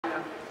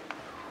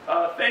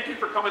Thank you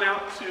for coming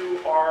out to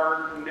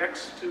our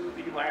next to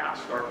the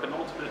last, our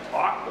penultimate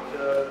talk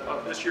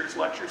of this year's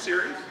lecture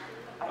series.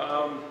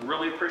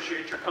 Really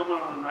appreciate your coming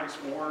on a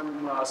nice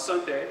warm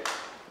Sunday.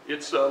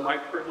 It's my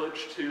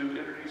privilege to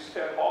introduce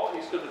Ted Hall.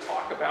 He's going to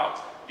talk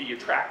about the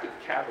attractive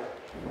cattle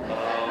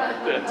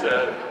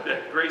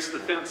that grace the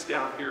fence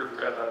down here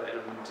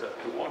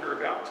and wander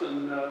about.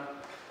 And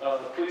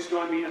please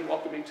join me in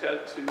welcoming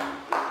Ted to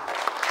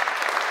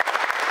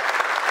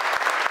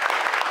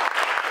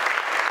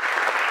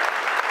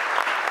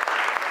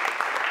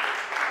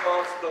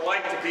Well, it's a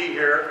delight to be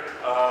here.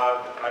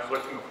 I'm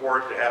looking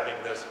forward to having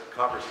this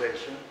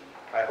conversation.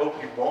 I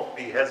hope you won't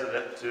be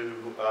hesitant to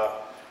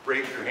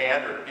raise your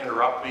hand or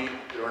interrupt me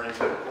during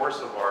the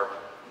course of our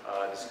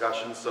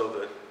discussion so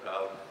that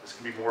this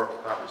can be more of a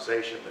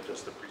conversation than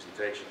just a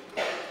presentation.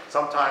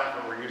 Sometimes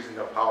when we're using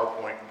a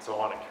PowerPoint and so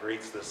on, it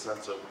creates this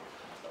sense of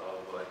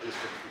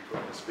distance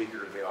between the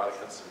speaker and the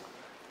audience. And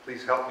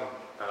please help me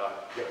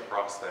get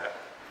across that.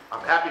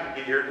 I'm happy to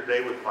be here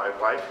today with my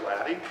wife,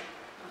 Laddie,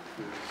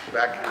 who's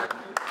back here.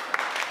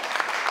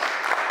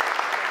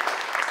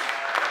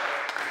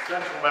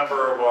 Essential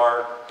member of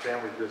our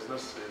family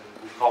business,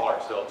 and we call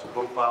ourselves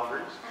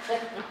co-founders.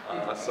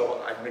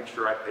 So I make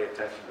sure I pay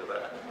attention to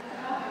that.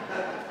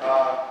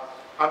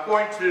 I'm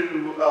going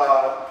to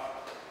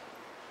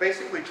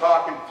basically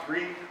talk in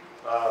three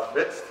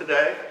bits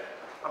today.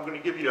 I'm going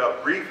to give you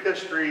a brief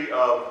history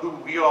of who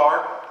we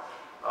are.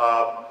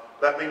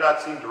 That may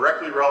not seem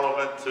directly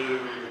relevant to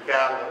the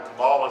cattle and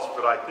Tomales,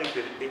 but I think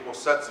it will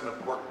set some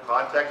important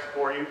context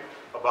for you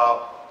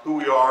about who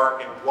we are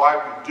and why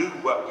we do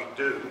what we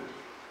do.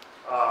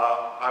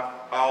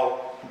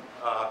 I'll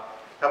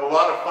have a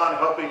lot of fun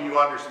helping you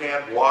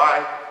understand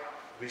why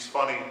these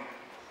funny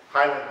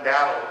Highland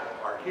cattle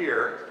are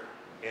here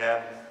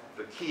and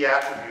the key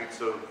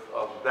attributes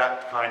of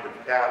that kind of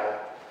cattle.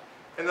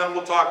 And then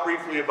we'll talk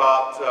briefly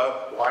about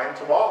why in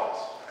Tomales,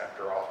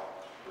 after all.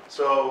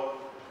 So,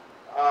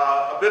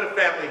 a bit of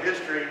family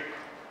history.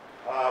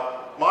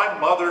 My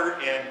mother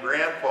and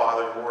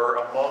grandfather were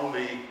among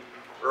the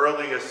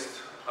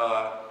earliest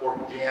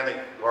organic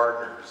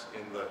gardeners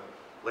in the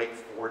late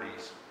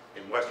 40s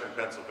in western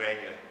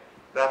Pennsylvania.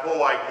 That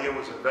whole idea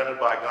was invented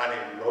by a guy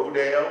named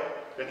Rodale.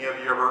 If any of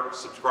you ever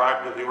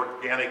subscribed to the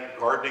Organic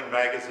Gardening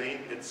magazine,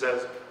 it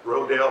says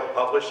Rodale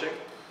Publishing.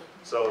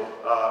 So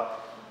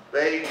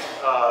they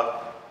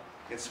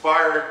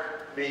inspired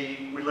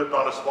me. We lived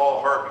on a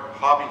small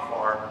hobby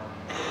farm.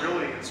 It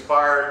really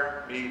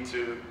inspired me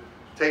to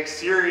take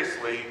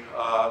seriously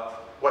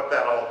what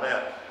that all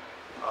meant.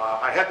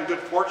 I had the good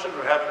fortune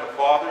of having a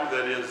father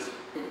that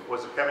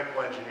was a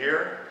chemical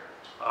engineer,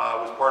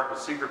 was part of a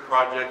secret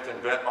project to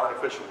invent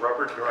artificial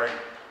rubber during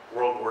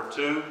World War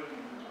II.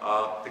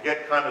 To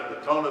get kind of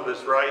the tone of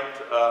this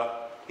right,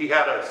 he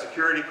had a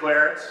security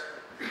clearance,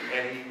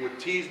 and he would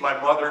tease my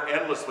mother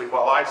endlessly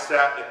while I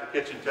sat at the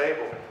kitchen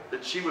table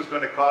that she was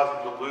going to cause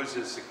him to lose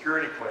his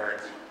security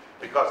clearance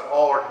because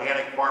all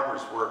organic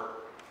farmers were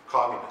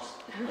communists.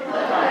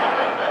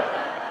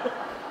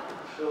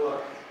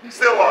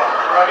 Still are,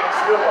 right?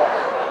 Still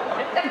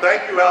are.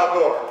 Thank you, Al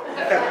Gore.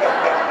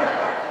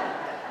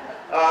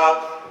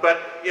 But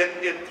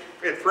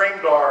it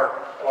framed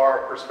our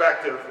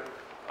perspective,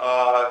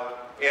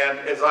 and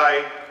as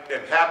I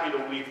am happy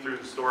to weave through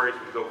the stories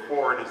as we go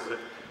forward, is that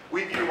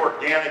we view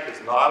organic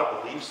as not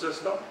a belief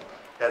system.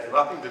 Has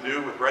nothing to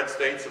do with red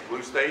states and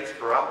blue states.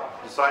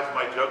 Besides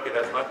my joke, it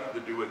has nothing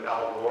to do with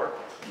Al Gore.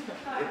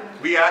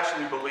 We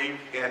actually believe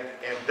and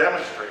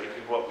demonstrate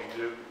in what we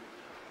do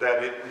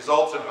that it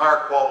results in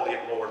higher quality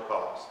at lower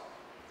cost.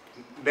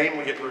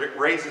 Namely, it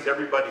raises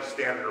everybody's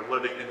standard of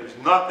living, and there's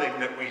nothing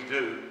that we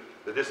do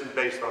that isn't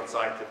based on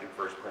scientific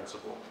first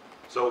principle.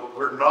 So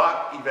we're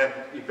not even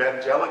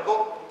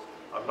evangelical.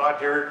 I'm not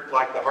here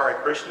like the Hare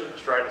Krishna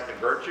who's trying to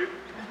convert you.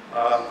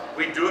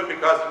 We do it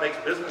because it makes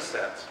business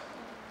sense.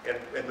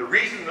 And the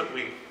reason that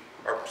we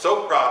are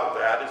so proud of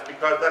that is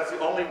because that's the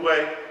only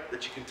way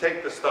that you can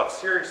take this stuff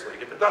seriously.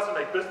 If it doesn't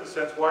make business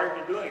sense, why are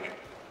you doing it?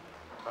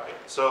 Right?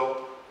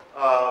 So,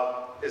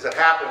 as it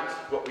happens,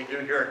 what we do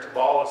here in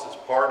Tomales is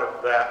part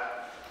of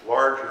that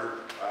larger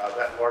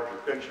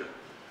picture.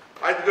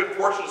 I had the good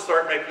fortune to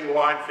start making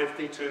wine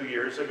 52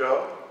 years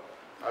ago.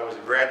 I was a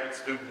graduate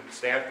student at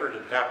Stanford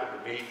and happened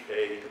to meet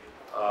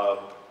an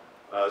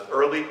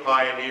early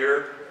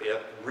pioneer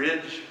at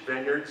Ridge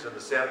Vineyards in the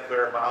Santa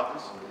Clara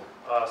Mountains.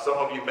 Some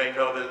of you may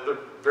know that the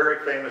very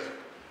famous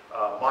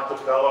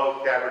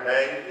Montebello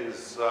Cabernet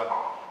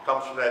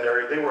comes from that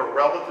area. They were a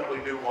relatively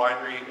new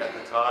winery at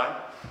the time.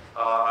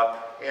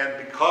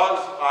 And because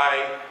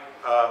I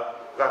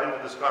got into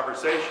this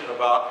conversation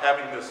about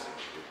having this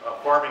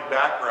farming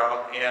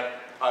background, and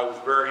I was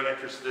very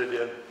interested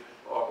in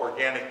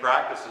organic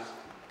practices,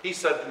 he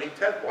said to me,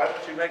 "Ted, why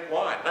don't you make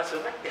wine?" And I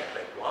said, "I can't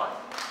make wine."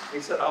 He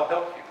said, "I'll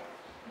help you."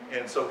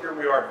 And so here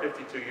we are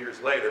 52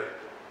 years later,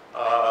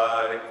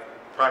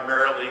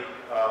 primarily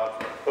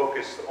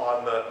focused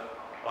on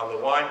the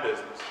wine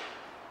business.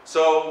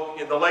 So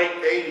in the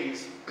late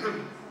 80s,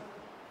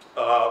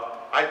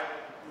 I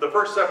the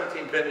first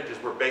 17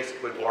 vintages were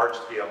basically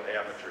large-scale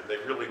amateur. They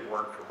really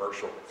weren't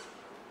commercial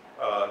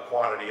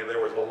quantity, and there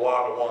was a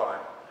lot of wine.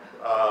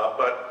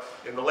 But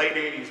in the late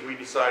 80s, we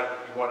decided that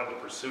we wanted to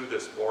pursue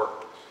this more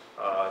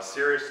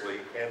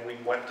seriously, and we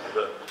went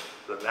to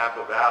the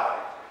Napa Valley,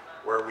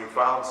 where we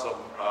found some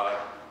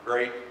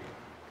great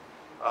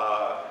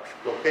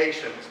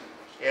locations.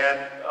 And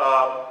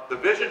the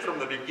vision from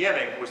the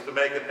beginning was to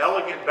make an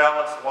elegant,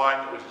 balanced wine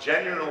that was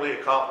genuinely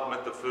a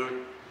complement to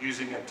food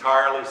using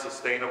entirely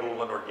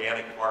sustainable and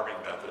organic farming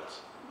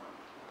methods.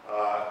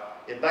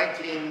 In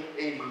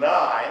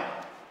 1989,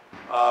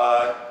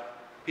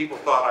 people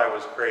thought I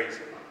was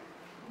crazy,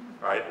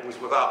 right? It was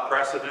without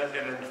precedent,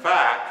 and in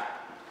fact,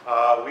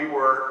 we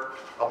were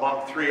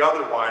among 3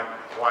 other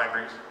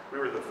wineries. We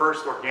were the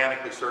first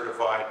organically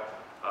certified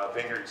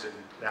vineyards in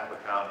Napa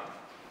County.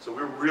 So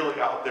we were really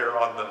out there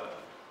on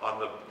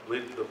the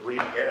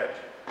bleeding edge.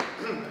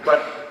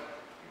 But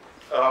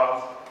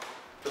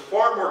to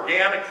farm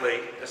organically,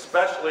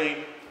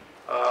 especially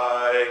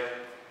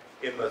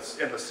in the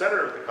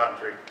center of the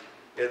country,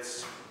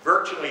 it's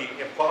virtually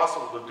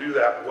impossible to do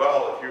that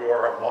well if you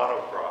are a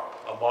monocrop,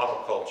 a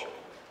monoculture,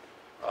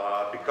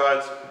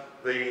 because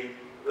the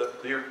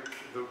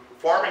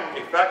farming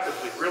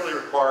effectively really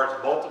requires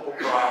multiple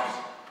crops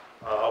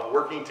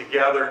working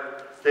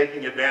together,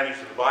 taking advantage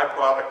of the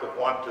byproduct of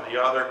one to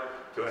the other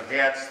to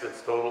enhance the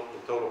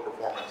total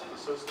performance of the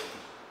system.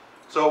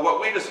 So what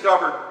we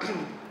discovered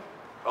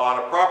on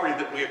a property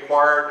that we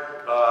acquired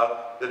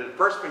that had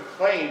first been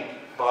claimed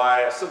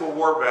by a Civil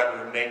War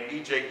veteran named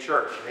E.J.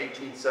 Church in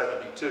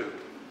 1872.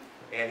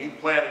 And he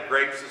planted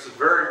grapes. This is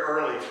very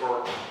early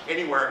for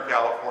anywhere in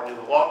California.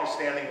 The longest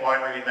standing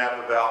winery in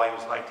Napa Valley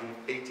was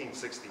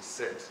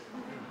 1866.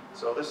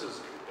 So this is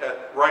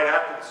right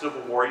after the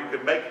Civil War. You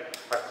could make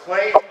a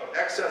claim of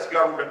excess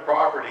government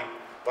property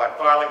by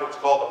filing what's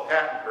called a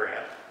patent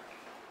grant,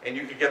 and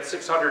you could get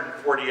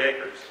 640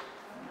 acres.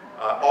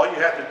 All you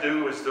have to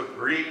do is to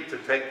agree to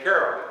take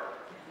care of it.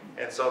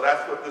 And so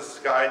that's what this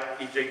guy,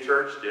 E.J.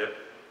 Church, did.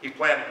 He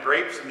planted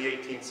grapes in the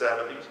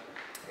 1870s,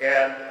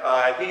 and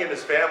he and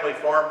his family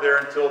farmed there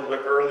until the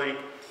early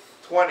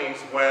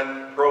 20s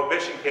when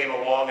Prohibition came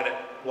along and it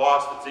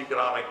lost its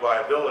economic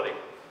viability.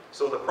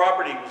 So the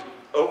property was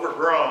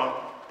overgrown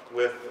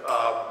with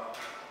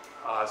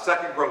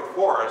second growth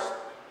forest,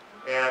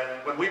 and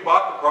when we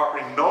bought the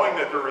property, knowing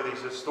that there were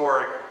these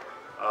historic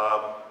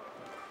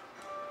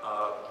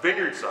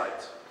vineyard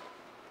sites,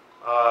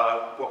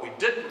 what we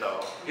didn't know,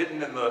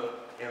 hidden in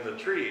the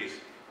trees,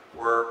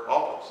 were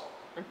olives.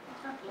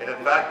 And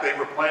in fact, they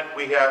were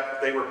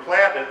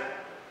planted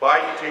by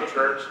E.J.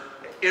 Church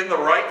in the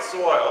right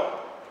soil.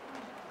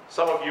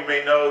 Some of you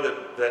may know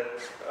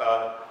that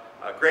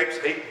grapes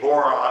hate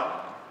boron,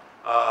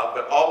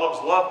 but olives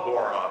love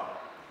boron.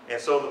 And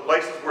so the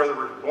places where there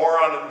was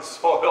boron in the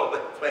soil, they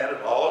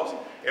planted olives.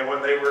 And when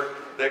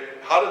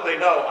how did they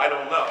know? I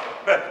don't know.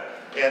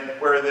 And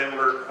where they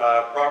were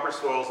proper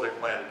soils, they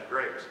planted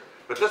grapes.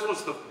 But this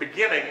was the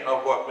beginning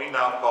of what we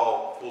now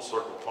call full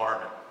circle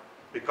farming.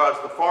 Because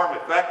the farm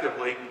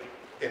effectively,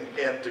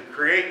 and to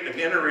create an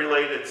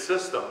interrelated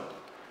system,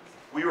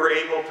 we were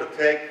able to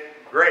take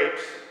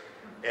grapes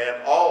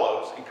and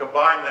olives and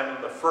combine them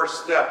in the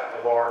first step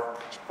of our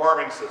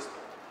farming system.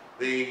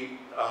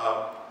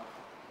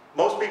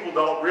 Most people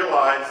don't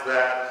realize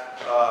that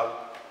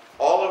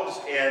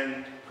olives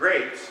and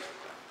grapes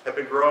have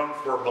been grown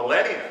for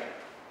millennia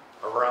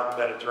around the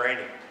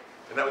Mediterranean.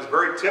 And that was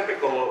very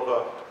typical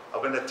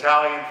of an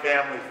Italian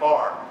family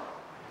farm.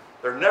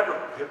 There never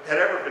had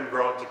ever been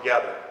grown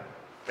together,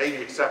 maybe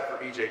except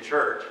for E.J.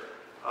 Church.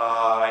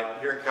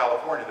 Here in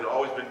California, they'd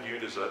always been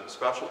viewed as a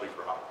specialty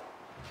crop.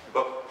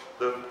 But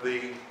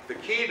the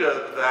key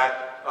to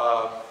that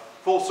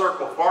full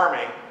circle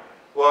farming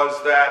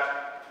was that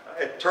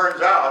it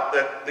turns out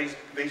that these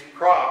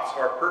crops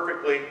are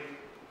perfectly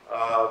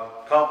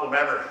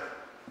complementary.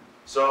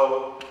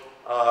 So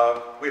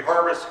we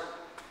harvest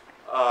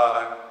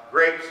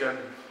grapes in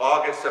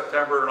August,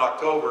 September, and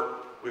October.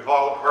 We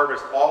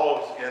harvest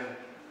olives in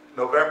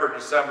November,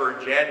 December,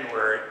 and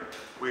January.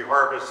 We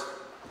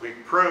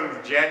prune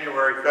in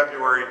January,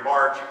 February, and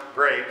March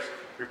grapes.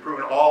 We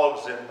prune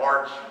olives in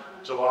March,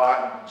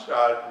 July,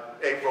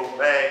 April,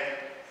 May.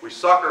 We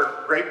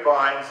sucker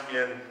grapevines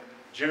in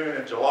June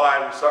and July.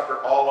 We sucker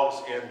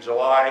olives in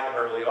July and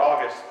early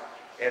August.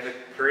 And it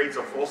creates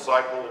a full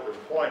cycle of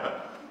employment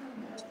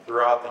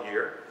throughout the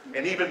year.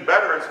 And even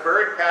better, it's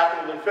very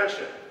capital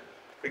efficient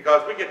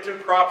because we get 2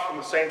 crops from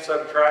the same set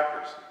of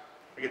tractors.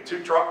 We get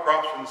 2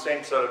 crops from the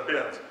same set of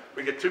bins.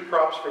 We get 2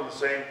 crops from the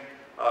same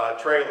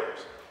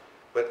trailers.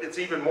 But it's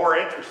even more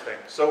interesting.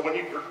 So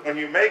when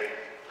you make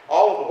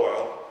olive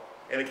oil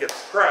and it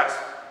gets pressed,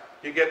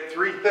 you get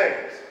 3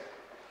 things.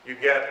 You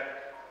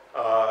get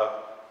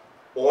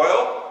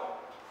oil,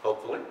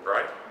 hopefully,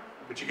 right?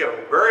 But you get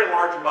a very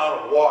large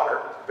amount of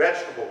water,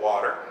 vegetable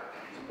water,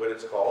 is what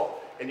it's called,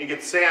 and you get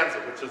sansa,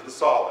 which is the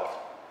solids.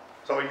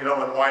 Some of you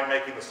know in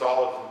winemaking, the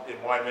solids in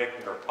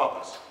winemaking are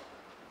pumice,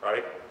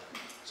 right?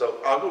 So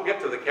I'll go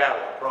get to the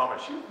cattle, I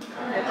promise you.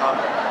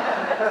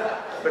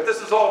 But this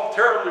is all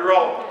terribly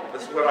relevant.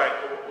 This is what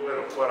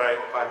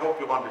I hope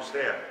you'll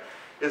understand.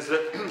 Is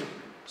that,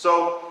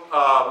 so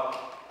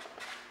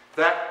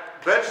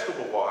that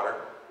vegetable water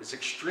is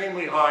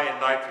extremely high in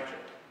nitrogen.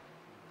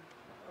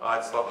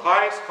 It's the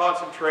highest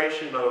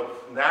concentration of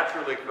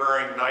naturally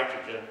occurring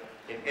nitrogen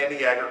in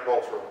any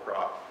agricultural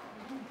crop.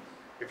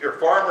 If you're a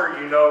farmer,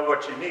 you know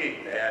what you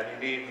need, man.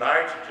 You need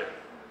nitrogen.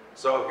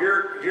 So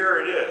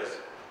here it is.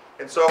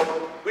 And so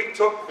we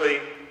took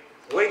the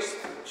waste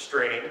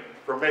stream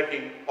for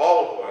making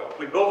olive oil.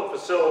 We built a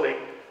facility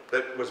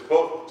that was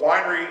both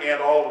winery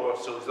and olive oil,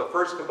 so it was the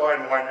first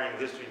combined winery in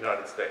the history of the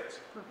United States.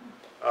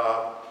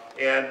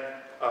 And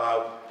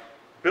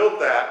built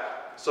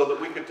that so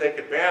that we could take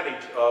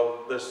advantage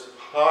of this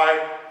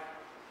high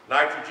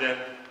nitrogen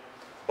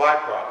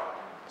byproduct.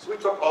 So we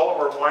took all of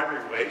our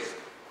winery waste,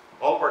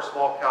 all of our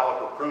small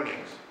caliber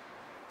prunings,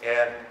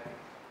 and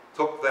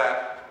took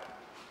that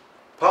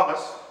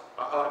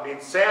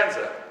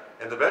Sansa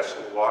and the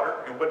vegetable water,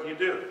 and what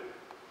do?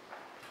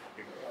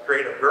 You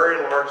create a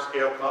very large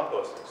scale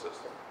composting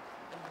system.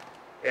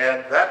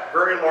 And that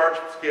very large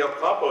scale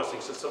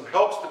composting system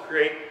helps to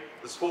create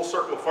this full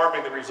circle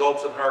farming that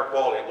results in higher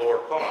quality at lower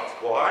cost.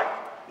 Why?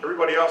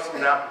 Everybody else in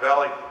the Napa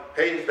Valley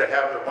pays to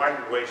have their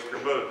winery waste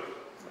removed.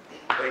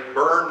 They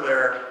burn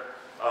their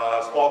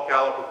small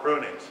caliber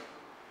prunings.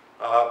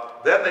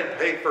 Then they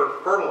pay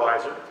for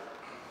fertilizer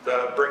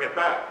to bring it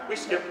back. We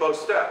skip those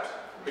steps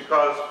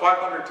because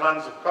 500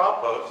 tons of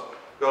compost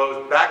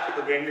goes back to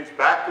the vineyards,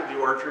 back to the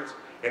orchards,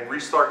 and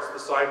restarts the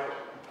cycle.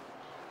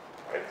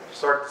 Right? You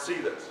start to see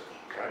this.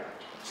 Right?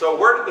 So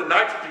where did the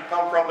nitrogen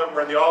come from that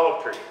were in the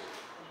olive trees?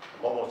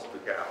 I'm almost to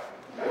the cow.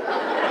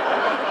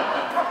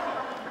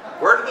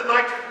 Where did the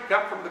nitrogen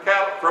come from the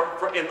cattle,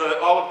 in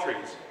the olive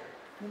trees?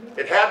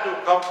 It had to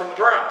have come from the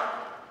ground,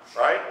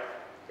 right?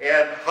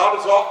 And how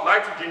does all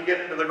nitrogen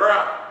get into the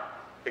ground?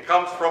 It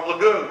comes from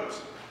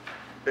legumes.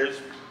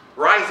 There's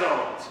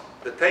rhizomes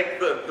that take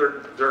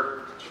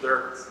they're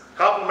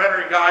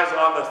complementary guys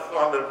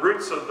on the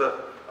roots of the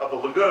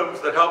legumes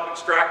that help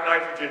extract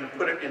nitrogen and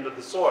put it into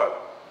the soil.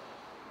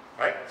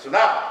 Right? So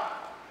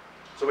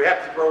we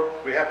have to grow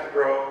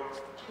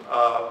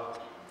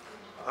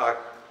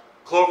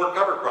clover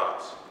cover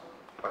crops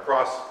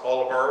across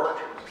all of our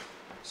orchards.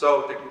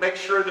 So to make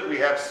sure that we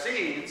have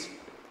seeds,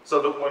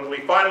 so that when we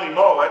finally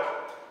mow it,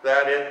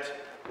 that it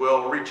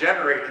will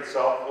regenerate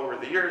itself over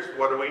the years.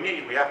 What do we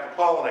need? We have to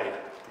pollinate it.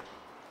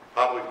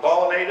 How do we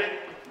pollinate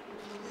it?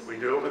 We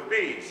do it with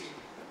bees.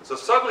 So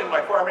suddenly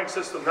my farming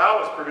system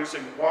now is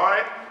producing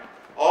wine,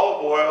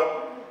 olive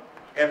oil,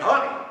 and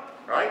honey,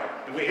 right?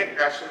 And we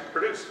actually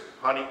produce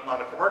honey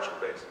on a commercial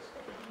basis.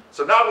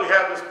 So now we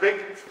have this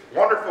big,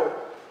 wonderful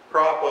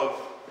crop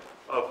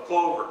of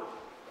clover.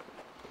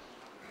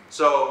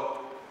 So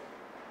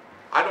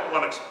I don't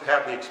want to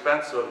have the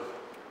expense of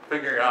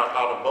figuring out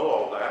how to mow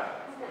all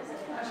that.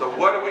 So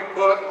what do we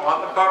put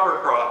on the cover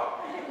crop?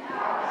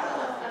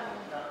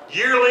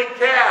 Yearling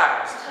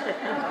calves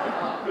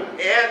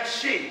and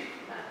sheep,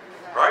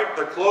 right?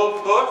 The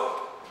clove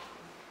hoof,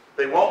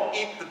 they won't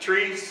eat the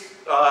trees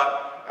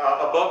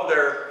above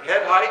their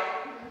head height.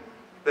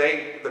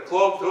 The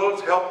clove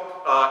hooves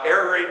help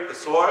aerate the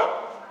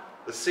soil.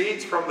 The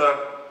seeds from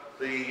the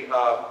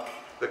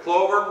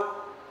clover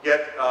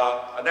get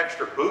an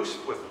extra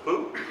boost with the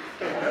poop.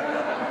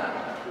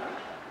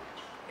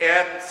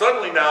 And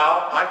suddenly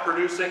now I'm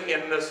producing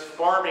in this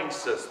farming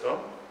system,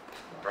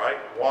 right,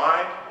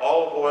 wine,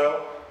 olive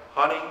oil,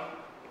 honey,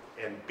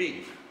 and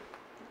beef.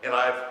 And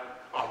I've,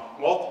 on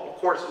multiple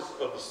courses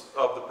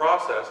of the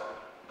process,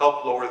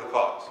 helped lower the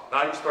cost.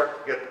 Now you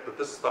start to get that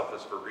this stuff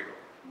is for real,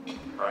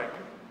 right?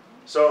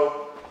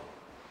 So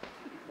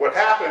what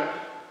happened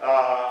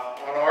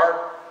on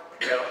our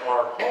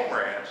home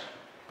ranch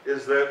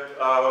is that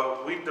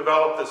we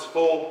developed this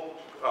full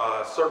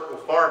circle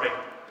farming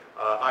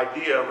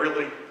idea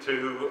really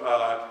to,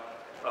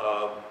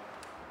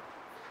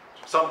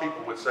 some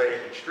people would say,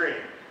 an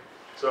extreme.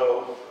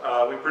 So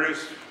we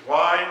produce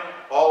wine,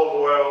 olive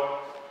oil,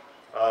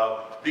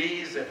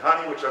 bees, and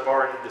honey, which I've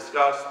already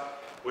discussed.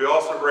 We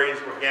also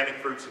raise organic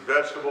fruits and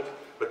vegetables.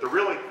 But the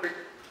really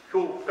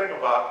cool thing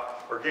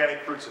about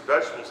organic fruits and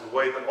vegetables, the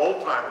way the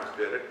old timers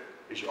did it,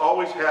 is you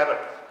always had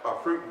a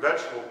fruit and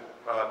vegetable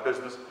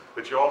business,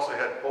 but you also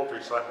had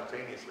poultry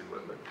simultaneously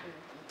with it.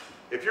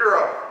 If you're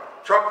a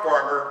truck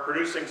farmer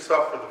producing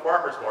stuff for the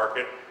farmer's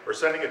market or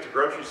sending it to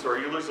grocery store,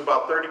 you lose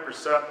about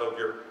 30% of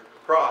your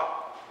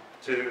crop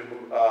to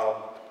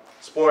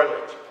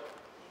spoilage,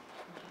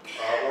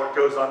 or it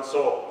goes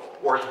unsold,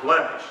 or it's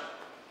blemished,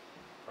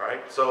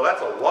 right? So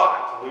that's a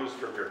lot to lose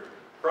from your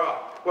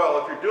crop. Well,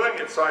 if you're doing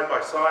it side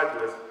by side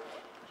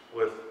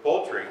with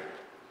poultry,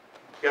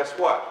 guess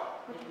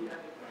what?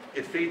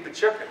 You feed the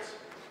chickens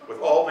with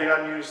all the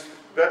unused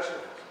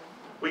vegetables.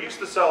 We used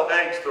to sell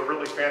eggs to a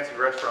really fancy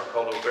restaurant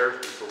called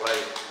Auberge du Soleil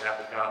in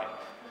Napa County.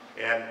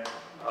 And,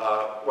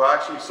 well,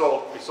 actually we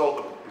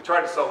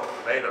tried to sell them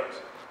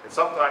tomatoes. And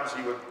sometimes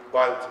he would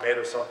buy the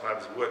tomatoes,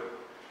 sometimes he wouldn't.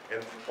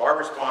 And our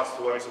response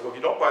to him, he said, well, if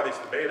you don't buy these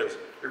tomatoes,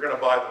 you're going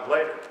to buy them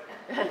later.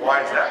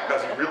 Why is that?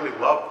 Because he really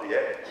loved the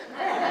eggs.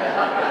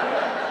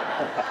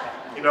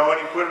 You know,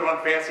 and he put it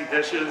on fancy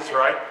dishes,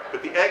 right?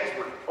 But the eggs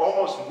were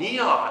almost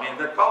neon in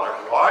their color.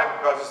 Why?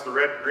 Because it's the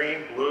red,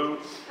 green, blue,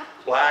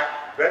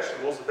 black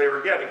vegetables that they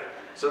were getting.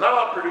 So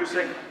now I'm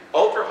producing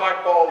ultra high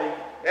quality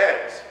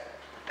eggs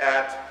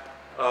at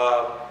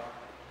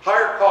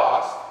higher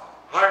cost,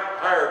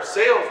 higher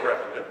sales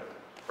revenue,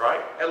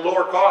 right? At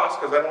lower cost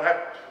because I don't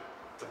have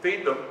to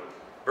feed them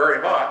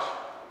very much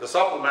to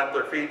supplement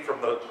their feed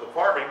from the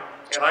farming.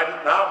 And I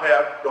now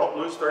have, don't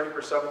lose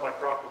 30% of my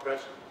crop of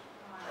vegetables.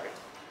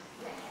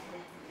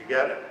 You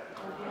get it?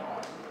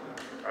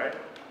 Right?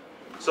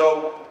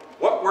 So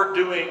what we're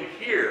doing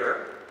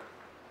here,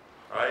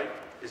 right,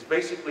 is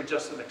basically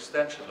just an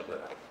extension of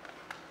that,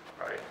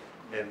 right?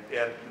 And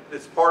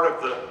it's part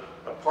of the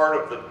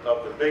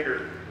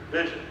bigger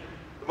vision.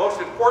 The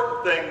most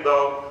important thing,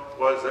 though,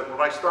 was that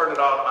when I started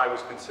out, I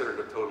was considered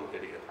a total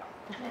idiot.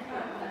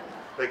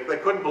 They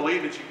couldn't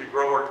believe that you could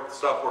grow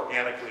stuff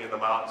organically in the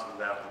mountains of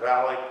the Napa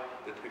Valley.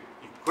 That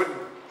you couldn't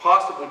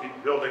possibly be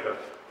building a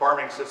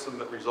farming system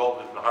that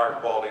resulted in higher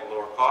quality and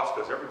lower cost,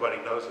 because everybody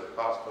knows that it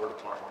costs more to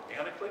farm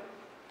organically.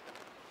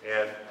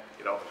 And,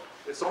 you know,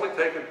 it's only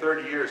taken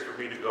 30 years for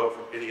me to go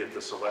from idiot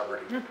to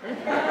celebrity.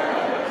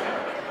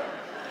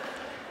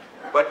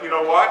 But you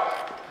know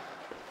what?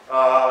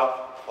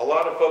 A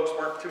lot of folks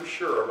weren't too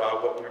sure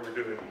about what we were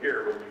doing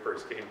here when we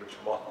first came to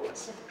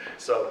Tomales.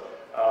 So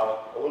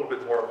a little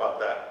bit more about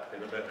that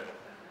in a minute.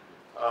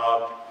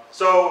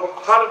 So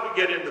how did we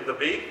get into the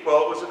beef?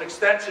 Well, it was an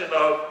extension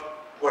of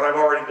what I've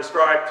already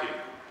described to you.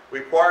 We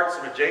acquired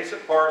some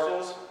adjacent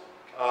parcels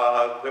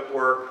that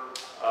were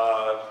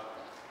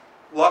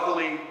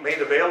luckily made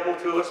available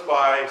to us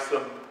by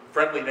some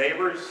friendly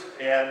neighbors,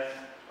 and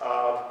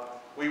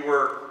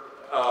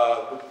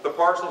the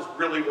parcels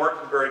really weren't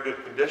in very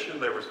good condition.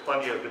 There was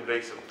plenty of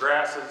invasive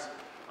grasses,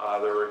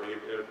 there were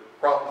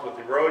problems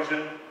with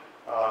erosion,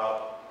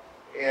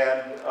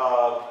 and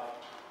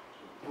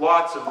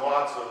lots and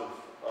lots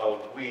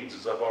of weeds,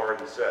 as I've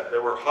already said.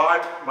 There were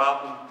high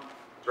mountain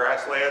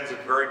grasslands and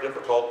very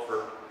difficult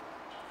for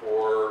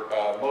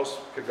most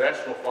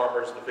conventional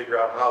farmers to figure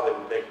out how they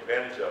would take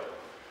advantage of it.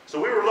 So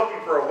we were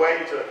looking for a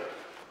way to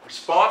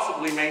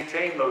responsibly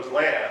maintain those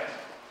lands,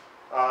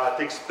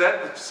 to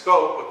extend the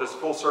scope of this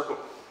full circle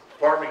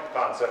farming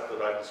concept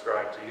that I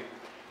described to you,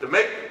 to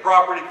make the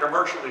property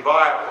commercially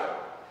viable.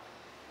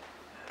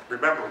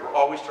 Remember, we're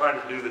always trying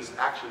to do this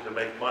actually to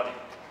make money.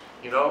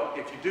 You know,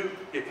 you can do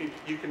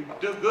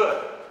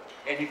good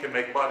and you can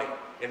make money.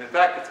 And in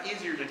fact, it's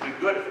easier to do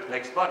good if it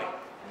makes money.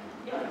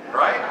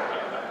 Right?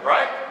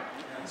 Right?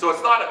 So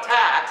it's not a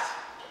tax,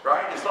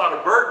 right? It's not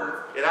a burden.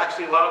 It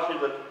actually allows you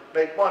to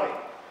make money.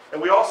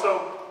 And we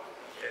also,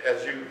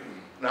 as you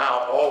we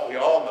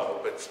all know,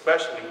 but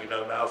especially we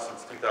know now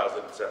since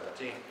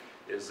 2017,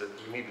 is that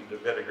we needed to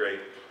mitigate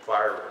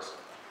fire risk.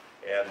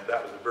 And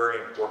that was a very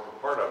important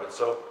part of it.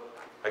 So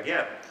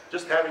again,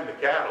 just having the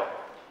cattle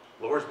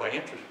lowers my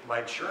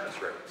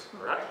insurance rates,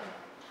 right?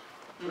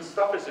 This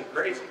stuff isn't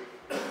crazy,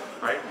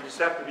 right? You just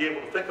have to be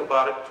able to think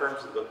about it in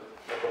terms of the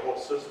whole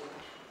system.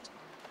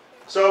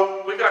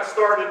 So we got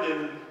started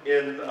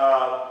in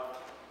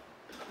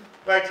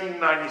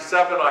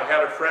 1997. I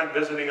had a friend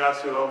visiting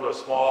us who owned a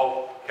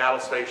small cattle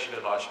station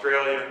in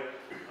Australia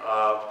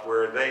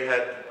where they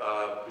had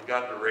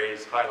begun to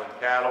raise Highland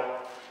cattle.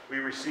 We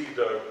received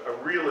a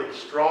really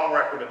strong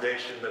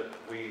recommendation that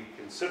we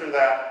consider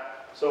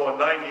that. So in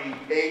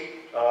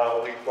 '98,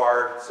 we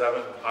acquired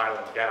 7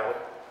 Highland cattle.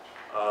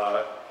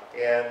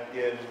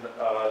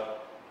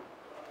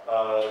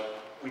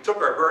 We took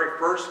our very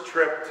first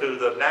trip to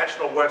the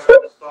National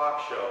Western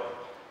Stock Show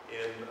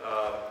in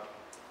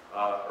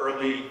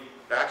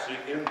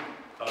in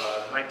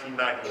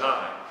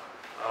 1999,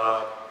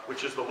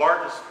 which is the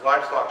largest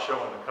livestock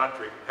show in the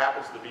country. It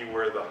happens to be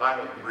where the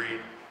Highland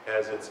breed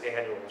has its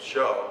annual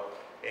show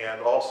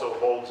and also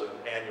holds an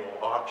annual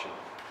auction.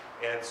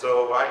 And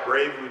so I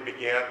bravely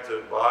began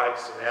to buy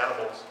some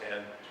animals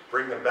and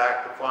bring them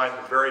back to find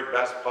the very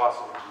best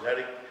possible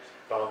genetic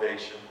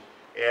foundation.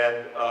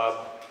 And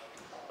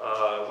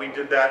we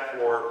did that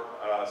for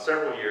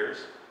several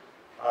years.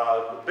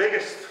 The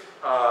biggest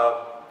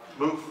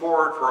move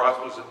forward for us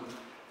was in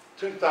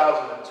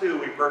 2002.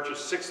 We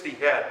purchased 60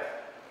 head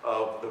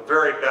of the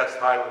very best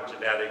Highland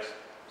genetics.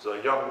 So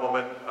a young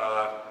woman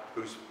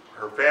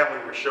her family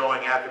was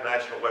showing at the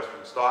National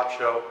Western Stock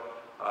Show.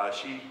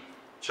 She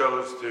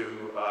chose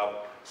to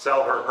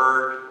sell her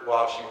herd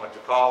while she went to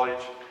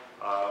college.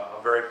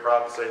 I'm very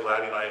proud to say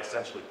Laddie and I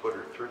essentially put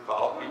her through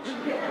college.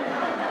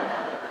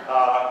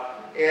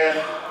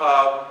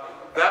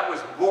 That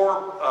was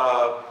more,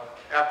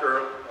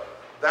 after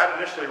that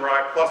initially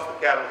arrived, plus the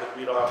cattle that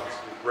we'd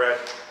obviously bred,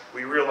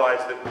 we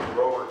realized that we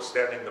were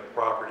overextending the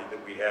property that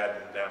we had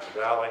in the Napa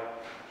Valley.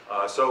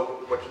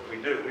 So what did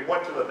we do? We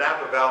went to the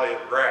Napa Valley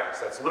of Grass.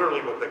 That's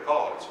literally what they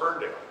call it. It's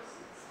Ferndale.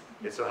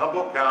 It's in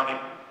Humboldt County.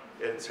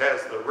 It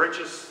has the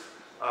richest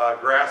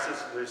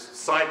grasses. There's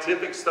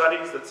scientific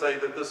studies that say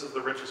that this is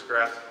the richest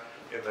grass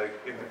in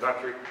the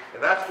country,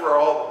 and that's where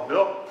all the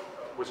milk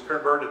was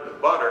converted to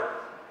butter,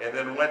 and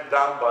then went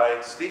down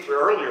by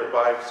earlier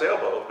by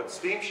sailboat, but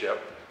steamship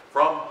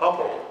from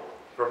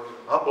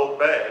Humboldt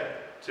Bay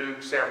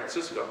to San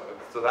Francisco. And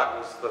so that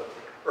was the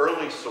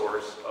early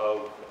source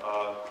of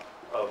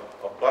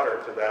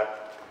butter to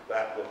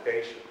that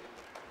location.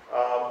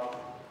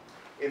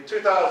 In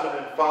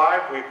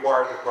 2005, we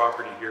acquired the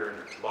property here in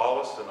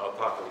Tomales, and I'll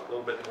talk a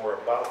little bit more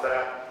about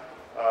that.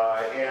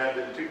 And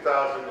in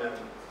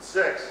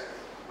 2006,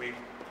 we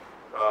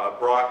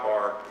brought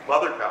our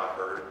mother cow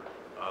herd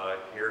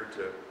here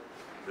to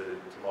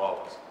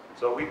Tomales.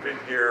 So we've been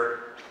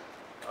here,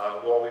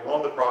 well, we've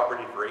owned the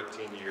property for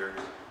 18 years.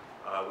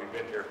 We've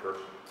been here for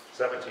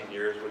 17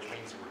 years, which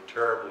means we're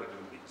terribly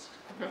newbies.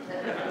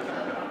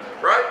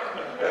 Right?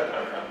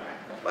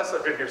 Unless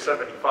I've been here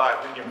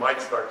 75, then you might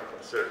start to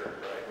consider it, right?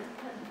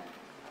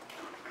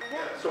 Yeah,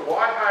 so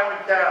why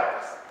Highland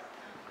cows?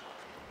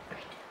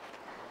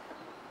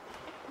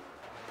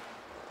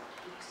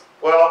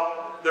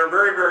 Well, they're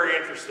very, very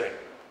interesting.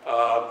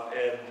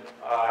 And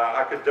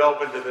I could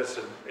delve into this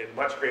in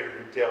much greater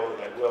detail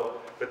than I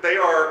will. But they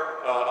are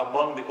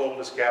among the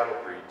oldest cattle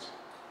breeds.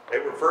 They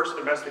were first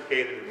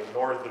domesticated in the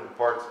northern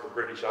parts of the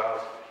British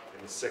Isles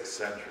in the 6th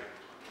century.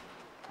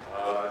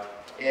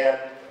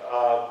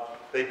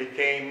 They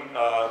became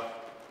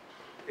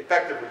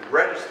effectively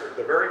registered.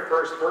 The very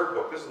first herd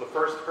book, this is the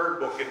first herd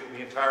book in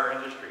the entire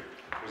industry,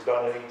 was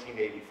done in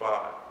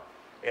 1885.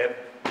 And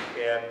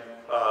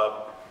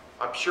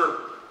I'm sure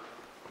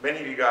many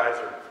of you guys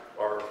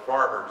are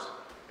farmers,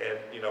 and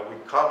you know, we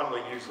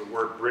commonly use the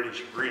word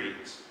British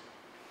breeds.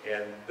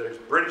 And there's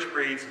British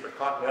breeds and the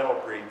continental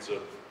breeds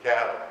of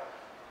cattle.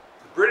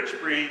 The British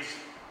breeds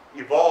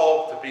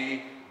evolved to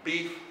be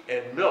beef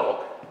and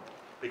milk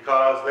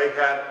because they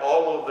had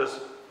all of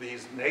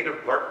these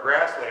native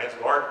grasslands,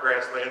 large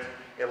grasslands,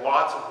 and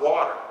lots of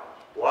water,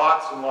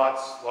 lots and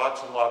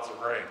lots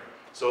of rain.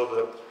 So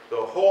the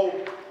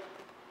whole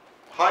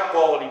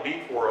high-quality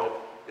beef world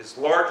is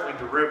largely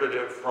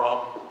derivative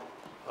from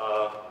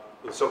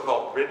the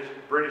so-called British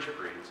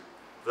breeds.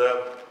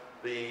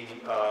 The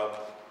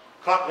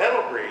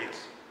continental breeds,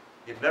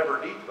 you'd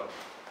never eat them,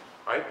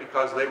 right?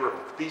 Because they were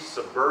beasts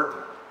of burden.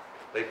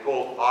 They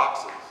pulled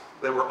oxes.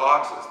 They were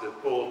oxes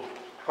that pulled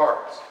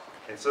carts.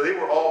 And so they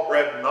were all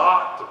bred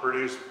not to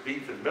produce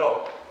beef and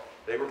milk.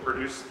 They were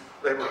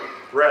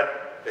bred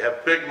to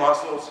have big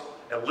muscles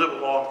and live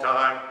a long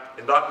time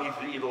and not need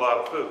to eat a lot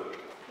of food.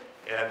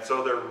 And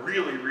so they're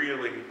really,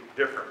 really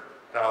different.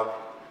 Now,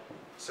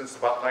 since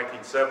about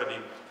 1970,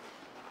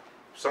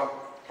 some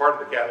part of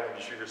the cattle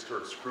industry just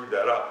sort of screwed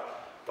that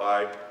up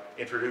by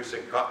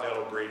introducing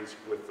continental breeds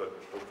with the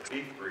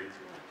beef breeds.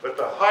 But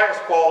the highest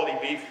quality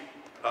beef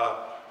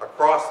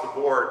across the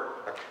board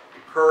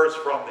occurs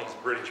from these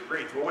British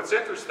breeds. Well, what's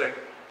interesting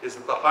is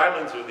that the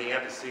Highlands are the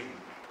antecedent.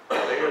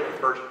 They're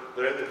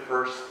the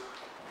first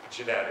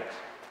genetics.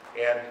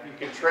 And you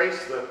can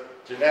trace the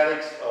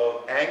genetics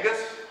of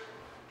Angus,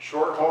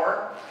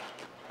 Shorthorn,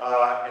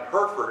 and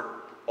Hereford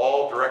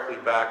all directly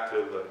back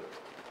to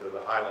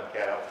the Highland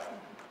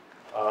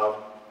cows.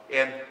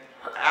 And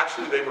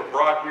actually they were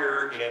brought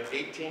here in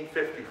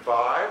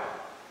 1855,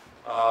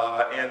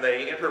 and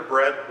they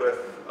interbred with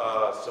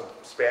some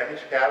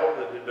Spanish cattle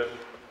that had been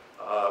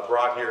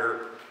brought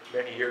here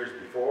many years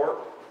before.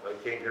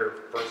 They came here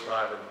first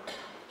time in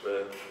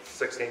the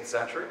 16th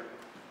century.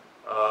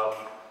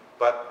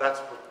 But that's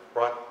what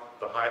brought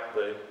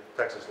the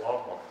Texas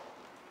Longhorn.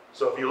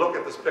 So if you look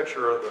at this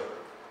picture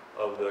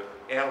of the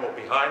animal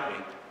behind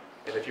me,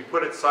 and if you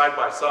put it side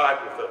by side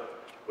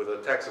with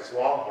a Texas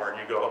Longhorn,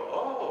 you go,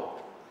 oh,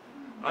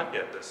 I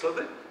get this. So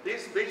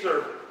these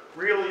are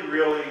really,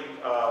 really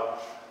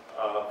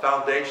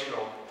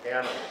foundational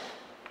animals.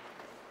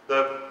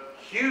 The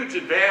huge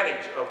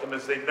advantage of them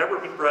is they've never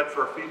been bred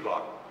for a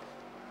feedlot,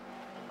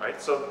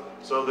 right? So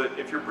that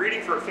if you're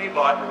breeding for a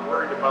feedlot, you're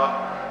worried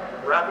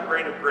about rapid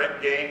rate of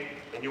gain,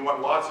 and you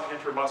want lots of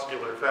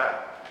intramuscular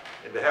fat.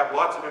 And to have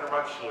lots of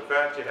intramuscular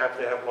fat, you have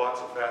to have lots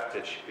of fat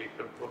tissue,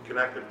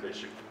 connective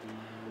tissue.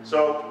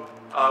 So,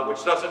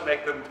 which doesn't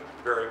make them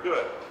very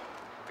good.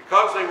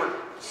 Because they were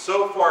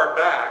so far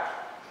back,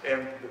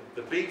 and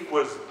the beef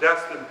was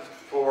destined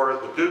for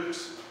the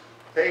Duke's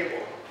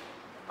table,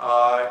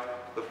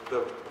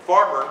 the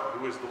farmer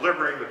who was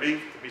delivering the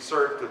beef to be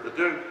served to the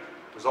Duke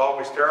was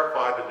always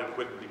terrified that it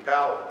wouldn't be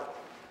palatable,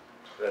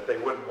 that they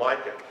wouldn't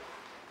like it.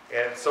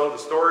 And so the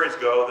stories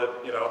go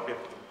that, you know,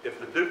 if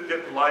the Duke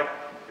didn't like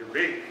your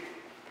beef,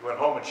 you went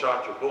home and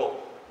shot your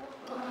bull.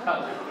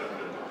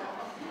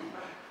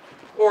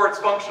 Or its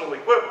functional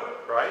equivalent,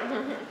 right?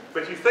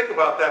 But you think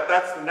about that,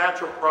 that's the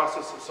natural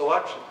process of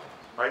selection,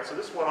 right? So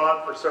this went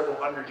on for several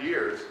hundred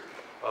years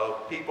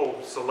of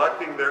people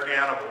selecting their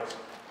animals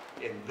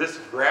in this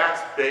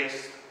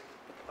grass-based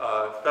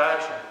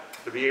fashion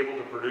to be able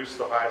to produce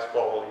the highest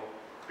quality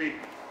beef.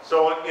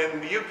 So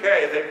in the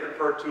UK, they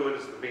refer to it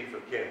as the beef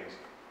of kings.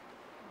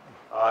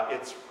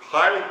 It's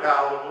highly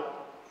palatable.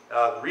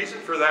 The reason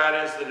for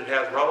that is that it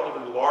has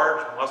relatively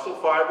large muscle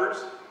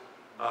fibers.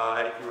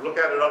 If you look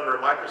at it under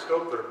a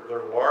microscope,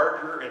 they're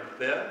larger and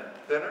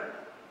thinner.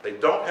 They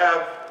don't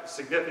have a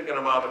significant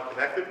amount of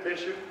connective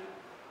tissue,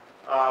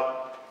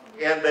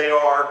 and they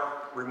are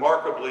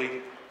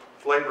remarkably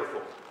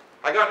flavorful.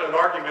 I got in an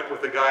argument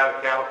with a guy at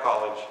a cattle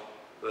college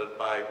that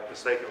I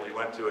mistakenly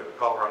went to at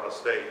Colorado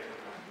State,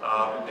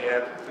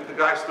 and the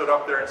guy stood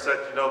up there and said,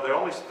 you know,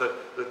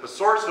 the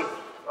source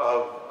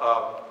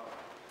of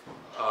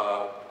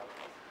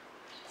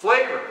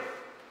flavor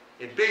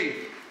in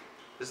beef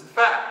is the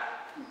fat.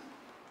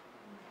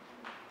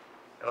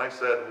 And I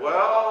said,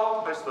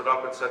 well, I stood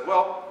up and said,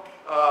 well,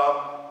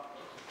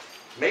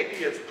 maybe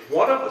it's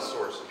one of the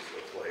sources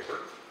of flavor.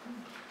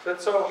 I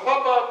said, so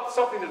how about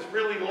something that's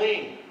really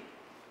lean,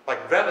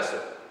 like venison?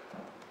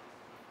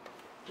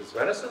 Does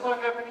venison not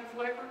have any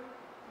flavor?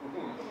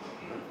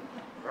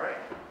 Right.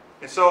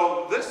 And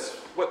so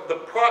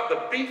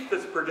the beef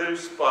that's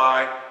produced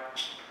by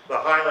the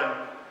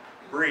Highland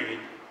breed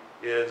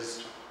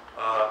is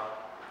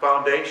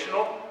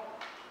foundational,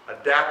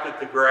 adapted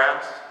to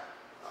grass,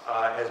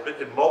 has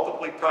been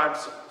multiple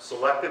times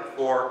selected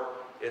for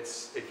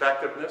its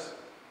effectiveness.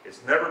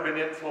 It's never been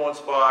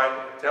influenced by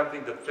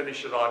attempting to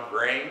finish it on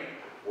grain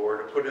or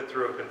to put it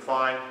through a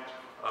confined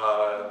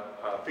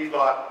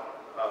feedlot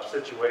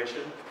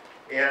situation.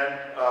 And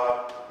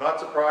not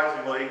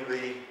surprisingly,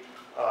 the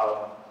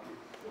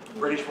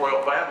British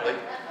royal family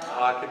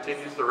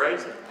continues to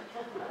raise it.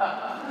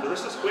 So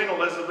this is Queen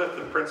Elizabeth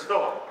and Prince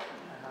Philip,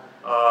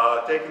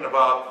 taken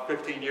about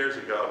 15 years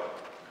ago.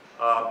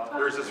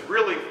 There's this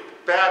really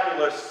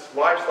fabulous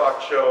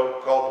livestock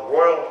show called the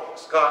Royal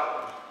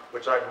Scotland,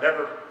 which I've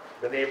never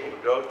been able to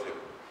go to.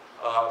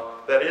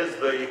 That is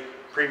the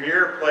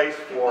premier place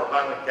for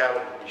Highland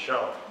cattle to be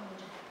shown.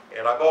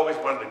 And I've always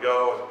wanted to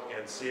go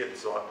and see it and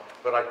so on.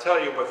 But I tell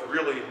you what's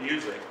really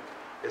amusing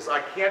is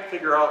I can't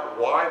figure out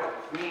why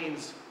the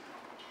Queen's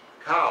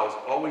cows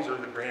always are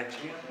the grand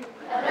champion.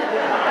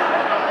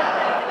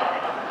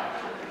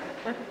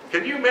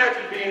 Can you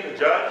imagine being the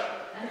judge?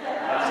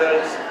 It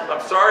says,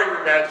 I'm sorry,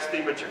 Your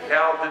Majesty, but your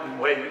cow didn't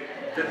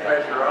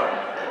measure up.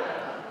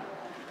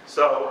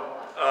 So,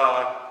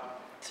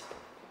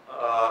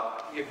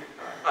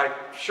 I'm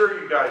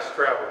sure you guys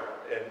travel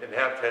and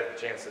have had the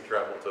chance to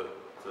travel to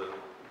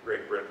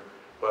Great Britain,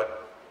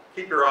 but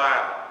keep your eye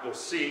out. You'll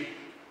see,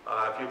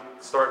 if you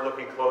start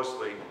looking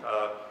closely,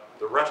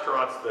 the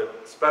restaurants that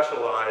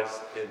specialize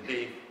in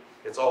beef,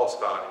 it's all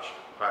Scottish,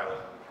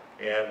 Highland.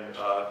 And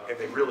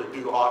they really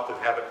do often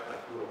have a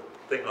little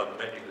thing on the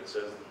menu that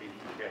says the beef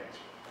is kings.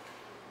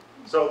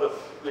 So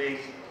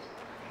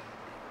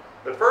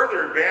the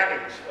further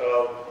advantage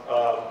of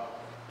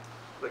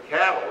the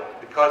cattle,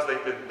 because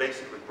they've been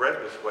basically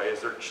bred this way, is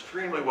they're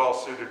extremely well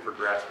suited for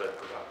grass-fed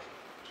production.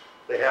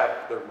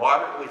 They're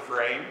moderately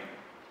framed.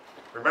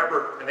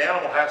 Remember, an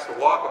animal has to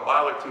walk a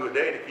mile or two a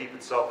day to keep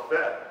itself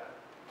fed.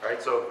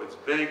 Right? So if it's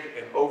big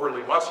and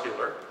overly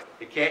muscular,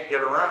 it can't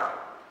get around.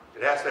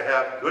 It has to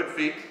have good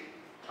feet,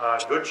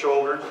 good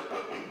shoulders,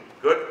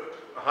 good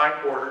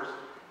hindquarters,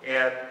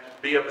 and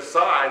be of a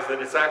size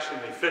that it's actually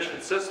an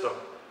efficient system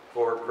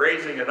for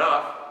grazing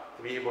enough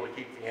to be able to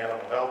keep the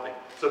animal healthy.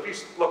 So if you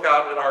look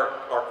out at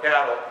our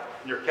cattle,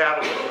 and your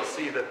cattle, you'll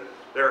see that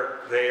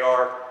they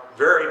are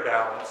very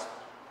balanced.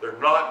 They're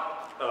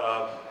not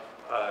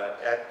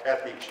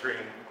at the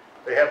extreme.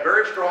 They have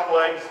very strong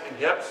legs and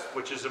hips,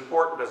 which is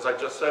important, as I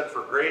just said,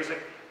 for grazing,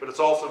 but it's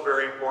also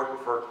very important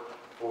for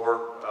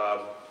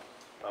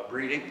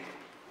breeding.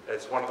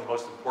 It's one of the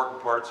most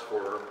important parts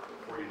for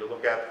you to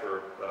look at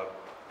for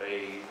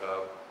a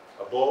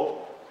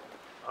bull.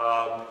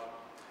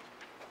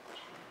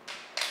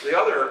 The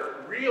other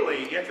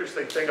really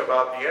interesting thing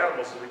about the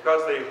animals is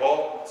because they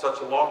evolved such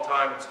a long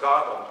time in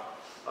Scotland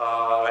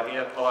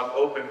on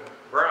open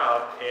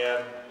ground,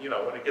 and you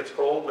know when it gets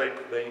cold,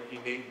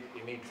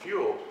 you need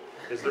fuel.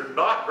 Is they're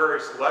not very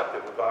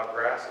selective about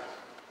grasses.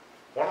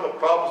 One of the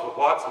problems with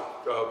lots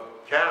of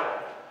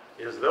cattle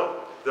is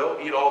they'll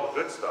eat all the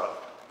good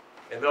stuff,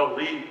 and they'll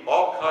leave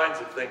all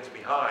kinds of things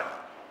behind.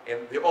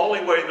 And the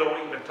only way they'll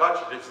even touch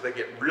it is they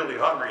get really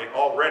hungry, and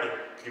already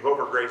you've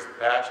overgrazed the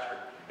pasture,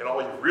 and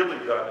all you've really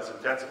done is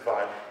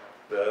intensified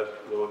the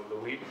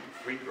wheat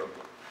growth.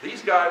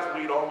 These guys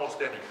will eat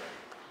almost anything.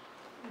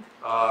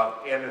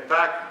 And in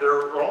fact, there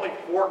are only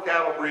 4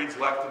 cattle breeds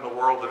left in the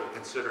world that are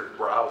considered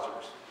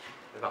browsers.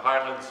 And the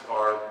Highlands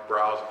are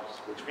browsers,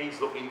 which means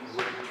they'll eat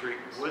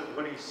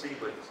woody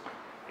seedlings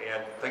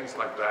and things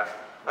like that.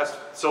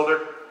 So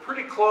they're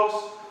pretty close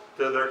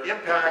to their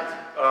impact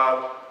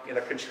in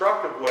a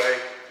constructive way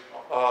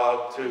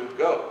to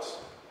goats.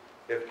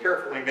 If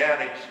carefully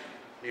managed,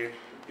 we've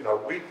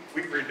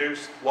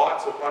reduced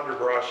lots of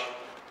underbrush,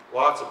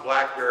 lots of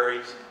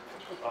blackberries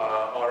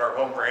on our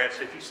home ranch.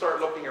 If you start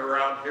looking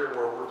around here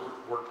where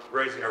we're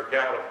grazing our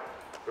cattle,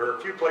 there are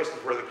a few places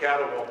where the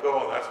cattle won't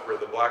go, and that's where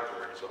the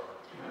blackberries are.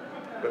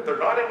 But they're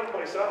not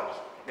anyplace else.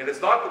 And it's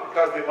not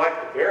because they like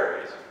the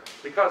berries,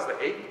 it's because they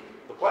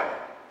ate the plant.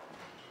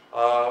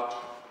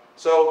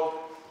 So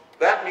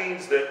that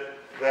means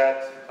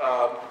that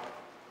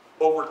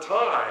over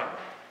time,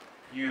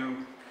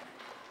 you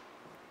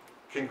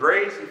can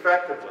graze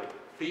effectively,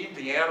 feed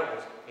the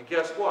animals, and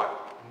guess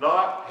what?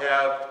 Not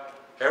have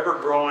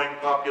ever-growing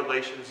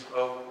populations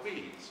of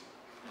weeds,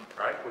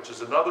 right? Which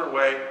is another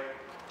way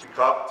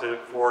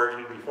for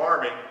you to be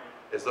farming.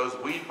 As those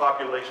weed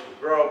populations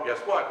grow, guess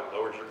what?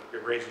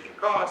 It raises your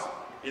costs,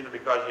 either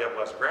because you have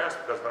less grass,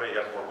 because now you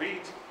have more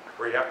weeds,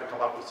 or you have to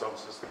come up with some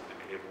system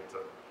to be able to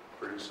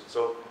produce it.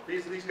 So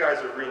these guys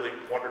are really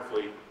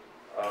wonderfully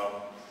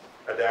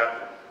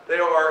adapted. They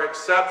are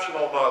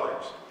exceptional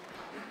mothers.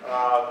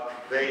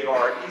 They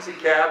are easy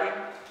calving.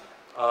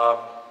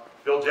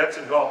 Bill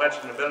Jensen, who I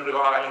mentioned a minute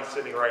ago, Eileen's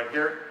sitting right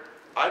here.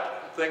 I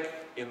think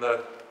in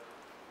the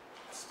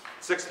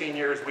 16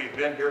 years we've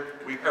been here,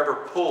 we've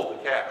ever pulled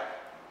a calf.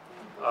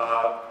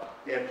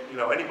 And you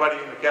know, anybody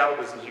in the cattle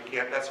business,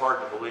 that's hard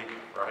to believe,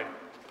 right?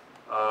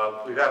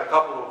 We've had a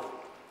couple of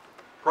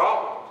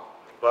problems,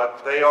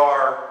 but they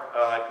are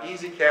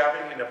easy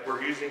calving, and if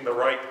we're using the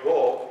right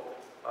bull,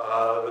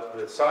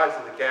 the size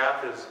of the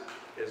calf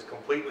is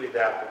completely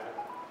adaptable.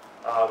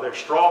 They're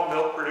strong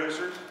milk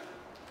producers.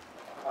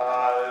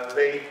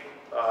 They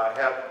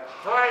have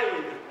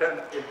highly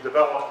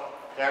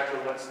developed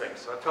natural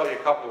instincts. I'll tell you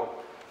a couple of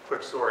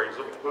quick stories.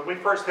 When we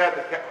first had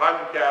the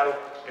Highland cattle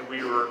and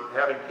we were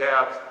having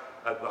calves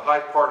at the high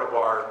part of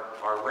our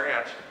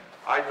ranch,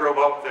 I drove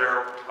up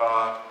there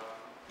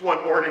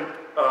one morning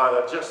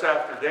just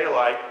after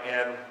daylight,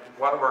 and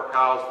one of our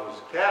cows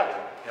was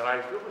calving, and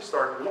I really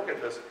started to look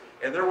at this,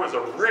 and there was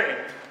a ring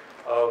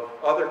of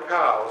other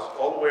cows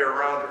all the way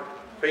around her,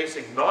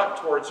 facing not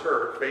towards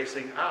her,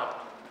 facing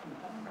out.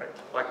 Right?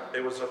 Like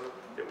it was a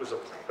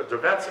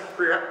defensive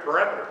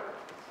perimeter.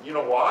 You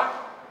know why?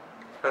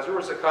 Because there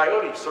was a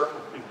coyote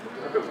circling.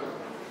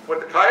 What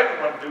the coyote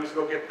wanted to do is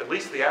go get at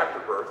least the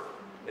afterbirth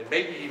and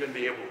maybe even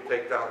be able to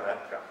take down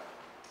that cow.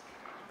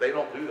 They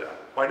don't do that.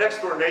 My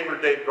next door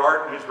neighbor, Dave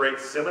Garden, who's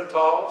raised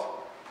Simmentals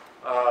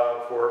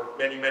for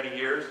many, many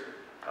years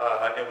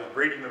and was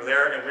breeding them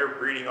there, and we were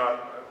breeding on,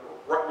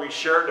 we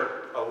shared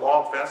a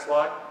long fence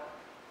line.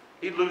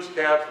 He'd lose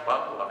calves to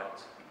mountain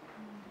lions.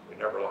 We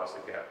never lost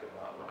a calf to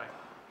a mountain lion.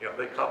 You know,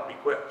 they come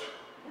equipped,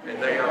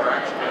 and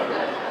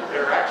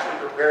they're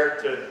actually prepared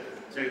to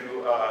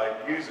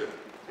use it.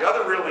 The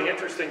other really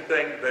interesting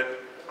thing that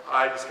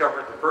I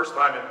discovered the first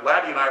time, and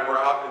Laddie and I were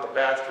out in the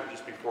pasture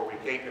just before we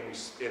came, and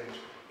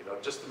you know,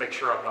 just to make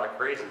sure I'm not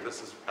crazy,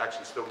 this is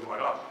actually still going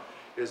on,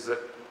 is that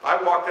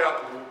I walked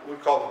out, we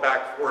call the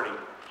back 40,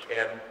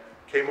 and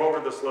came over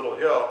this little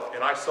hill,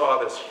 and I saw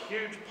this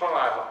huge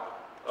pile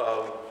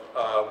of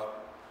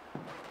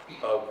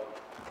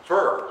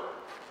fur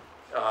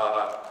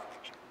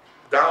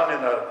down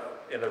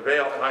in a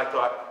vale, and I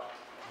thought,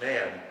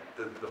 man,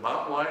 did the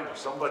mountain lion or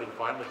somebody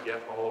finally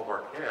get all of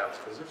our calves?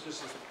 Because there's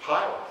just this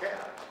pile of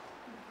calves.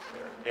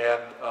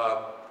 And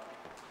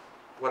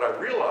what I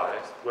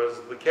realized was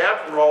the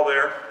calves were all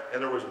there,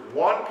 and there was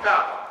one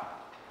cow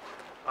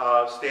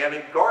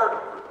standing guard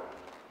over them.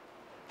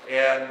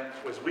 And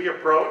as we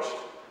approached,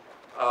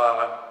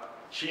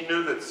 she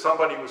knew that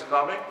somebody was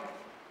coming.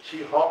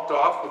 She honked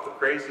off with the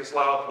craziest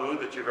loud moo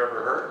that you've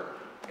ever heard.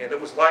 And it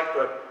was like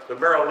the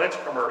Merrill Lynch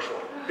commercial.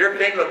 Here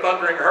came the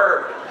thundering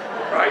herd,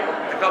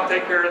 right? To come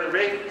take care of the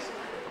babies.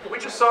 We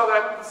just saw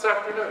that this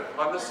afternoon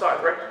on this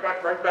side,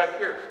 right back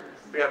here.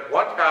 We had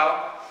one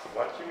cow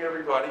watching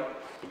everybody,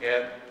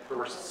 and there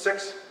were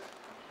 6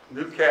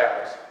 new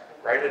calves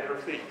right at her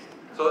feet.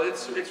 So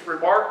it's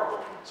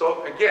remarkable.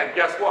 So again,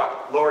 guess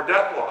what? Lower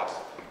death loss,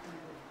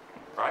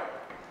 right?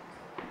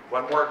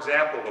 One more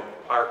example of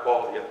higher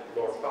quality at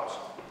lower cost.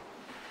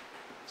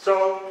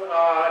 So,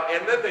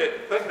 and then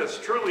the thing that's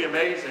truly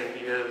amazing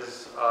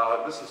is,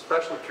 this is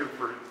especially true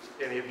for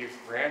any of you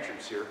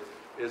ranchers here,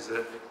 is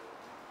that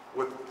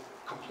with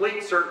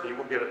complete certainty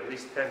we'll get at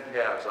least 10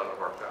 calves out of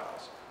our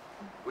cows.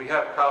 We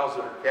have cows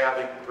that are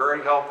calving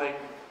very healthy,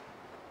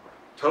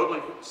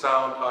 totally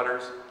sound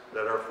udders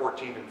that are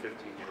 14 and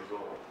 15 years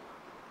old.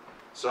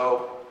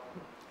 So,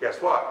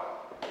 guess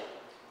what?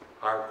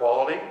 Higher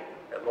quality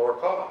at lower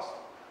cost,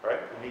 right?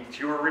 We need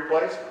fewer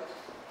replacements.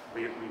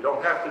 We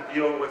don't have to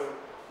deal with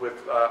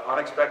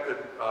unexpected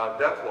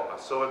death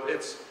loss. So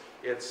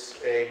it's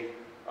a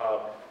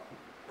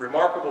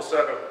remarkable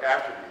set of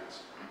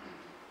attributes.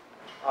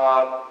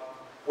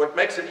 What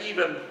makes it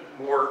even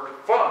more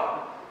fun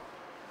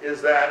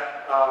is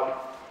that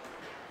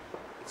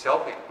it's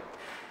healthy.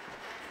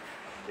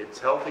 It's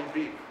healthy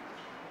beef.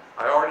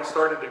 I already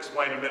started to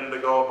explain a minute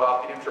ago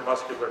about the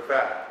intramuscular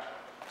fat.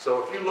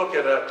 So if you look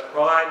at a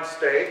prime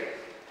steak,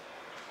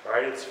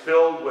 right, it's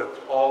filled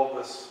with all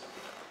this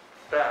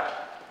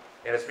fat.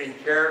 And it's being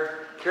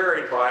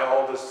carried by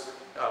all this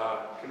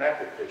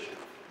connective tissue.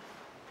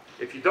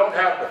 If you don't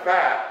have the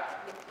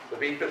fat, the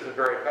beef isn't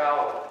very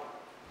palatable.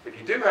 If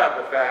you do have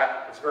the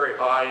fat, it's very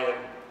high in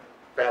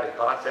fatty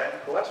content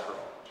and cholesterol.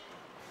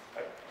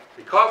 Right?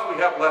 Because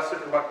we have less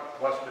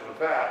intramuscular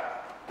fat,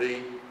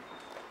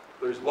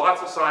 there's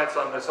lots of science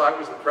on this. I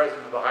was the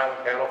president of the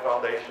Highland Cattle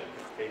Foundation.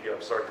 Maybe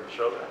I'm starting to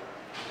show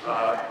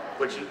that.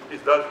 Which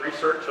does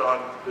research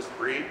on this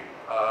breed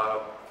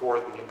for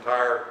the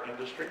entire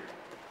industry.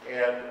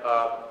 And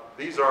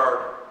these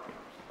are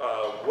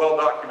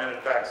well-documented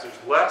facts. There's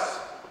less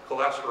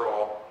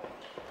cholesterol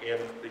in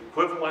the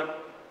equivalent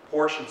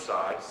portion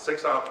size,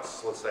 6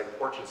 ounce, let's say,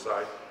 portion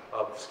size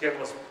of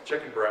skinless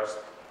chicken breast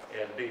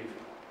and beef.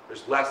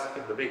 There's less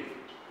in the beef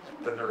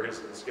than there is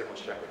in the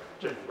skinless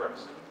chicken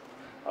breast.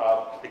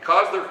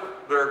 Because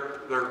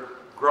they're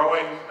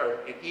growing or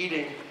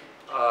eating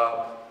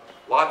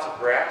lots of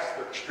grass,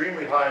 they're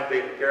extremely high in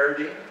beta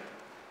carotene,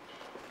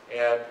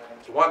 and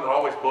the one that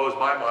always blows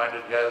my mind,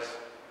 it has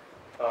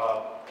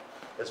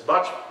as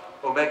much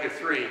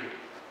omega-3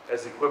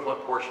 as the equivalent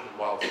portion of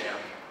wild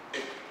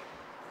salmon.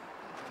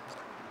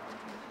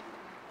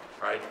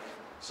 Right?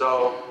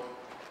 So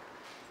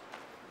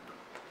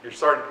you're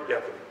starting to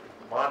get the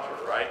mantra,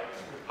 right?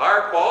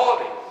 Higher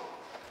quality.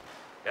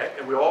 Okay?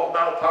 And we all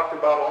now talked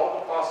about all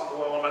the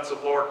possible elements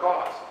of lower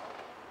cost.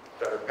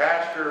 Better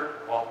pasture,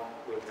 along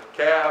with the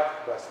calf,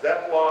 less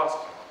debt loss,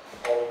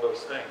 all of those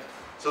things.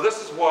 So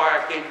this is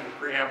why I gave you the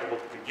preamble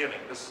at the beginning.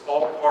 This is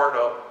all part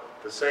of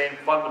the same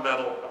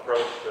fundamental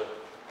approach to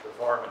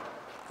farming.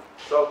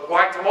 So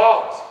why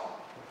Tomales?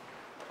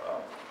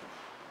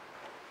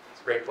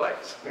 It's a great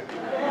place.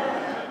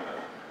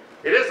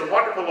 It is a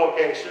wonderful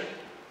location.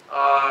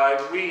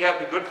 We had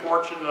the good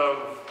fortune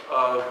of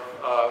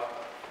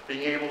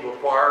being able to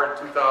acquire in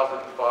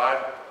 2005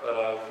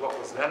 what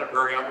was then a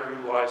very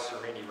underutilized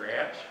Serini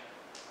ranch.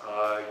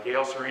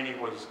 Gail Serini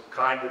was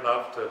kind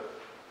enough to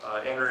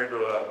enter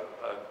into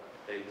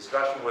a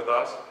discussion with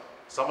us.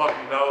 Some of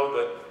you know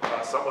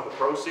that some of the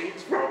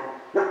proceeds from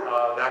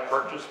that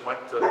purchase went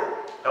to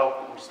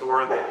help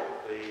restore the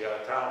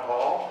town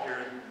hall here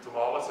in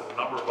Tomales, and a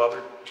number of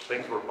other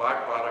things were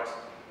byproducts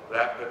of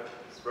that.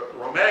 But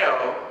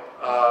Romeo,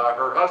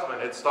 her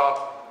husband, had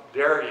stopped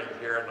dairying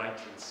here in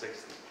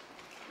 1960.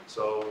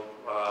 So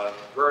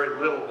very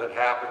little had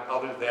happened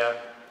other than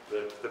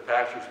the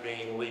pastures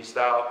being leased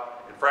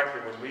out. And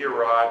frankly, when we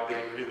arrived, they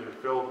were either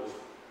filled with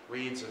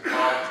weeds and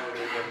ponds or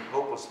they'd been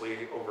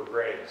hopelessly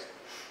overgrazed.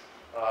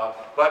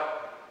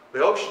 But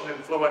the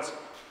ocean-influenced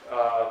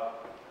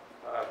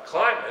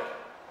climate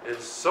is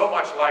so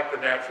much like the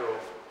natural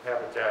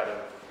habitat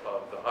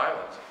of the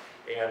highlands.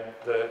 And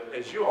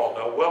as you all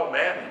know, well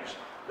managed,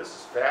 this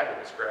is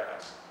fabulous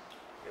grass.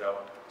 You know,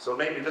 so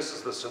maybe this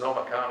is the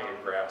Sonoma County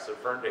of grass. If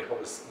Ferndale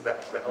is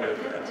that valley of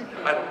grass.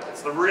 I don't know,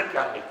 it's the Marin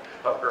County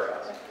of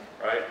grass,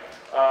 right?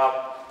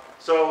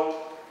 So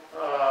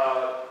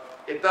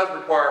it does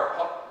require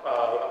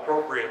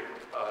appropriate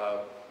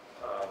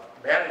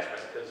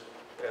management,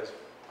 as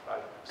I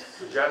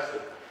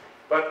suggested.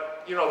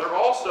 But you know, they're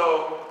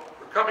also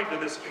coming to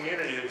this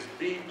community. There's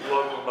deep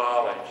local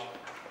knowledge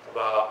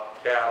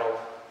about cattle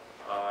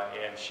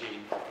and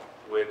sheep,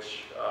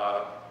 which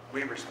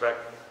we respect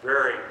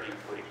very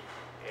deeply,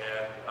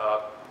 and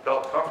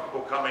felt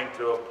comfortable coming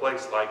to a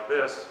place like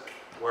this,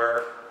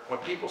 where when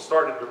people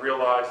started to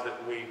realize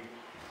that we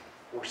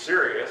were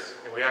serious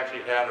and we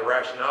actually had a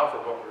rationale for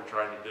what we were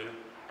trying to do,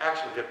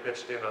 actually get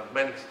pitched in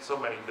on so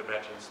many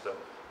dimensions to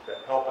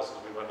help us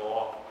as we went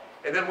along.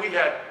 And then we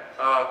had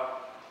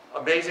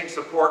amazing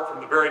support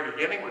from the very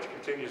beginning, which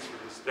continues to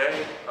this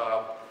day.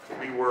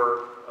 We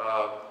were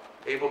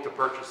able to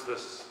purchase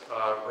this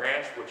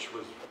ranch, which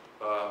was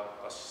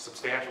a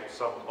substantial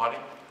sum of money,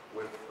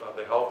 with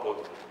the help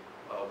of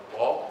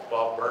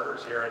Bob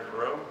Berners here in the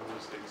room, who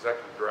was the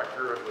executive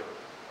director of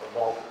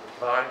Malt at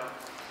the time.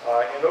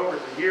 And over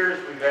the years,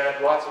 we've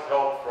had lots of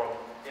help from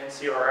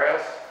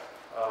NCRS,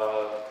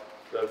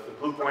 the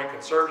Blue Point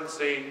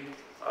Conservancy,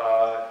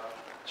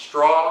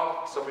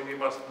 STRAW. Some of you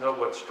must know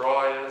what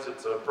STRAW is.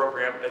 It's a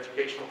program,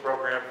 educational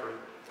program for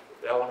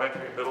the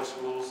elementary and middle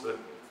schools that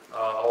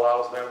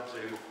allows them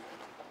to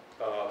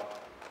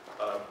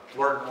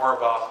learn more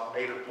about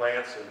native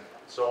plants and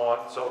so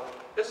on. So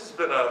this has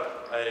been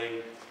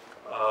a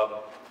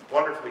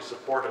wonderfully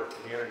supportive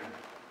community.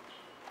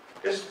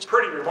 This is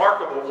pretty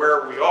remarkable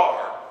where we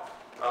are.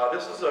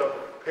 This is a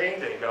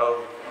painting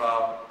of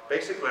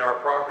basically our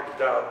property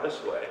down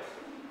this way.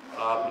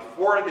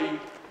 Before the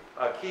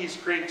Keys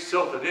Creek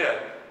silted in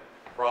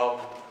from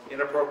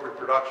inappropriate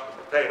production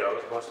of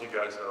potatoes, most of you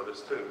guys know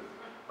this too,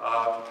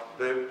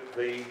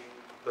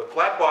 the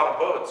flat bottom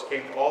boats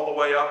came all the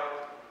way up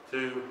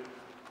to,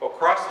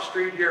 across the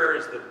street here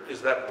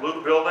is that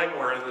blue building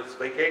where there's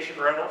vacation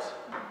rentals.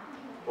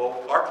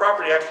 Well, our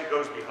property actually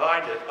goes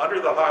behind it,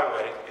 under the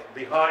highway,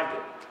 behind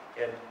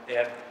it.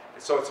 And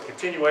so it's a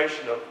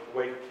continuation of the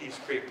way Keys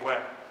Creek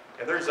went.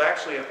 And there's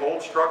actually an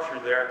old structure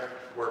there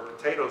where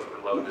potatoes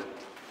were loaded.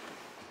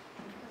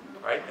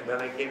 Right? And then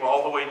they came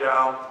all the way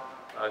down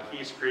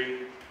Keys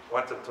Creek,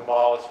 went to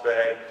Tomales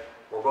Bay,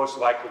 were most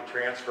likely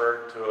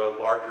transferred to a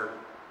larger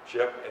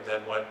ship, and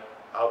then went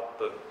out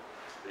the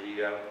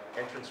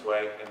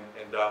entranceway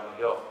and down the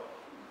hill.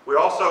 We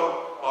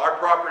also, our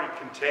property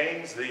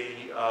contains the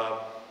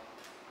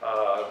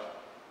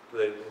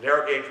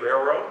narrow gauge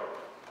railroad.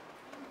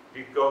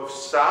 You go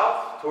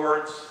south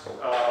towards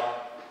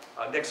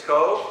Nick's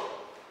Cove,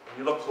 and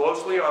you look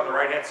closely on the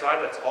right-hand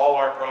side, that's all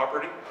our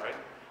property, right?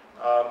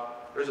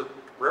 There's a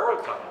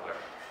railroad tunnel there.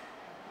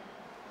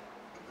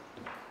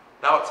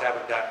 Now it's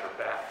habitat for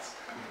bats.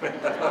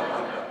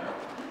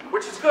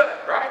 Which is good,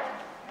 right?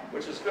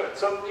 Which is good.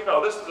 So, you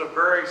know, this is a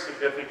very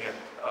significant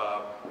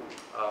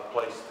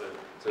place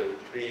to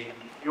be.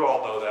 You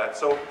all know that.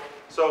 So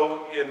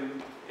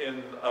in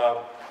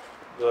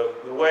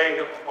the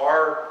way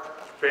our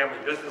family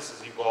business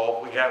has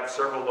evolved, we have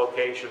several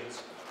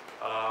locations,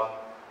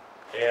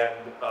 and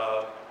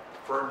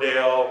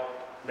Ferndale,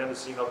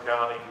 Mendocino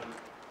County,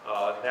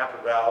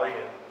 Napa Valley,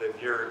 and then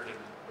here in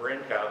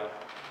Marin County.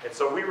 And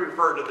so we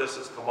refer to this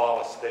as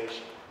Tomales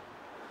Station.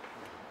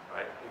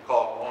 Right? We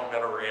call it Long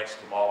Meadow Ranch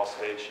Tomales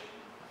Station.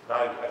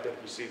 Now I think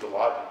you see the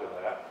logic of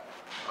that.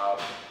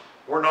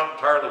 We're not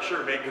entirely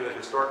sure, maybe the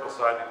historical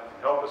side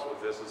can help us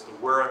with this, as to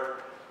where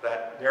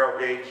that narrow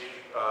gauge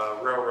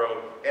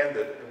railroad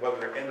ended, and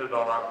whether it ended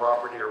on our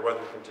property or whether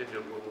it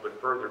continued a little bit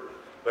further.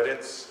 But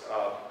it's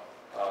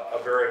a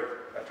very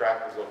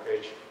attractive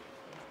location.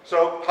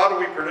 So how do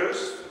we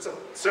produce? It's a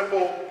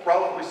simple,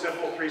 probably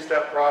simple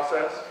three-step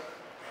process.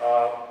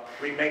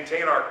 We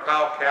maintain our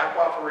cow calf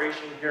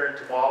operation here in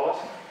Tomales.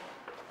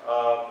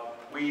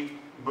 We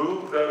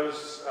move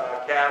those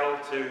cattle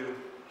to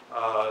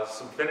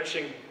some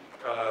finishing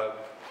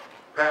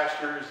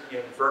pastures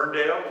in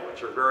Ferndale,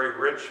 which are very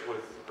rich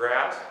with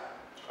grass.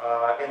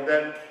 And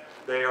then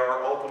they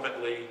are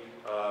ultimately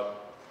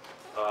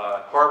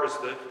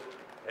harvested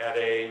at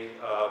an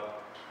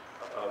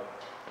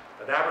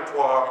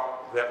abattoir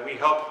that we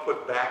help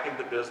put back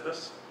into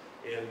business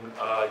in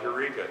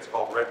Eureka. It's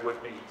called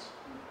Redwood Meats.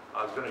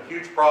 It's been a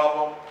huge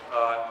problem.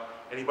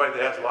 Anybody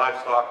that has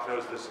livestock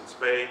knows this in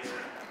spades.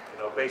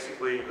 You know,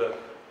 basically the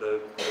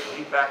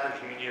meat packers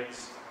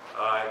unions,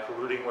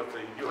 colluding with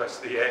the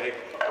USDA,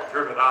 have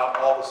driven out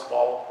all the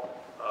small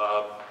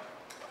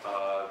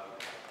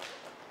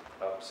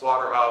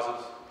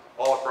slaughterhouses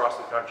all across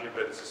the country,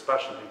 but it's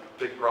especially a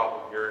big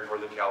problem here in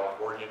Northern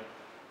California.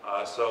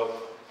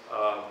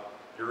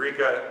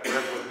 Eureka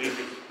Redwood Meat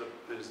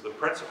is the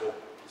principal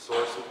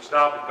source, which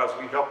now, because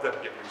we helped them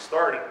get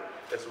restarted,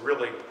 it's a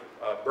really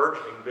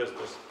burgeoning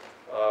business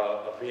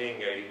of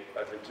being a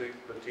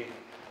boutique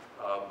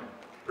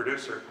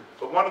producer.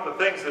 But one of the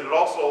things that it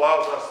also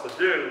allows us to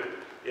do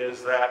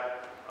is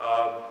that,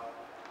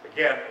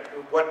 again,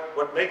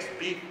 what makes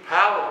beef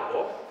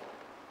palatable,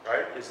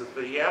 right, is that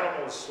the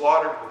animal is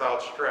slaughtered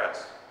without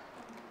stress.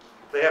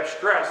 If they have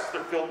stress,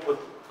 they're filled with,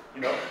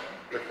 you know,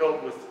 they're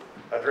filled with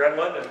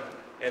adrenaline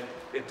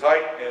and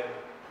tight, and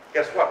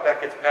guess what?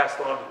 That gets passed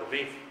on to the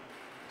beef.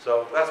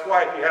 So that's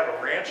why if you have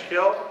a ranch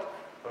kill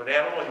of an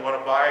animal, you want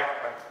to buy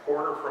a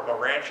quarter from a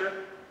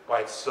rancher,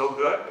 why it's so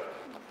good.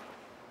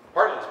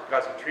 Partly it's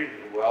because he treated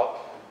it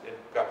well and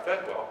got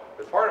fed well,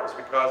 but part of it's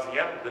because the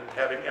animal didn't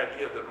have any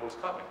idea that it was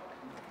coming,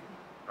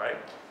 right?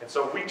 And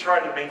so we try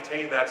to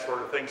maintain that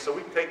sort of thing. So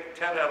we take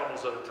 10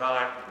 animals at a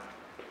time,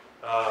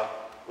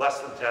 less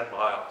than 10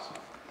 miles.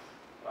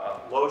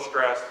 Low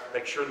stress,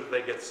 make sure that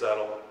they get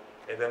settled,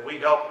 and then we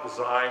help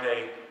design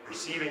a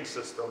receiving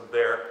system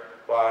there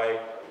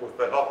with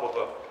the help of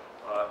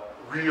a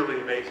really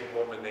amazing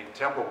woman named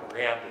Temple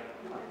Grandin,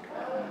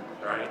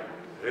 right?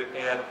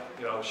 And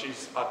you know,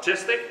 she's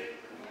autistic,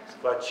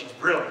 but she's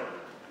brilliant,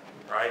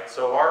 right?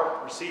 So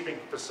our receiving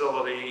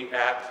facility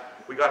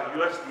we got a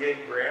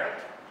USDA grant,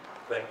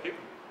 thank you,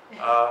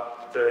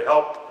 to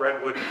help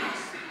Redwood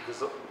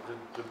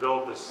to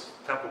build this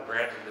Temple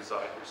Grandin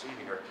design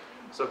receiving area.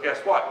 So guess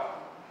what?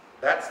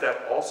 That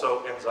step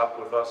also ends up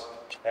with us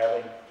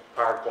having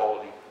higher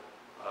quality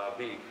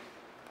beef.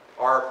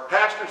 Our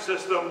pasture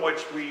system,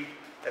 which we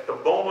at the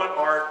moment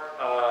aren't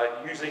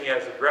using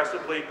as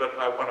aggressively, but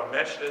I want to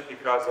mention it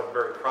because I'm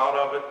very proud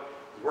of it.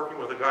 Working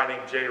with a guy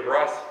named Jay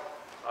Russ,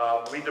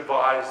 we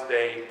devised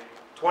a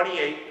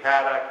 28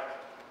 paddock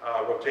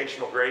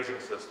rotational grazing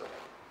system.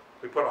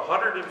 We put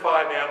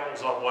 105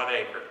 animals on 1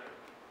 acre.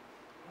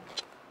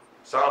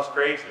 Sounds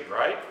crazy,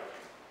 right?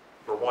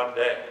 For one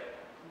day.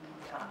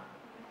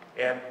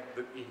 And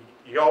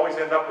you always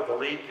end up with a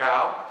lead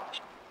cow.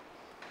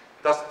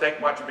 Doesn't take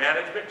much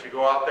management. You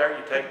go out there,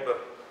 you take the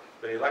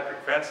electric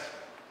fence,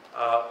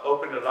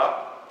 open it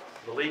up,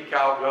 the lead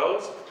cow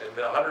goes, and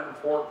the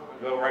 104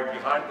 go right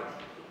behind them.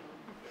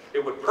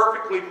 It would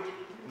perfectly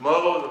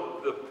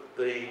mow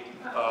the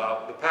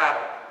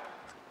paddock.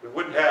 We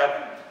wouldn't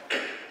have,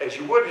 as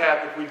you would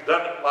have if we'd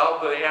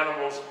allowed the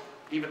animals,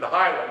 even the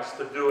Highlands,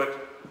 to do it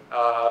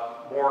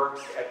more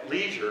at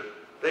leisure.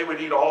 They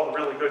would eat all the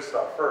really good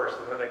stuff first,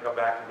 and then they come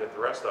back and get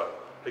the rest of it.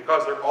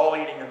 Because they're all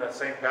eating in that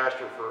same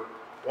pasture for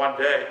one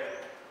day,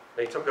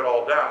 they took it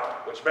all down,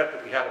 which meant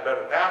that we had a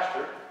better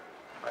pasture.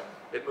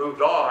 It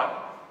moved on.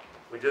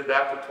 We did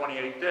that for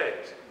 28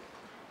 days.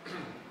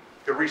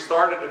 Could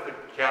restart it if the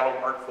cattle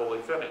weren't fully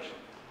finished.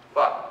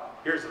 But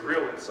here's the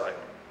real insight,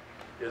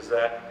 is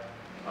that,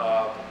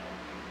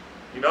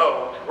 you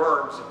know,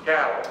 worms and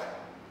cattle,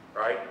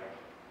 right?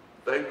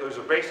 Those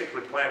are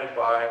basically planted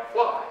by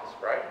flies,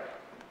 right?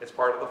 It's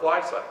part of the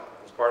fly cycle.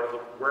 It's part of the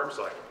worm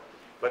cycle.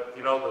 But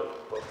you know,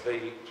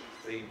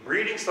 the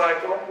breeding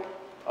cycle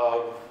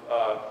of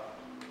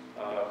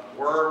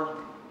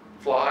worm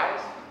flies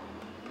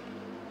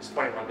is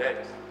 21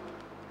 days.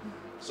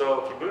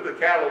 So if you move the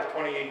cattle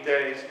 28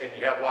 days and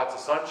you have lots of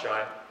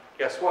sunshine,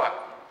 guess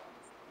what?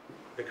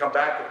 They come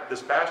back to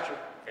this pasture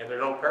and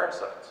there are no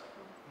parasites.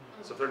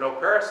 So if there are no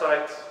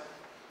parasites,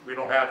 we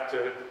don't have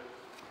to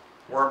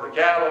worm the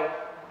cattle,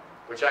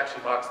 which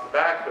actually knocks them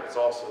back, but it's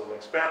also an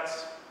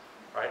expense,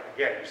 right?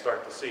 Again, you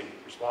start to see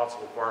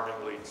responsible farming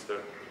leads to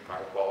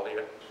higher quality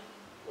at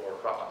lower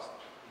cost.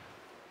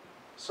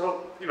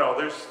 So, you know,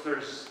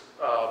 there's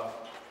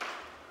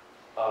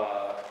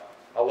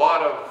a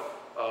lot of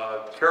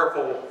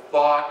careful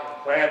thought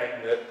and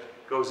planning that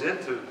goes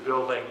into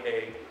building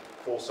a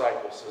full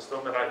cycle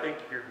system, and I think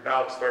you're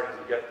now starting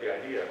to get the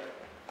idea.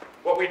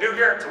 What we do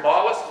here in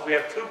Tomales is we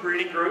have two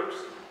breeding groups.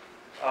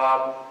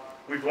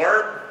 We've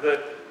learned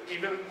that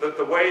even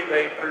the way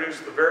they produce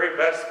the very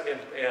best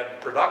and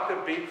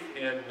productive beef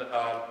in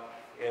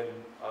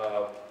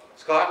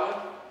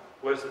Scotland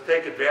was to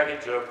take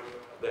advantage of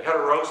the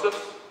heterosis.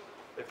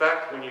 In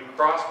fact, when you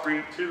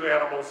crossbreed two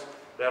animals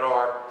that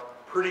are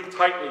pretty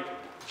tightly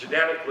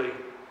genetically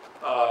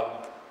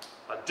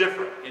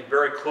different and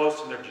very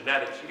close in their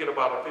genetics, you get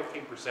about a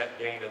 15%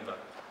 gain in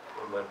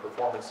the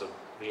performance of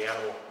the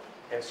animal.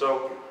 And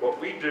so what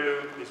we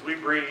do is we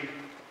breed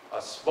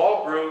a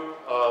small group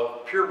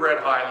of purebred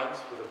Highlands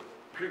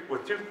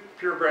with two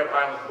purebred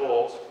Highland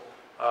bulls,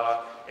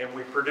 and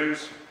we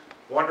produce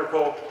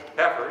wonderful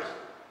heifers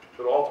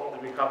that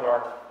ultimately become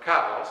our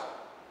cows.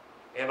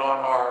 And on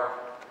our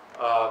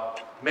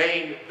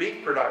main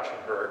beef production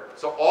herd,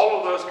 so all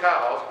of those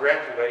cows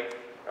graduate,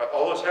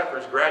 all those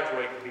heifers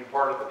graduate to be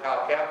part of the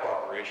cow-calf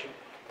operation,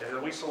 and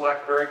then we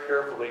select very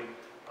carefully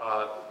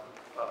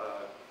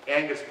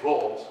Angus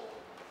bulls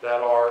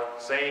that are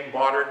same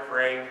moderate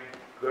frame,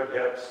 good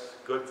hips,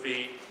 good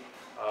feet,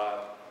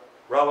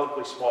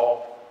 relatively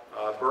small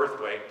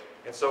birth weight,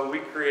 and so we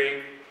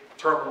create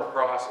terminal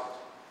crossings.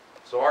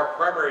 So our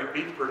primary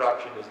beef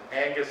production is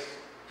Angus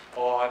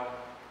on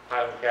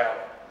Highland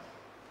cattle.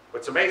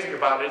 What's amazing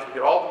about it is we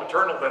get all the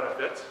maternal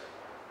benefits,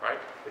 right?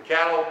 The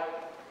cattle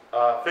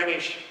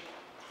finish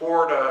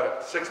 4 to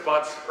 6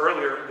 months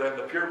earlier than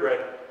the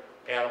purebred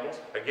animals.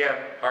 Again,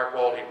 higher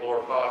quality at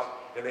lower cost,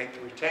 and they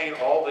retain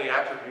all the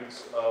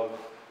attributes of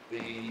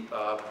the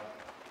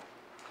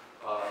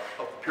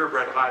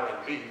purebred Highland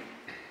beef.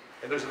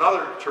 And there's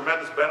another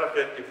tremendous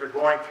benefit if you're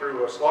going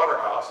through a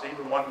slaughterhouse,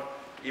 even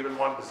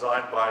one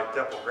designed by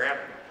Temple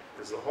Grandin,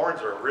 is the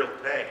horns are a real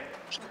pain.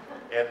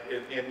 And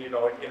you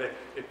know,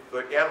 if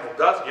the animal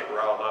does get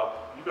riled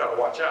up, you've got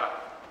to watch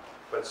out.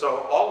 But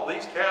so all of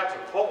these calves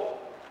are told,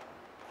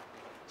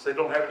 so they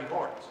don't have any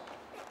horns.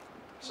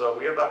 So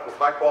we end up with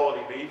high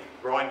quality beef,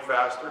 growing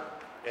faster,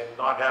 and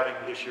not having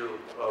the issue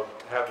of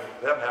having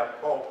them have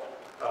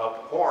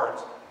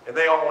horns, and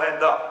they all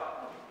end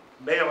up,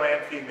 male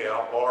and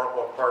female,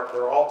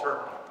 they're all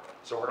terminal.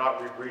 So we're not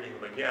rebreeding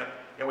them again.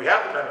 And we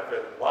have the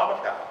benefit of mama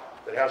cow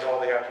that has all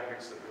the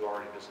attributes that we've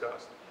already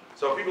discussed.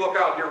 So if you look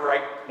out here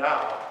right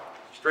now,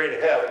 straight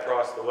ahead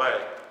across the way,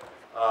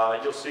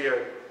 you'll see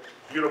a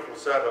beautiful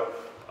set of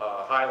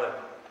Highland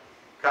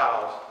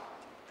cows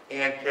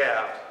and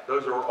calves.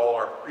 Those are all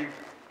our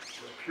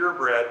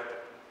purebred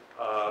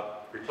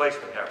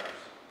replacement heifers.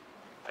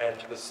 And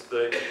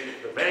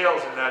the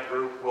males in that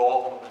group will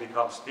ultimately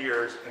become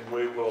steers, and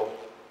we will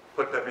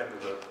put them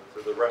into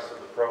the rest of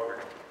the program.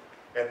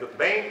 And the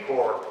main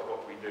core of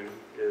what we do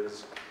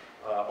is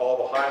all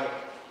the Highland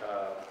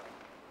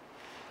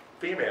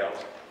females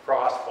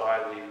crossed by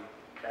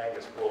the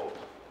Angus bulls.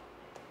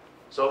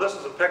 So this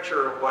is a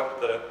picture of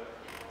what the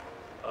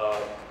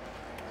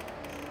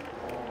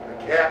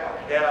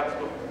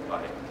calves look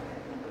like.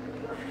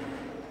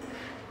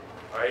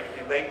 Right?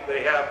 And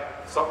they have,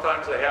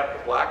 sometimes they have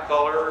the black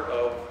color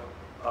of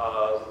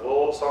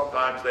wool,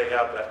 sometimes they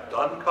have that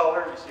dun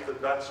color. You see the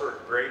dun sort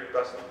of gray,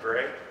 dusty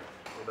gray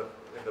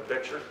in the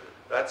picture.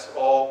 That's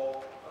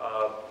all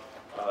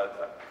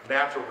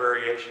natural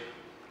variation.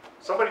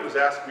 Somebody was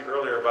asking me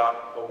earlier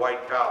about a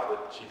white cow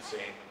that she'd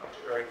seen,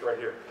 right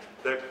here.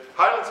 The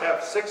Highlands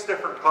have 6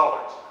 different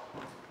colors.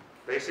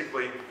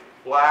 Basically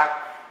black,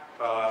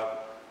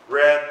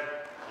 red,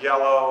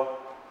 yellow,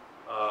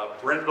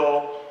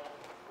 brindle,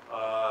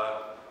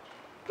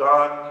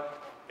 dun,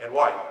 and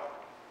white.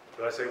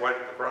 Did I say white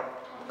at the front?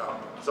 No.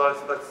 So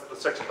that's the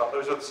 6 colors.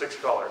 Those are the 6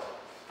 colors.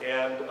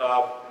 And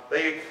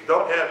they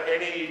don't have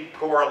any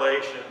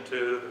correlation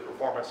to the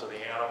performance of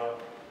the animal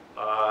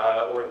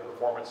or the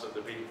performance of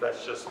the beef.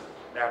 That's just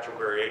natural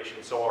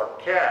variation. So our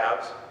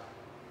calves,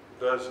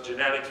 those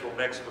genetics will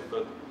mix with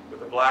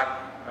the black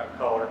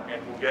color,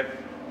 and we'll get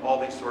all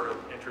these sort of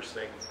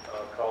interesting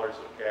colors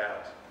of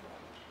calves.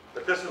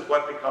 But this is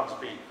what becomes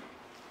beef.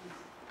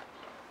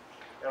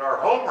 In our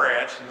home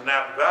ranch in the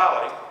Napa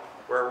Valley,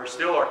 where we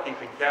still are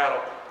keeping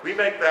cattle, we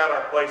make that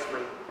our place for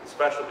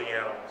specialty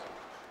animals.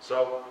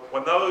 So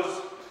when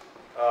those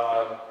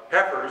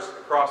heifers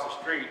across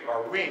the street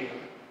are weaned,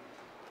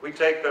 we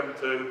take them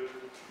to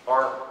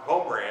our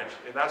home ranch,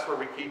 and that's where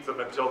we keep them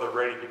until they're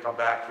ready to come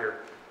back here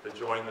to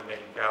join the main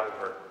cattle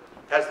herd.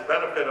 Has the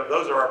benefit of,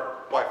 those are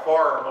by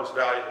far our most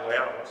valuable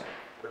animals.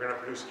 They're going to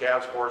produce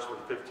calves for us for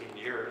 15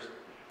 years.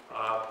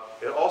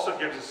 It also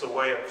gives us a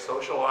way of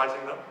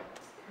socializing them.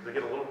 They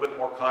get a little bit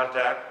more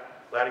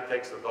contact. Laddie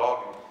takes the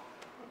dog and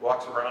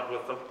walks around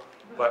with them.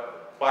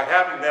 But by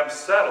having them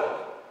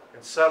settled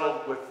and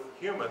settled with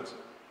humans,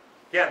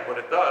 again, what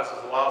it does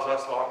is allows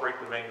us to operate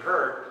the main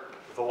herd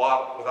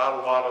without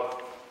a lot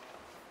of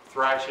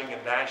thrashing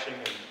and gnashing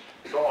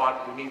and so on.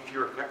 We need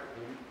fewer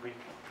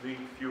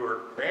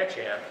ranch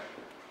hands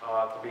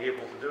to be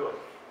able to do it.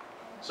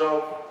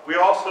 So we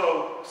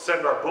also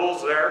send our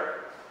bulls there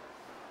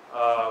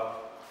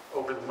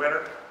over the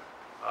winter.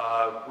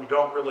 We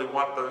don't really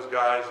want those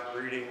guys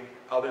breeding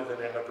other than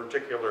in a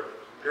particular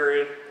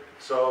period.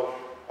 So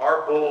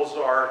our bulls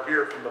are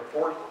here from the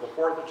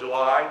 4th of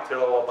July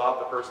till about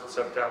the 1st of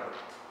September.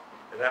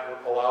 And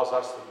that allows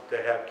us to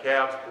have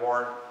calves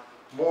born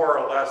more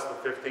or less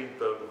the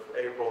 15th of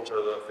April to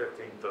the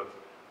 15th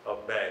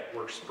of May.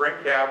 We're spring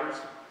calvers.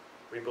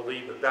 We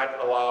believe that that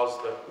allows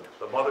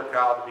the mother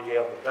cow to be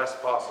able the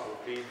best possible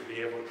feed, to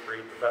be able to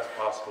create the best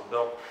possible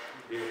milk,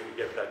 to be able to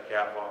get that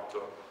calf off to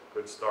a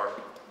good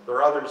start. There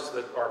are others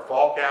that are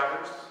fall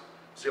calvers.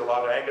 See a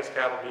lot of Angus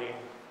cattle being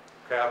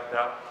calved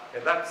now,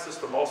 and that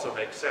system also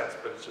makes sense,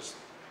 but it's just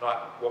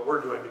not what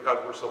we're doing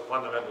because we're so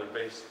fundamentally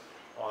based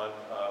on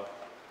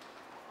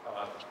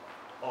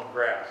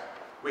grass.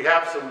 We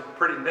have some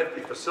pretty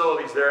nifty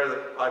facilities there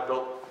that I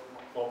built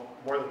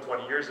more than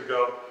 20 years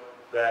ago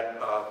that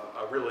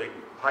are really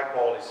high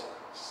quality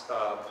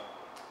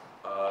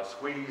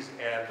squeeze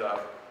and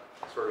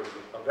sort of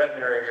a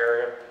veterinary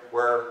area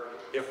where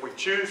if we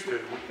choose to,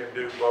 we can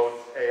do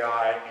both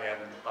AI and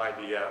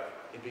IVF,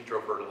 in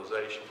vitro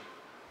fertilization,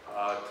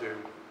 to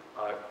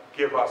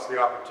give us the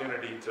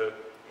opportunity to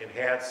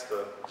enhance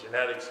the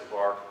genetics of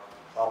our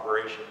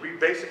operation. We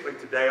basically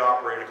today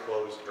operate a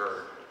closed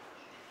herd,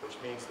 which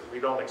means that we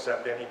don't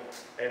accept any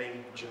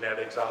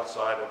genetics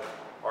outside of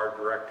our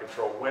direct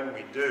control. When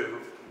we do,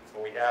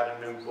 when we add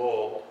a new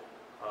bull,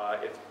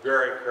 it's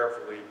very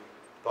carefully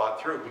thought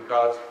through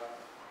because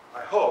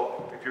I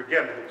hope, if you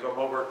again come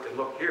over and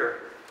look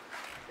here,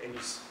 and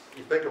you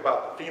think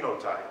about the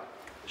phenotype,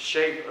 the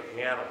shape of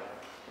the animal,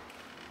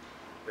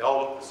 they all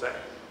look the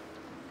same.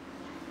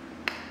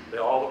 They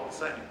all look the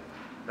same.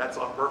 That's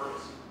on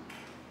purpose,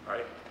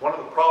 right? One of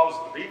the problems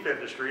of the beef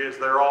industry is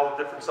they're all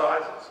different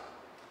sizes.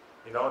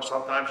 You know, and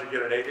sometimes you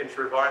get an 8-inch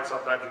ribeye,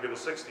 sometimes you get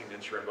a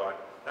 16-inch ribeye.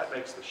 That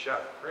makes the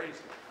chef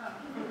crazy,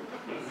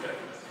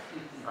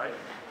 right?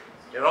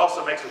 It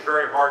also makes it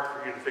very hard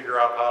for you to figure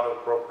out how to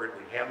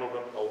appropriately handle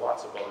them, or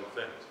lots of other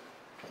things.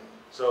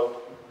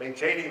 So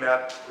maintaining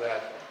that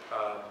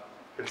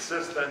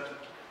consistent,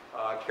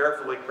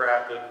 carefully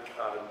crafted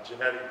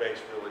genetic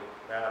base really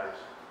matters.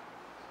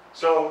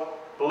 So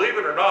believe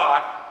it or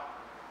not,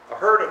 a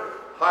herd of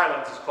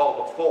Highlands is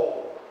called a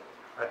foal.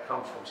 That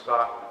comes from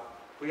Scotland.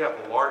 We have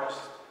the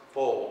largest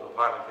fold of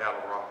Highland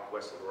cattle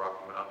west of the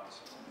Rocky Mountains.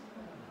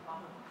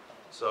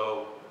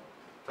 So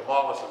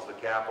Tomales is the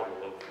capital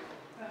of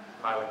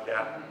Highland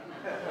cattle.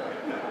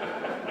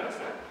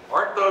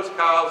 Aren't those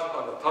cows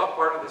on the top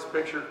part of this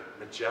picture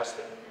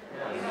majestic?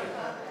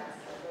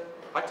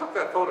 I took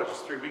that photo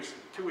just 2 weeks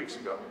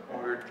ago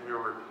when we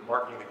were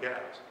marking the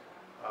calves.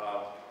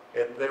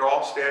 And they're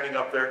all standing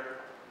up there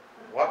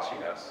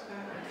watching us.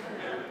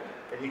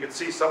 And you can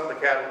see some of the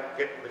calves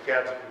that we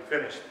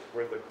finished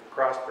were the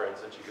crossbreds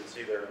that you can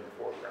see there in the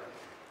foreground.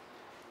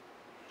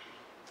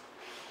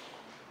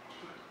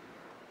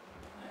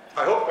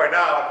 I hope by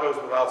now, it goes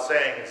without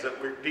saying, is that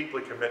we're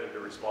deeply committed to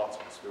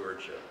responsible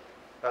stewardship.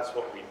 That's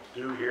what we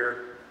do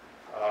here.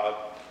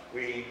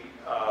 90%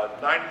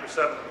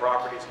 of the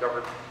property is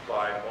covered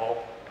by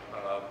all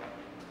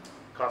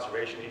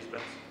conservation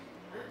easements.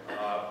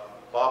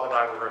 Bob and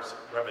I were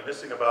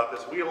reminiscing about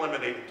this. We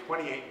eliminated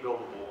 28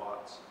 buildable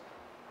lots.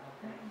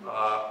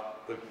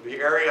 The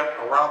area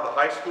around the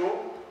high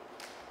school,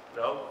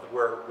 you know,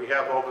 where we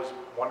have all those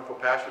wonderful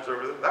pastures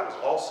over there, that was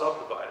all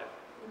subdivided.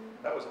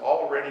 That was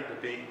all ready to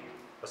be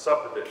a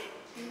subdivision.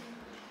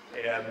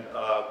 And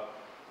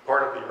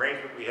part of the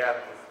arrangement we had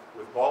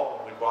with Walt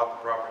when we bought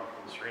the property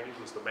from the Sreenies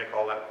was to make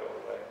all that go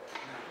away.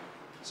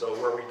 So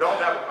where we don't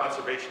have a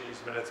conservation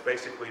easement, it's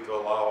basically to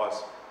allow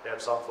us to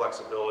have some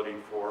flexibility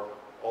for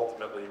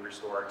ultimately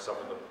restoring some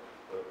of the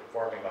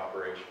farming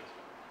operations.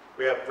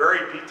 We have very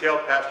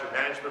detailed pasture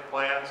management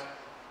plans.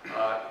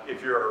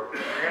 If you're a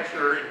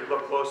rancher and you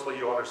look closely,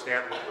 you'll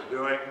understand what we're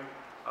doing.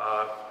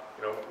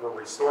 You know, we're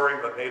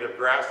restoring the native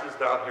grasses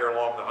down here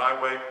along the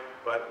highway,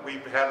 but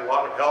we've had a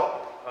lot of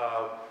help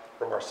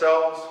from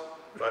ourselves,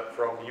 but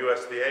from the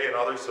USDA and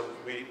others. So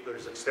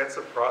there's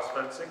extensive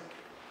cross-fencing.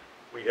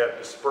 We have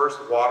dispersed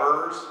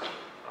waterers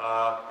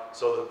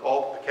so that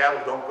all the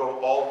cattle don't go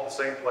all to the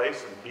same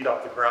place and beat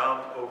up the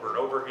ground over and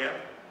over again.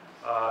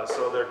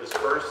 So they're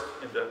dispersed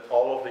into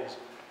all of these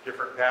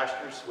different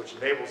pastures, which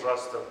enables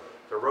us to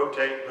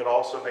rotate, but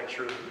also make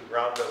sure that the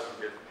ground doesn't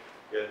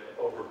get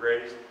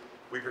overgrazed.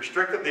 We've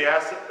restricted the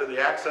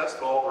access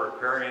to all the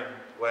riparian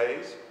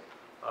ways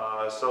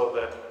so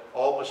that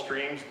all the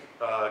streams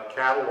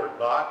cattle are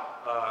not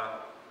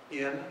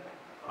in,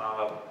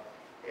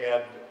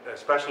 and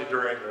especially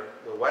during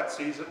the wet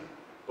season.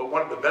 But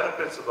one of the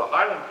benefits of the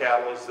Highland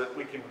cattle is that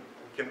we can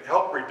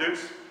help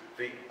reduce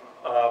the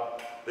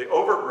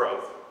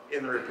overgrowth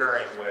in the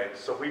riparian ways.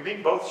 So we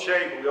need both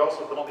shade, but we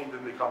also don't need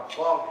them to become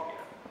clogged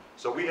again.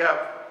 So we have,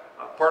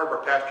 part of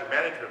our pasture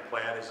management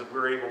plan is that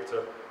we're able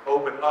to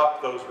open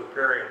up those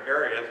riparian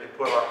areas and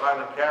put our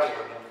Highland cattle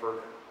in them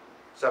for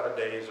 7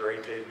 days or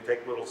 8 days. We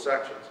take little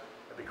sections.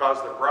 And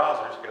because they're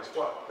browsers, guess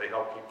what? They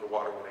help keep the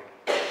waterway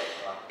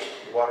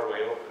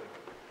open.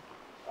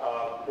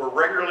 We're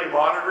regularly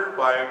monitored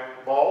by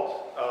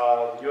MALT,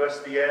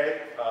 USDA,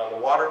 the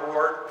Water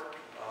Board,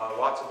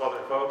 lots of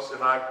other folks,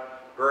 and I'm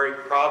very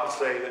proud to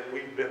say that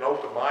we've been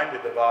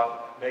open-minded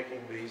about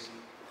making these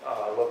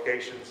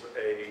locations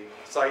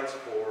sites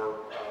for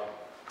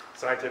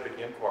scientific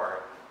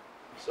inquiry.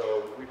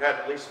 So we've had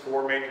at least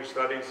 4 major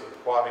studies of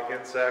aquatic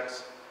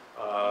insects,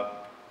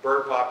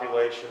 bird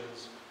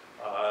populations,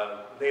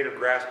 native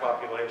grass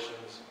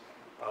populations,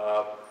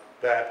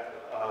 that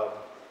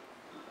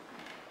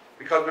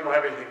because we don't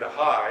have anything to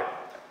hide,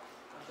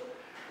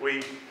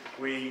 we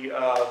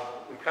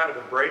kind of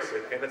embrace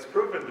it, and it's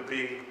proven to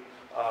be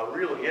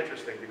really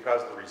interesting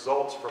because the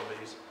results from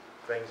these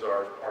things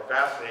are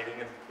fascinating,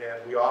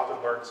 and we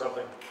often learn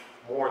something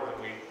more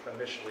than we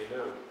initially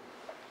knew.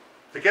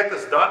 To get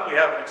this done, we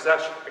have an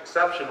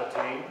exceptional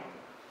team.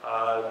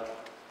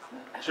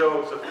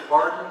 Joseph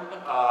Barton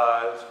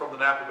is from the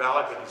Napa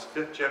Valley, but he's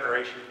 5th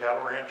generation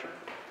cattle rancher.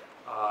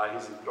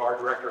 He's our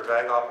director of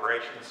ag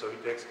operations, so he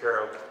takes care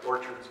of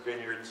orchards,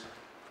 vineyards,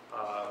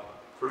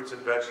 fruits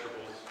and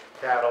vegetables,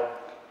 cattle,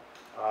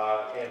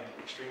 and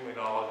extremely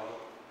knowledgeable.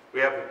 We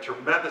have the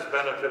tremendous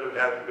benefit of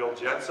having Bill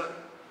Jensen,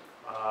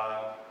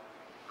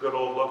 good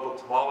old local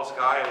Tomales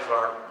guy,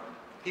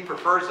 he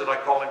prefers that I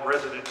call him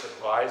resident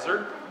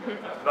advisor,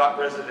 not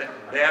resident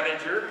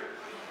manager,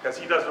 because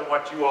he doesn't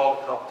want you all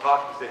to come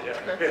talking to him.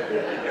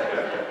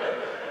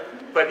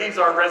 But he's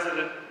our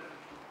resident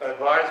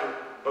advisor,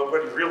 but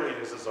what he really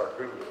is our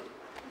guru.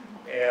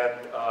 And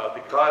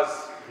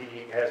because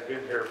he has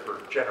been here for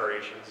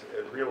generations,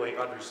 and really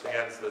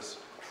understands this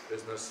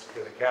business,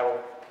 he's a cattle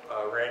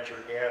rancher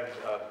and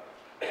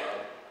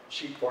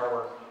sheep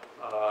farmer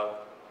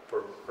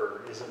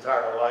for his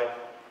entire life,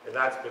 and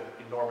that's been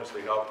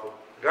enormously helpful.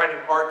 A guy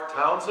named Art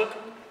Townsend,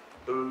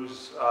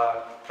 who's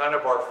kind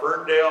of our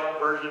Ferndale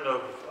version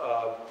of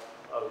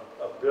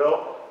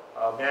Bill,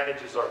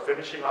 manages our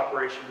finishing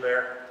operation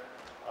there.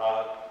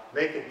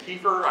 Nathan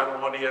Kiefer, I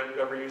don't want to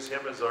ever use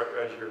him as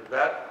your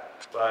vet,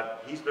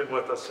 but he's been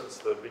with us since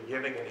the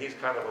beginning, and he's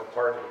kind of a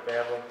part of the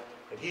family,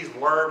 and he's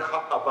learned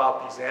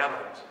about these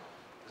animals.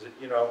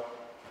 You know,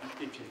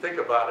 if you think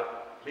about it,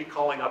 me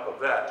calling up a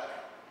vet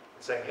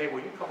and saying, hey,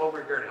 will you come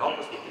over here and help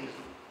us with these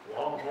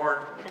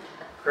longhorn,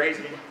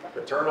 crazy,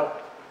 paternal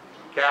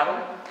cattle?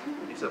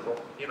 He said,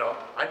 well, you know,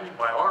 I need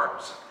my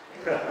arms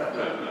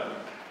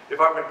if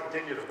I'm going to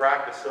continue to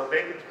practice. So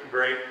Nathan's been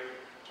great.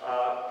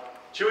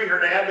 Chuy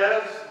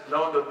Hernandez,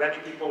 known to many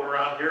people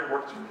around here,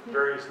 works in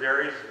various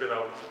dairies, has been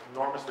an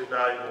enormously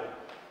valuable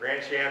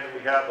ranch hand.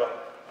 We have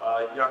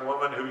a young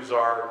woman who's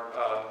our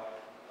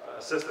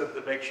assistant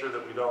to make sure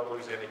that we don't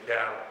lose any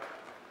cattle.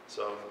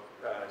 So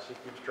she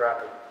keeps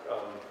track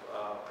of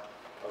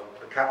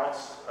the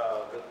counts,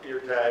 the ear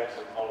tags,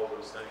 and all of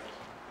those things.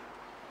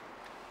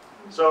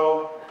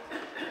 So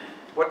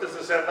what does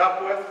this end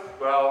up with?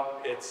 Well,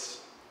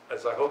 it's,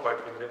 as I hope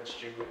I've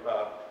convinced you,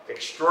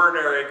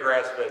 extraordinary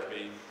grass-fed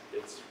beef.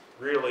 It's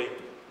really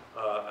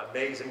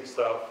amazing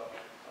stuff.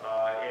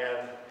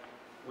 And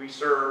we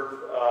serve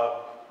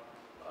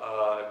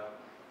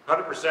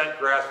 100%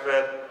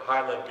 grass-fed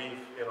Highland beef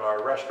in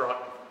our restaurant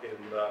in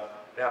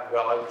Napa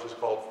Valley, which is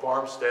called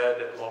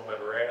Farmstead at Lone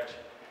Meadow Ranch.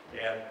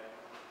 And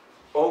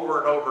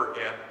over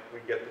again, we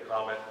get the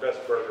comment,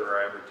 best burger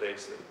I ever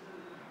tasted.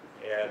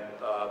 And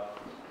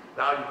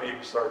now you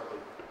maybe start to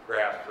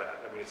grasp that.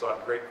 I mean, it's on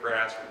great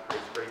grass,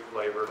 it's great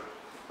flavor,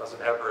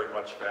 doesn't have very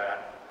much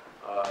fat,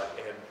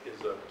 and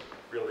is a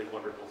really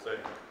wonderful thing.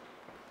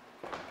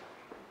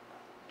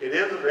 It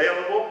is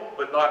available,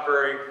 but not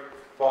very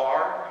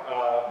far.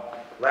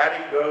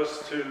 Laddie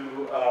goes to,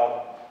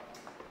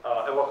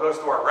 goes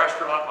to our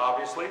restaurant,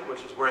 obviously,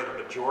 which is where the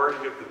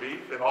majority of the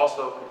beef, and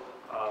also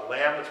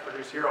lamb that's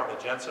produced here on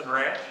the Jensen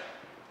Ranch.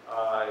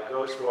 It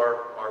goes to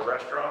our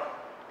restaurant,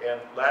 and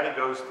Laddie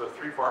goes to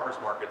 3 farmers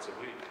markets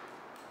a week.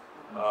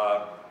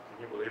 Can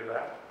you believe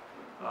that?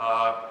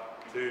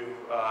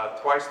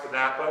 Twice to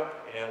Napa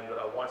and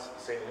once to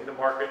the St. Helena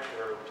market,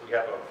 where we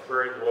have a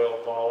very loyal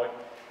following.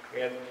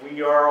 And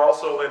we are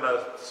also in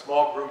a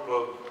small group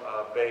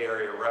of Bay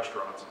Area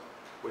restaurants,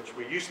 which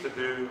we used to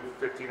do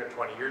 15 or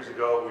 20 years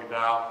ago. We've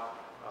now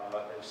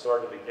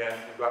started again.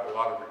 We've gotten a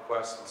lot of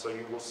requests, and so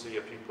you will see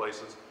a few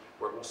places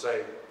where it will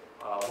say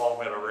Long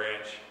Meadow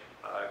Ranch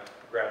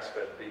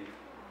grass-fed beef.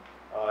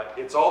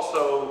 It's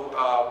also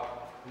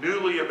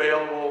newly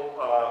available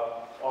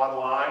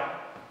online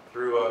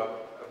through a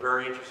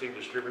very interesting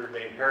distributor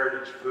named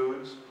Heritage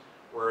Foods,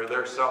 where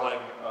they're selling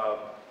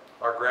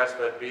our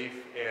grass-fed beef,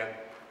 and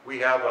we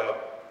have a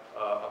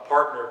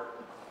partner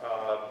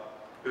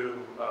who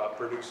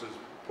produces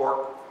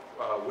pork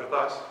with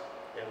us,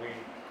 and we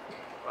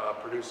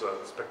produce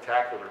a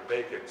spectacular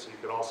bacon. So you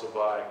can also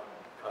buy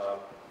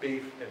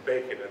beef and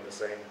bacon in the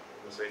same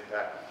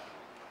package.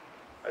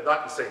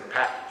 Not in the same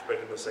package, but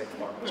in the same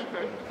farm.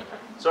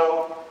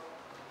 So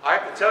I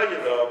have to tell you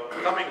though,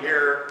 coming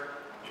here,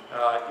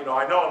 you know,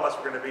 I know unless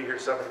we're going to be here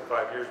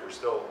 75 years, we're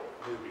still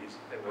newbies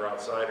and we're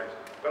outsiders.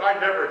 But I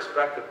never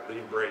expected the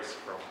embrace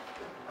from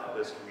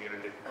this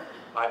community.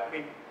 I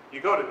mean, you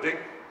go to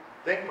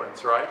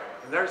Dinkman's, right?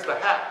 And there's the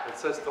hat that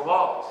says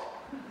Tomales.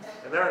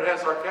 And there it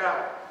has our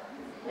cow.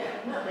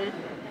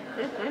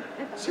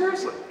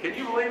 Seriously, can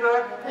you believe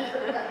that?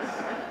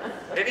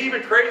 And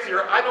even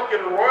crazier, I don't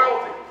get a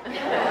royalty.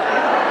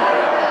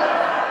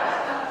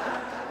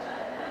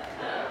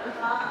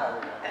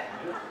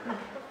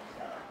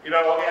 You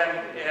know, and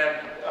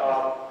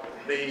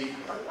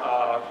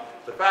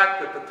the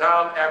fact that the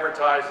town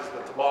advertises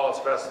the Tomales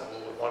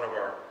Festival with one of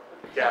our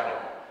cattle,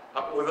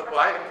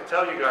 I have to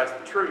tell you guys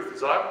the truth,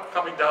 is that I'm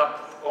coming down,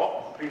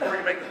 before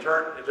you make the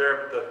turn,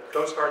 there at the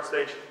Coast Guard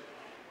station,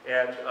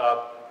 and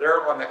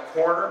there on that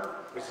corner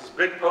was this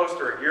big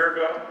poster a year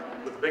ago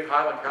with a big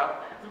Highland Cow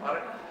on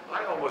it.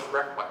 I almost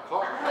wrecked my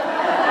car.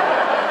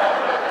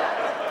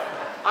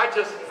 I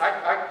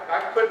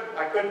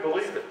couldn't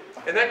believe it.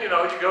 And then, you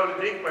know, you go to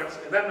Dinkman's,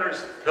 and then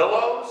there's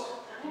pillows,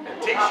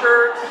 and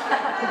t-shirts,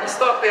 and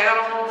stuffed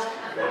animals,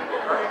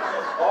 right?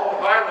 All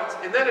the Highlands.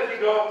 And then if you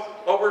go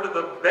over to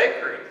the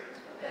bakery,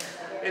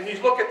 and you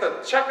look at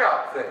the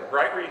checkout thing,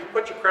 right, where you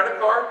put your credit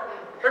card,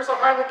 there's a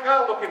Highland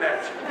Cow looking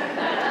at you.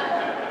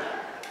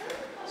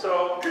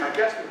 So I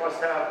guess we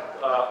must have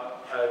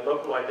a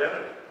local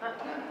identity.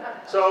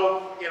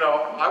 So, you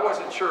know, I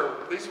wasn't sure.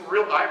 These were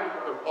real, I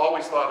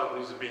always thought of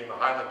these as being the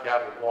Highland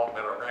cattle of Long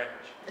Meadow Ranch.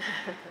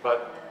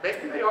 But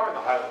maybe they are the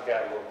Highland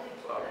cattle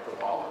of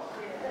Tomales.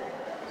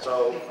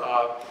 So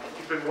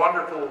it's been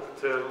wonderful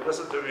to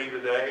listen to me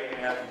today,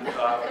 and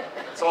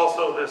it's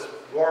also this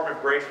warm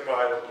embrace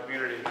by the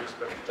community who's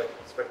been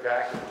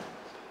spectacular.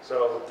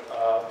 So,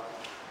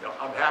 you know,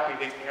 I'm happy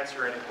to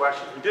answer any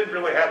questions. We didn't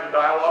really have the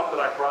dialogue that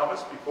I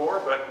promised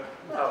before, but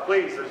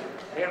please, there's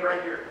a hand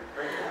right here.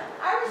 Right here.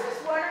 I was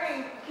just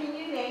wondering, can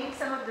you name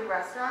some of the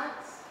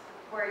restaurants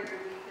where your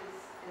beef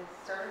is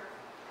served?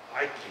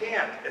 I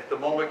can't at the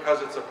moment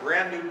because it's a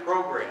brand new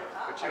program.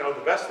 But you know,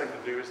 the best thing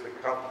to do is to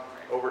come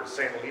over to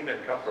St. Helena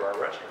and come to our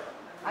restaurant.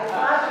 I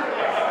love your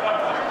restaurant.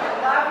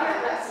 I love your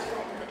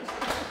restaurant.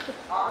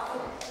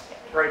 Awesome.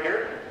 Right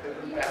here?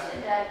 You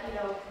mentioned that, you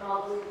know,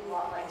 Tomales is a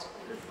lot like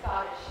the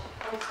Scottish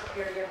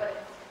coastal area, but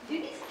do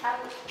these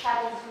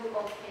cattle do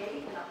okay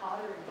in a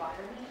hotter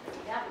environment? I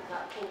mean, that was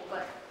not cool,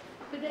 but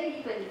could they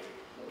even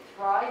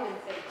thrive in,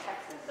 say,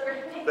 Texas or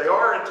anything? They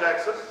are in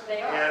Texas.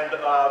 They are.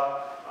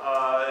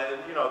 And,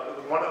 you know,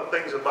 one of the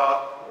things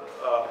about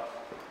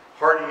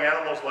hardy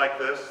animals like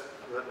this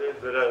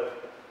that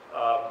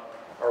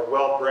are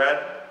well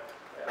bred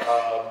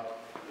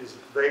is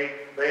they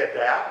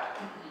adapt.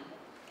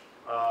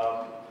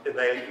 And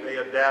they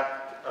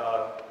adapt,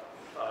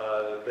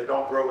 they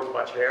don't grow as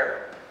much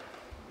hair.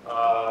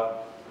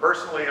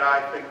 Personally,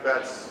 I think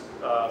that's,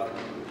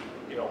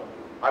 you know,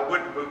 I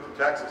wouldn't move to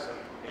Texas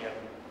and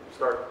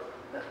start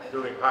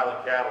doing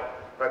Highland cattle.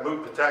 If I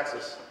moved to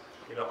Texas,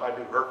 you know, I'd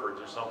do Herefords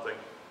or something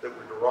that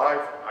were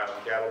derived from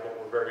Highland cattle, but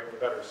were very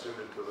better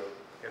suited to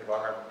the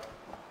environment.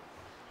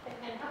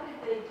 And how did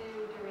they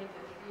do during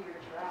the 3-year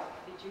drought?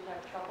 Did you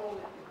have trouble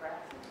with the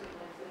grasses?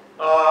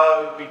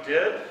 We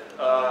did.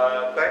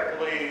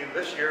 Thankfully,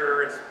 this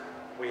year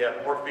we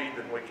had more feed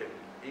than we could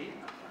eat.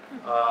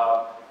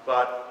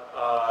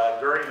 But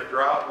during the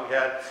drought, we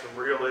had some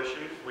real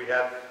issues. We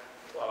had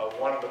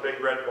one of the big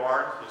red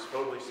barns was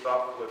totally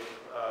stuffed with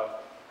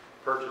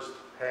purchased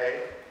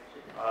hay,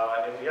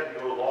 and we had to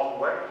go a long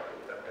way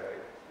with that hay.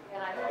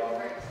 And I heard it was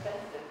very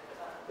expensive.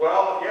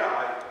 Well,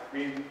 yeah. I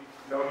mean,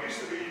 you know, it used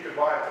to be you could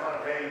buy a ton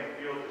of hay in the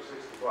field for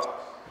 $60.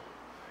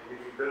 You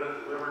could get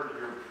it delivered to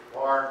your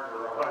barn for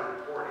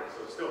 $140,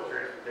 so still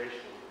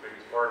transportation was the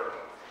biggest part of it.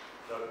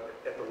 So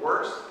at the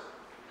worst,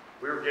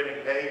 we were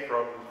getting hay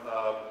from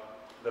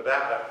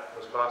Nevada,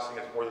 was costing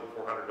us more than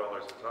 $400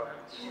 a ton.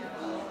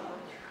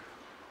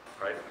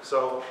 Right.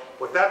 So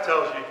what that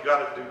tells you, you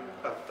got to do.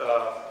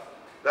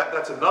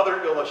 That's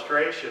another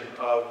illustration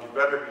of you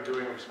better be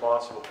doing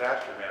responsible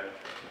pasture management,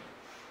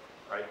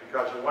 right?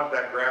 Because you want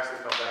that grass to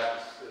come back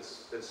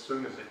as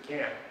soon as it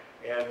can.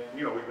 And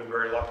you know, we've been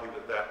very lucky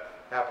that that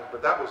happened.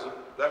 But that was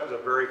a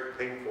very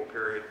painful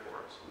period for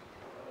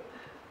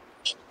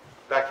us.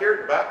 Back here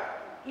at the back.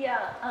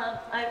 Yeah,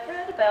 I've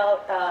read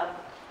about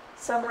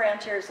some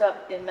ranchers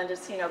up in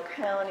Mendocino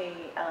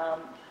County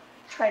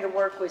trying to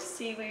work with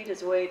seaweed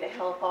as a way to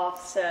help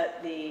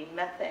offset the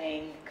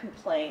methane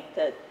complaint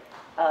that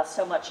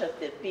so much of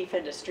the beef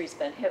industry's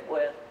been hit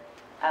with.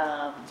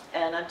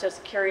 And I'm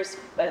just curious,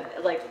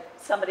 like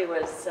somebody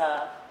was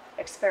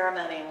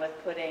experimenting with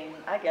putting,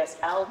 I guess,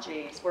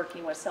 algae,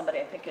 working with somebody,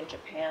 I think in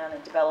Japan,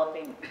 and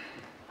developing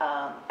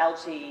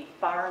algae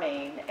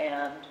farming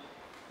and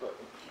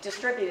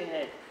distributing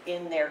it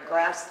in their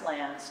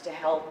grasslands to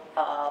help.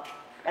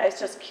 I was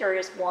just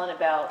curious, one,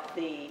 about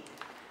the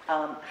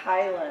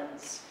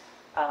Highlands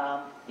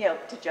you know,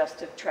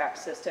 digestive tract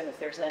system, if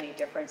there's any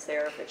difference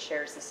there, if it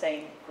shares the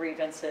same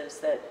grievances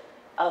that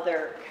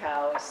other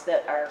cows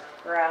that are,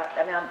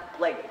 I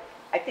mean,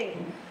 I think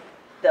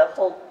the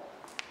whole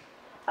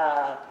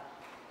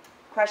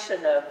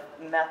question of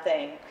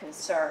methane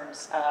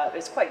concerns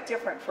is quite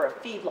different for a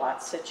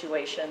feedlot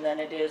situation than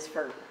it is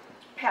for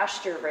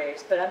pasture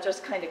raised, but I'm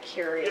just kind of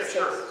curious.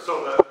 Yeah, sure.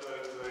 So the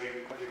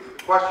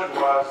question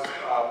was,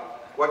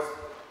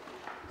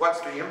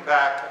 what's the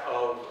impact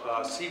of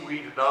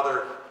seaweed and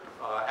other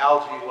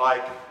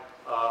algae-like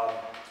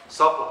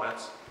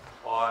supplements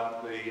on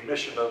the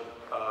emission of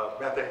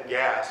methane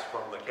gas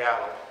from the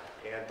cattle,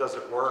 and does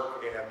it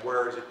work, and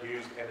where is it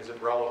used, and is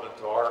it relevant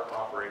to our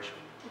operation?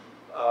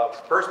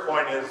 First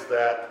point is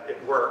that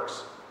it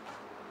works.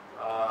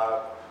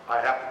 I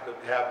happen to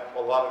have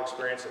a lot of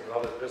experience in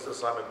another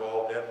business I'm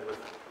involved in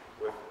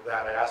with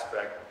that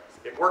aspect.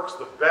 It works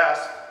the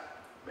best,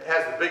 it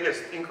has the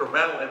biggest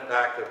incremental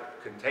impact of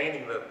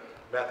containing the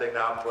methane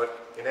output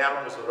in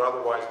animals that are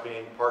otherwise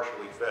being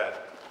partially fed.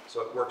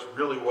 So it works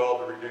really well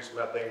to reduce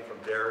methane from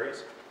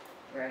dairies.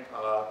 Right.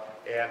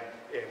 And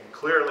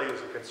clearly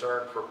is a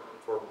concern for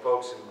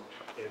folks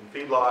in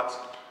feedlots.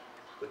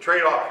 The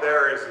trade-off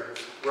there is that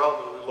it's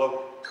relatively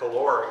low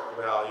caloric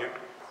value.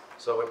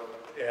 So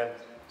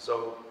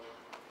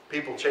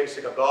people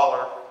chasing $1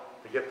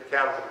 to get the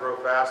cattle to grow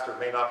faster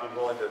may not be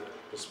willing to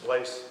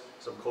displace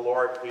some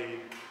caloric feed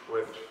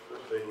with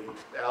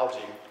the algae,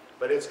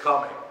 but it's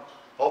coming.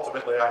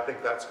 Ultimately, I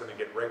think that's going to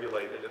get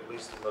regulated, at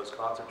least in those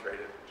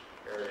concentrated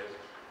areas.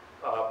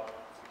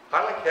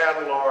 Highland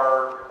cattle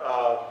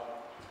are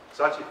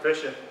such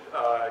efficient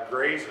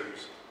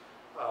grazers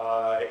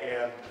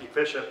and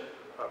efficient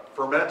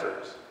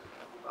fermenters.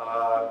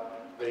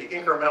 The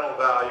incremental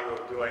value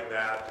of doing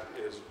that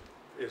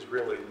is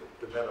really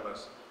de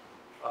minimis.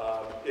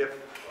 If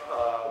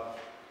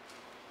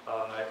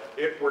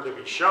it were to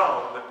be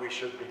shown that we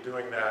should be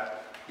doing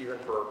that even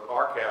for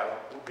our cattle,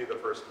 we'll be the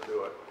first to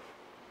do it.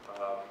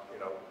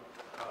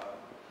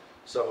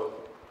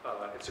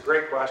 It's a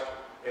great question,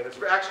 and it's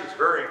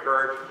very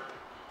encouraging.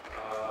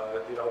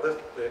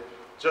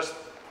 Just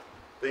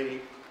the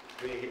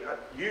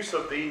use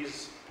of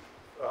these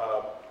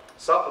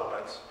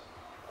supplements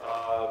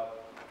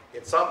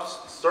in some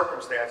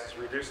circumstances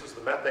reduces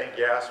the methane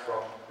gas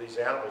from these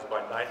animals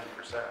by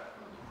 90%.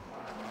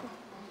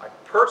 I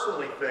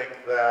personally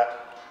think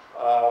that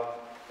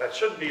that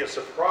shouldn't be a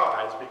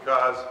surprise,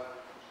 because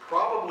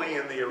probably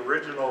in the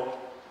original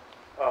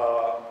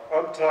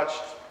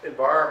untouched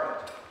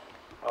environment,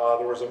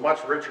 there was a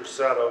much richer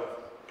set of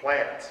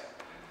plants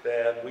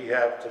than we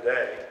have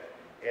today,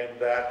 and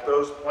that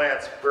those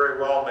plants very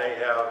well may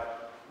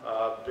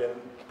have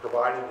been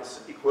providing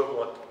this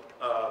equivalent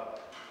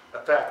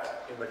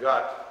effect in the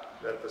gut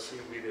that the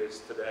seaweed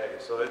is today.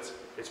 So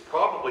it's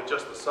probably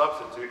just a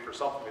substitute for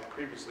something that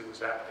previously was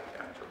happening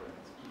naturally.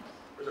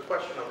 There's a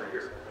question over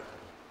here.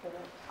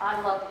 I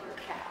love your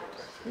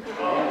cows. So do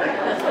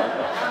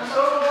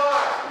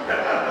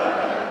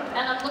I.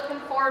 And I'm looking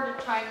forward to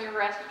trying your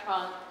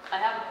restaurant. I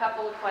have a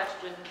couple of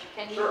questions.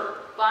 Can you Sure.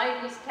 buy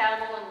these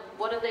cattle, and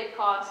what do they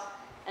cost?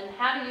 And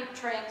how do you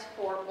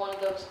transport one of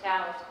those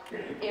cows?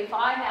 If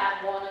I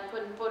had one, I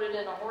couldn't put it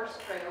in a horse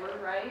trailer,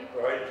 right?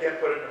 Right, you can't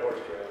put it in a horse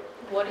trailer.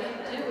 What do you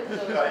do with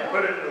those? You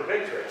put it in a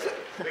big trailer,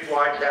 big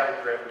wide cattle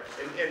trailer.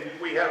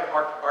 And we have,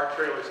 our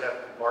trailers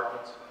have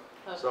compartments,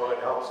 so it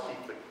helps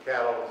keep the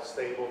cattle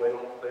stable.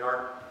 They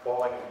aren't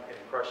falling and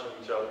crushing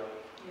each other.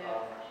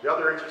 Yeah. The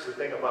other interesting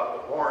thing about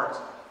the horns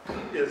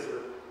is that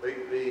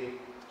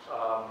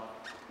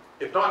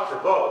if not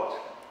provoked,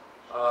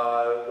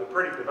 they're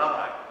pretty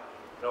benign.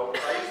 I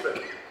used to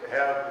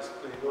have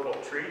these little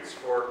treats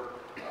for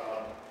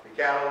the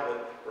cattle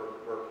that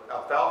were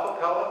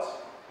alfalfa pellets.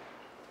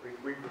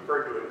 We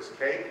refer to it as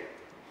cake.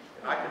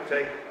 And I could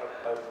take,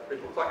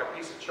 it looked like a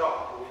piece of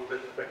chalk, a little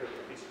bit thicker than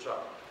a piece of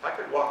chalk. I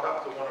could walk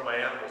up to one of my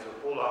animals and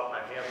pull out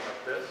my hand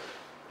like this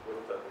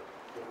with the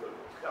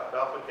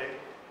alfalfa cake,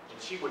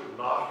 and she would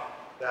knock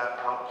that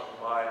out of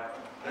my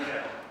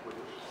hand with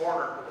the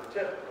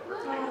tip of her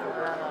teeth, of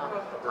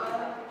her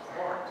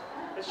horns.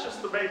 It's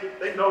just amazing.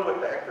 They know what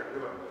the heck they're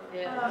doing.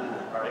 Yeah.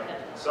 All right.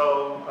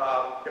 So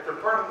if they're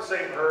part of the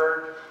same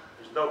herd,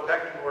 there's no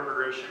pecking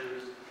order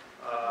issues.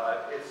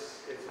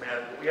 It's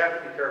manageable. We have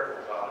to be careful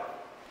about it,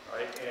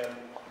 right? And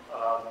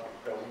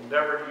we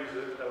never use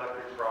an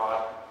electric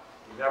prod.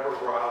 We never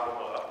rile them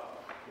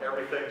up.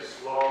 Everything's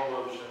slow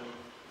motion,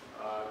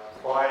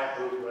 quiet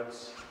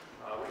movements.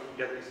 We can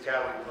get these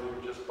cattle to move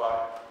just by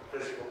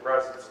physical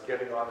presence,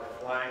 getting on their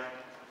flank,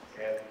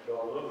 and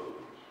they'll move.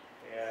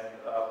 And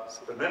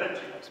the minute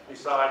you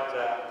decide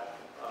that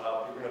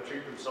you're going to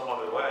treat them some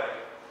other way,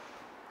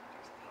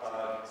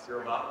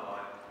 you're a mountain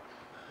lion,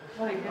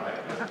 right?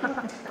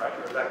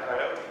 Or that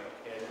coyote,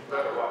 and you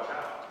better watch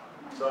out.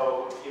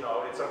 So,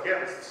 it's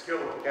the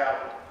skill of the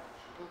cattle.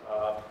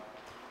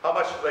 How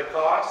much do they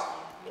cost?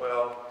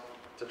 Well,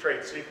 it's a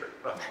trade secret.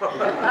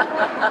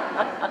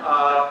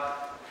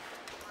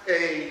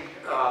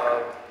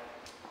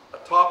 A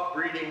top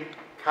breeding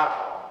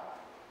cow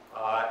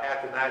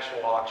at the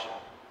national auction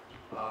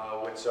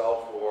could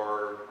sell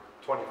for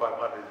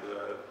 $2,500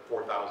 to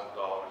 $4,000.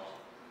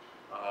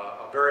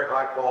 A very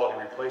high quality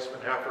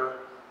replacement heifer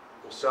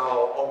will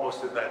sell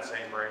almost in that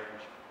same range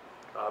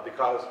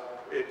because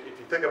if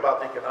you think about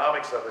the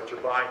economics of it,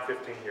 you're buying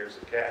 15 years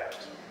of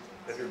calves.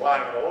 If you're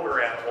buying an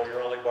older animal,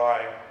 you're only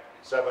buying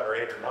 7 or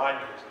 8 or 9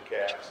 years of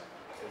calves.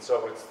 And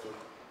so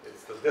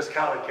it's the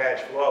discounted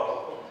cash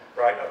flow,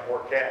 right, of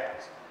more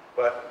calves.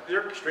 But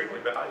they're extremely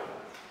valuable.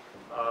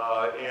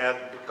 And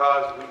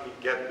because we can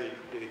get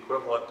the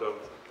equivalent of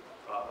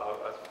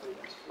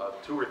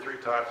 2 or 3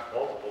 times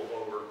multiple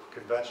over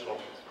conventional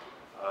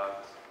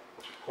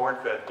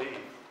corn-fed beef,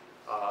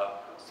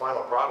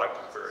 final product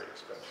is very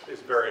expensive.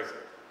 It's very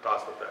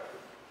cost-effective.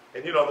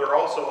 And you know, there are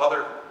also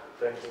other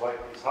things like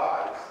these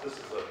hides. This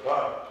is a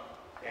dun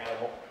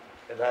animal,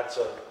 and that's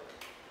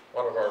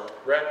one of our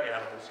red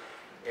animals.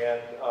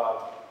 And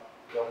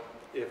you know,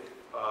 if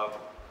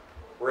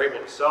we're able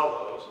to sell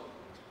those,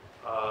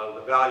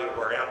 the value of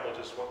our animal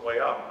just went way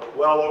up,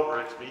 well over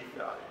its beef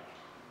value.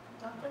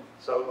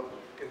 So,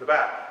 in the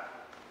back,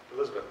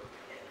 Elizabeth.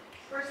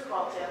 First of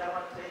all, Ted, I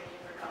want to thank you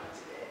for coming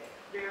today.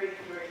 Very,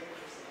 very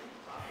interesting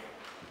topic.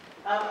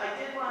 I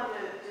did want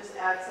to just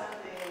add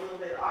something a little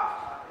bit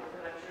off topic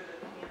that I'm sure the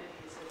community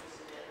is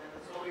interested in, and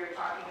it's what we were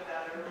talking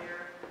about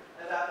earlier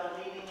about the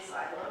leading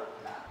silo.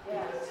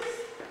 Yeah.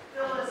 Just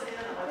fill us in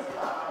on what's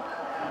going on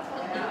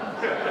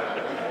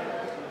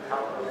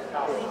with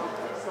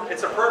that.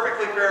 It's a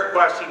perfectly fair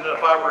question, and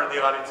if I were in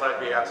the audience, I'd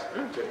be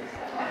asking it too.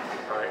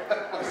 Right.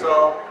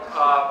 So,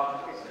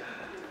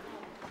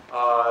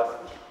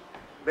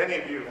 many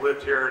of you have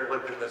lived here and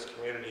lived in this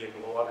community and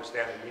will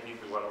understand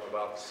immediately what I'm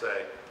about to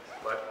say.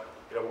 But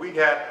you know, we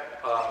had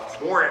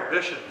more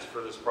ambitions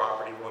for this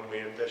property when we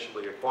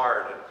initially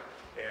acquired it,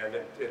 and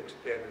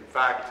in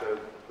fact to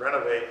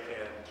renovate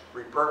and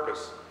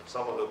repurpose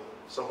some of the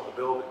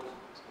buildings.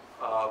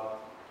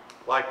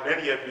 Like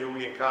many of you,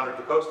 we encountered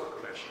the Coastal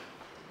Commission.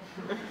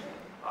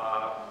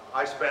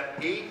 I spent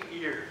 8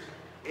 years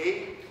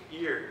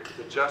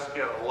to just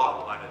get a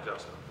lot line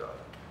adjustment done.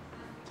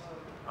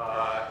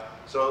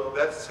 So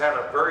that's had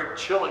a very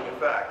chilling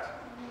effect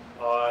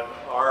on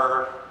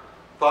our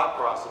thought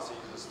processes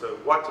as to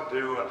what to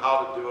do and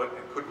how to do it,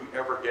 and could we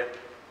ever get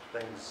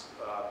things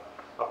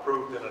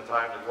approved in a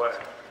timely way.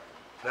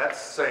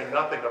 That's saying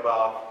nothing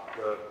about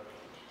the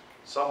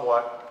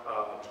somewhat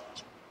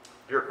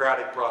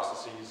bureaucratic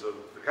processes of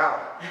the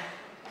county.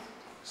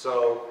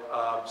 So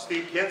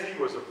Steve Kinsey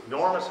was of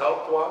enormous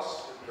help to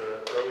us in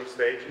the early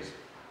stages.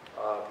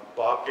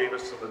 Bob gave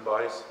us some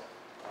advice,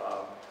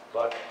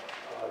 but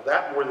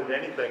that more than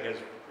anything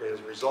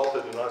has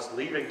resulted in us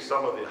leaving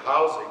some of the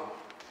housing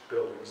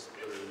buildings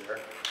that are there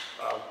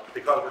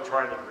because we're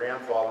trying to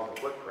grandfather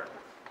the footprint.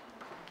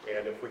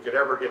 And if we could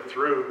ever get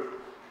through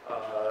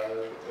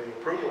the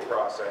approval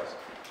process,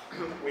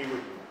 we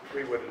would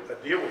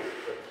deal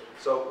with it.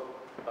 So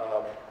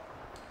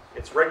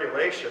it's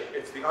regulation.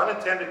 It's the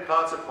unintended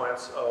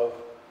consequence of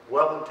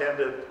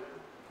well-intended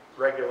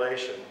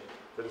regulation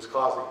that is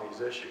causing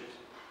these issues.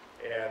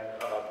 And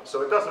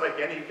so it doesn't make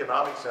any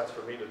economic sense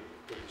for me to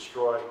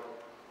destroy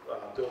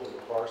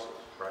buildable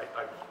parcels, right?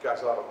 You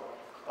guys ought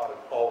to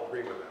all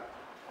agree with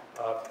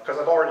that. Because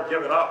I've already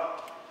given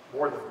up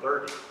more than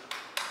 30,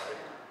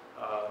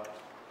 right?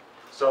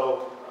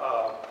 So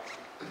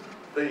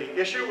the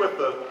issue with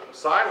the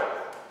silo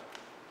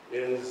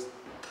is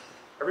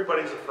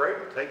everybody's afraid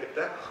to take it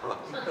down.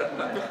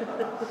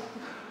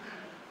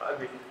 I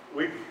mean,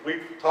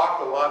 we've talked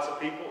to lots of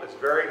people. It's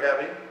very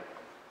heavy.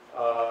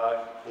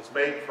 It's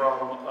made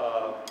from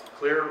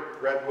clear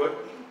redwood,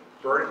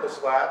 vertical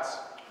slats,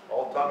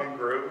 all tongue and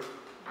groove.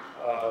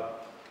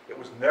 It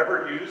was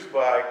never used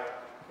by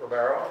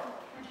Romero.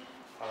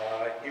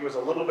 He was a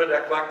little bit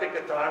eclectic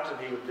at times, and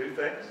he would do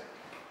things.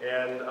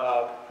 And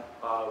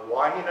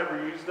why he never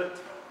used it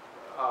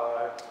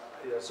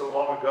so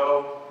long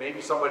ago,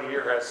 maybe somebody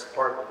here has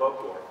part of the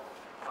folklore.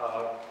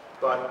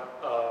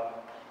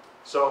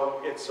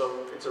 So it's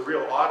a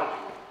real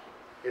oddity.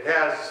 It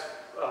has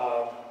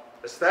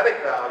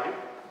aesthetic value,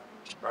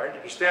 right?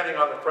 If you're standing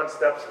on the front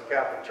steps of the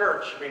Catholic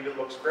Church, I mean, it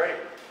looks great.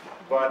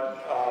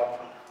 But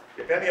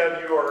if any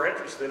of you are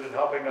interested in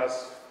helping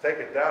us take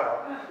it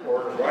down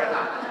or write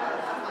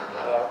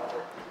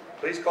it,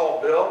 please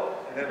call Bill,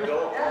 and then Bill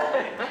will call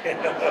me.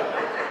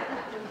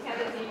 Can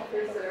it be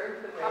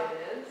preserved the way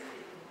it is?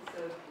 It's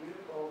so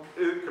beautiful.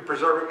 It could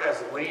preserve it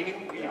as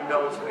leaning, even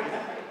though it's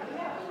leaning.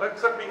 But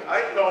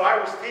I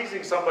was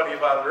teasing somebody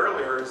about it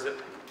earlier, is that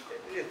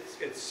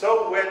it's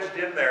so wedged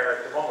in there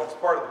at the moment. It's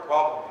part of the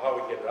problem of how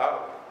we get it out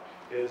of it.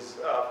 Is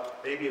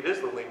maybe it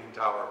is the Leaning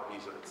Tower of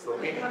Pisa. It's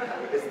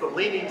the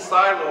leaning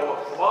silo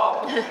of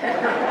Tomales.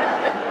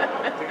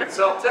 We could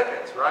sell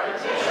tickets, right?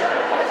 T-shirts.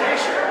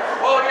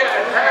 Oh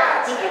yeah, and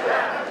hats.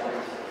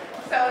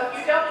 So if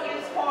you don't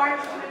use corn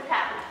to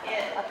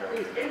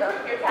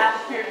improve your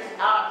pastures,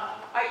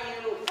 are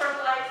you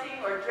fertilizing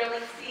or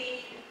drilling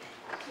seed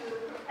to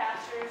improve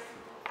pastures?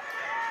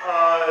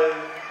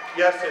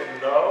 Yes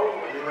and no.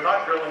 I mean, we're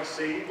not drilling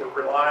seed. We're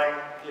relying,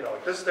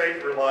 at this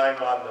stage, relying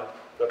on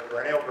the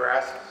perennial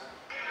grasses.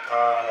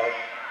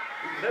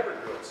 We've never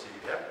grown seed,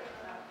 have we?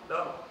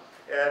 No.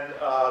 And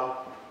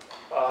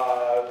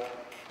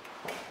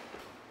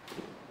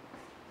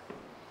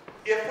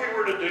if we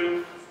were to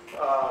do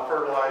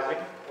fertilizing,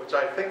 which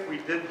I think we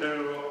did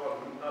do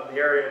on the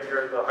area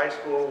near the high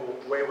school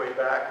way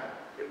back,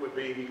 it would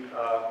be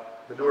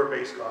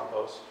manure-based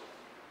compost.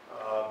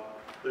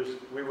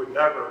 We would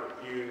never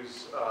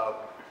use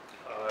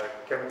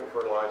chemical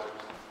fertilizers,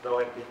 no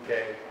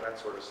NPK, that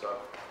sort of stuff.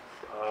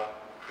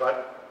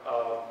 But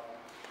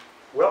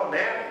well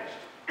managed,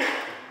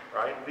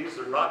 right? These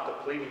are not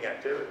depleting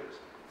activities,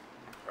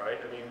 right?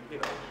 I mean, you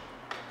know,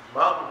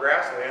 mountain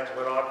grasslands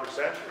went on for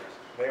centuries.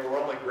 They were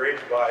only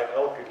grazed by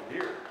elk and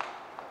deer,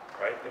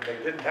 right? And they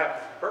didn't have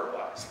to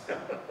fertilize.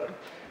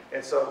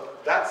 And so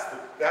that's the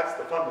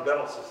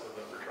fundamental system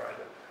that we're trying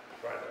to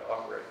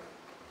operate.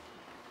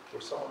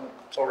 We're selling it.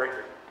 Oh, right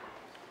here.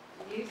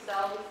 Do you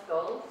sell the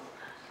skulls?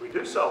 We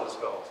do sell the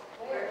skulls.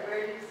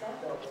 Where do you sell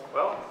them?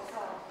 Well,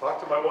 talk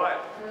to my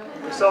wife.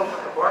 We sell them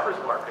at the farmer's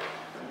market.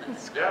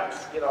 Yeah,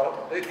 you know,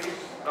 this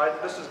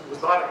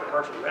was not a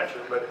commercial venture,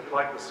 but if you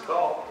like the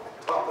skull,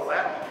 talk to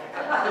that.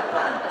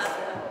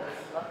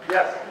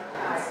 Yes.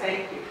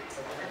 Thank you.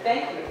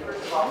 Thank you,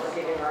 first of all, for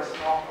giving our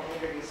small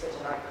community such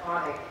an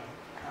iconic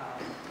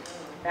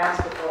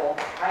basketball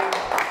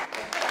icon.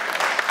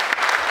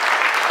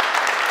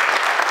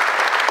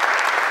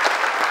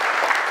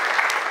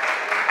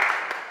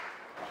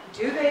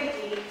 Do they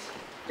eat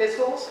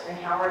thistles, and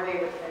how are they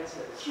with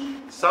fences?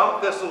 Some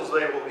thistles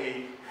they will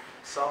eat,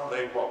 some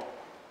they won't.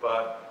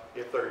 But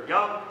if they're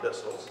young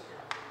thistles,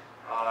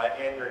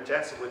 and you're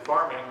intensively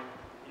farming,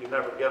 you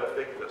never get a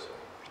big thistle.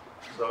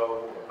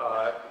 So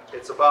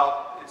it's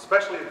about,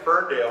 especially in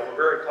Ferndale, we're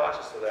very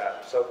cautious of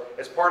that. So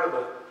as part of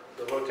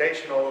the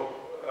rotational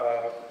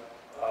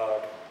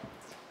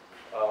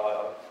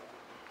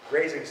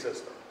grazing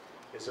system,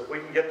 is if we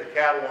can get the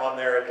cattle on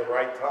there at the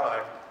right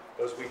time,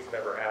 those weeds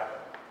never happen.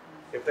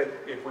 If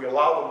we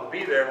allow them to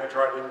be there and we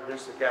try to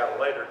introduce the cattle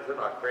later, they're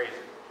not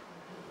crazy,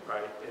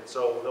 right? And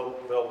so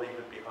they'll leave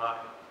it behind.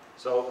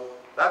 So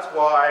that's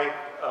why,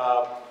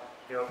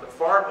 you know, to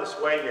farm this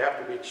way, you have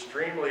to be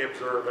extremely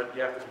observant.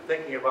 You have to be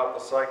thinking about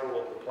the cycle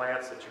of the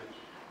plants that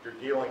you're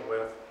dealing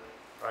with,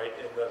 right?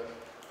 And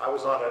I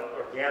was on an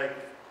organic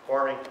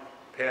farming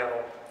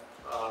panel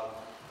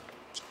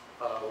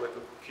with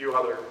a few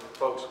other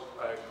folks,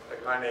 a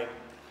guy named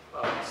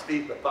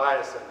Steve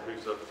Mathiasen,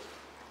 who's a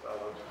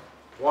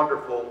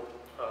wonderful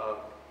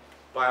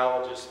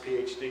biologist,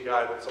 PhD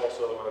guy that's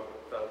also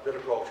a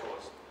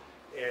viticulturalist.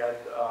 And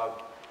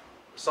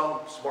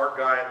some smart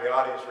guy in the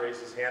audience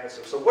raised his hand and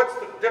said, so what's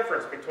the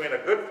difference between a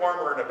good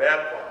farmer and a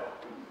bad farmer?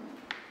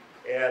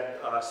 And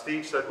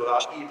Steve said,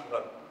 without even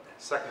a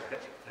second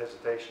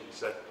hesitation, he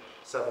said,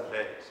 7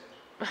 days.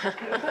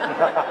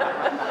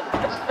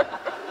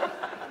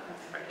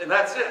 And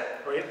that's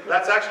it, right?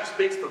 That actually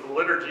speaks to the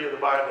liturgy of the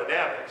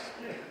biodynamics.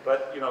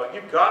 But, you know,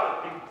 you've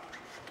got to be,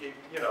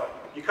 you know,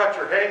 you cut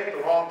your hay at the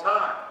wrong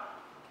time,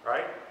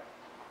 right?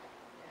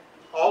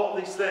 All of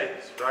these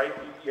things, right?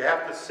 You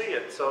have to see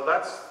it. So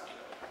that's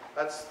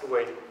the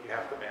way you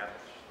have to manage.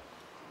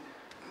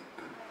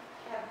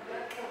 Have you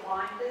let the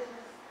wine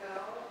business go?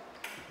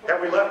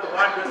 Have we let the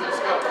wine business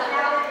go?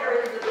 Now that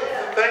you're into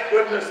this. Thank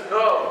goodness,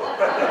 no.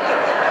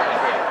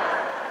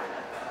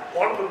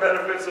 One of the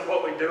benefits of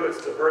what we do is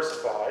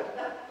diversified,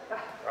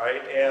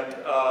 right? And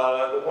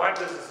the wine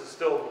business is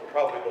still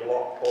probably the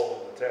long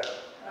pole in the tent.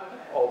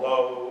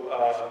 Although,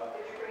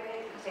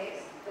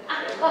 I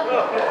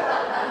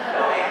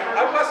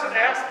wasn't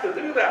asked to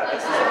do that.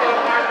 This is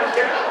about wine and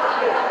cattle.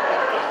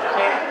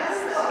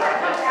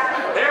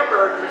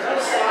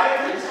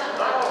 Hamburgers,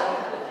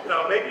 no,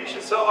 maybe you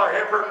should sell our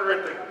hamburger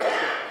at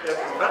the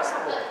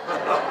festival.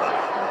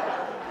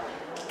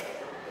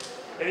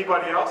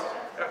 Anybody else?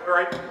 All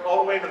right,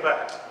 all the way in the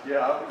back. Yeah,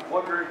 I was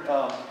wondering,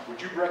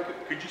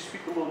 could you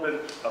speak a little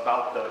bit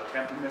about the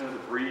temperament of the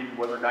breed,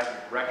 whether or not you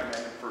recommend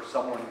it for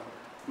someone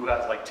who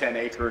has like 10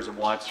 acres and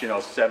wants, you know,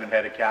 7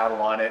 head of cattle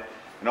on it,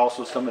 and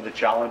also some of the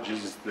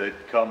challenges that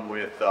come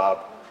with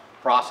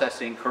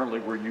processing. Currently,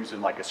 we're using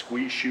like a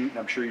squeeze chute, and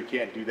I'm sure you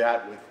can't do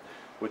that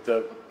with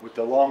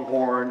the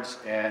longhorns.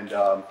 And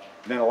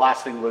then the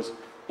last thing was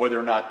whether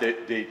or not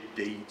they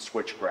eat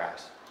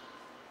switchgrass.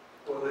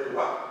 Well, they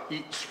what?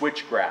 Eat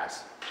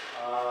switchgrass.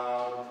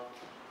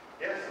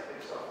 Yes, I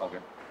think so.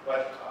 Okay.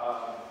 But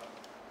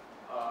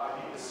I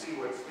need to see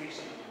what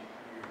species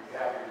you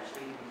have you're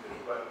speaking to.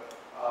 But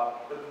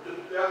the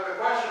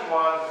question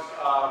was,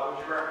 would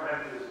you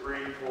recommend this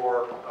breed for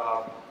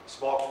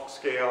small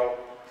scale,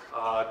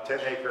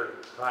 10-acre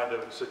kind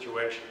of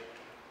situation?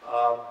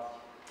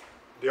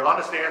 The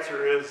honest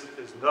answer is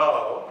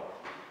no,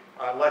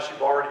 unless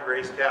you've already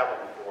raised cattle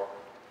before.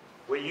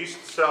 We used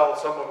to sell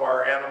some of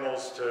our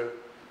animals to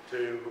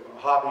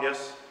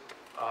hobbyists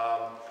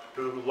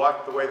who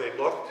liked the way they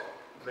looked,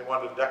 and they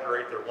wanted to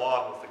decorate their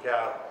lawn with the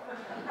cattle.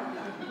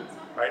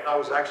 Right? I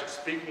was actually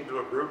speaking to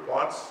a group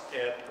once,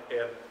 and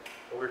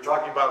we were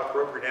talking about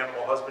appropriate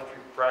animal husbandry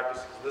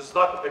practices. This is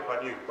not to pick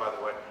on you, by the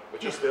way,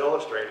 but just to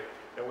illustrate it.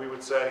 And we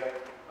would say,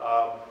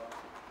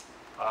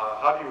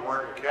 how do you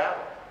worm your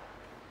cattle?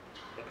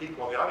 And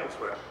people in the audience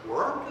went,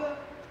 worm them?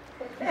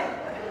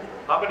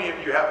 How many of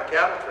you have a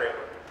cattle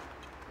trailer?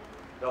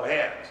 No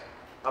hands.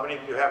 How many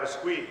of you have a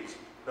squeeze?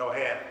 No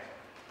hands.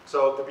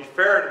 So to be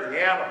fair to the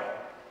animal,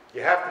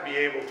 you have to be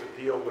able to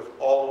deal with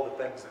all of the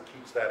things that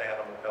keeps that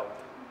animal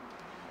healthy,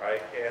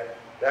 right? And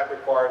that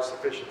requires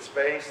sufficient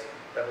space,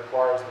 that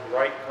requires the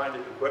right kind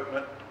of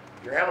equipment.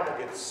 If your animal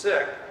gets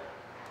sick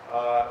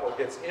or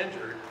gets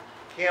injured,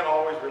 you can't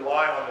always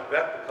rely on the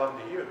vet to come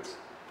to you.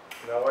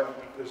 You know, and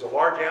there's a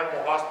large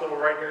animal hospital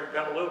right here in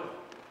Petaluma,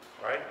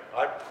 right?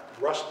 I've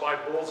rushed my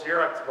bulls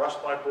here, I've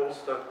rushed my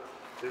bulls to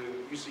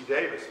UC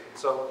Davis. And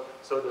so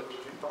to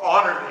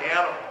honor the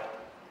animal,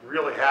 you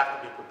really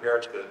have to be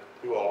prepared to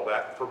do all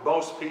that. For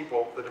most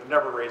people that have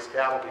never raised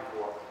cattle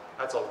before,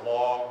 that's a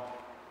long,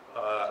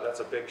 that's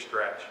a big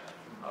stretch.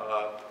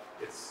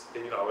 It's,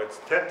 you know, it's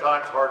 10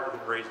 times harder than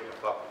raising a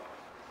puppy.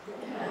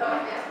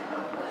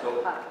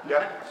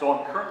 So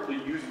I'm currently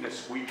using a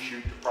squeeze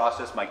chute to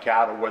process my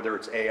cattle, whether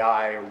it's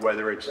AI or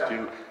whether it's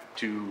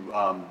to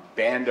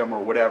band them or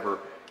whatever,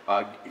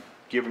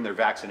 give them their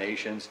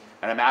vaccinations.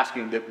 And I'm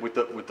asking that with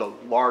the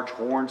large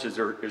horns, is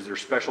there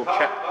special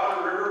check?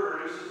 Powder River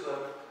produces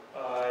a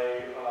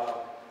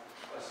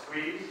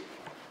squeeze.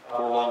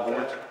 For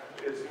longhorns?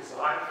 It's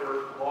designed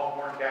for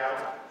longhorn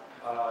cattle.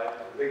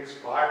 The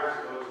biggest buyers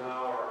of those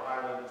now are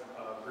Highland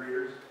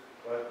breeders,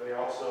 but they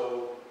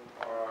also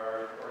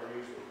are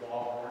used with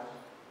longhorns.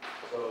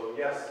 So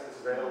yes, it's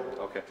available.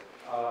 Okay.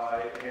 I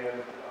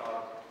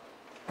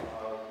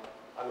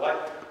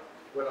like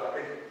what I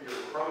think your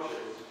approach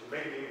is. You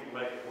may be able to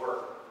make it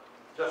work.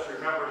 Just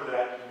remember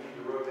that you need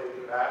to rotate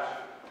the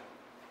pasture,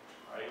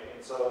 right?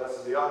 And so this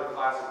is the other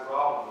classic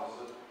problem. Is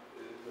that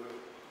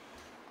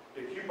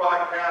if you buy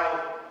cattle,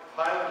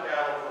 Highland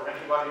cattle from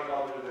anybody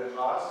other than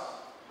us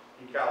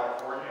in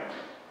California,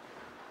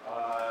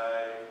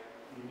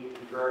 you need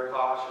to be very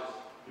cautious.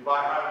 If you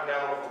buy Highland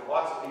cattle from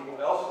lots of people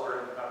elsewhere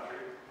in the country,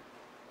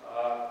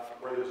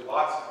 where there's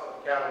lots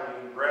of cattle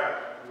being bred,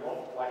 you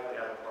won't likely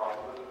have a problem.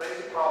 But the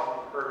basic problem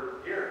occurs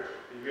here.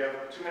 If you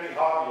have too many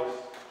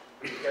hobbyists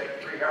who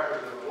get 3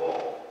 heifers and a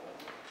bull,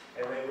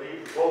 and they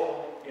leave the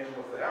bull in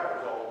with the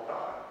heifers all the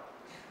time.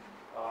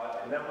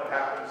 And then what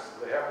happens,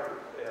 the heifer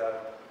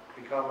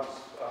becomes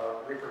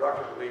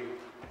reproductively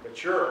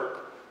mature,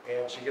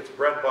 and she gets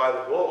bred by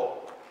the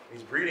bull.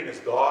 He's breeding his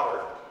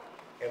daughter,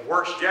 and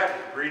worse yet,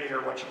 he's breeding her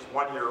when she's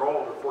 1 year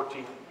old or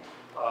 14,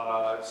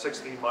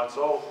 16 months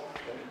old,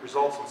 and it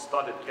results in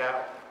stunted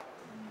cattle.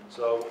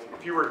 So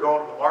if you were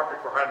going to the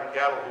market for Highland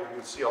cattle, you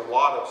would see a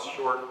lot of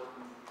short,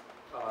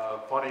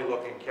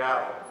 funny-looking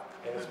cattle,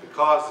 and it's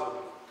because of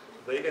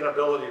the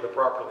inability to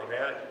properly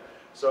manage it.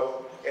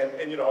 So,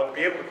 and you know, to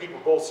be able to keep a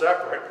bull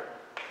separate,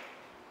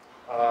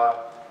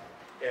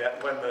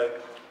 and when the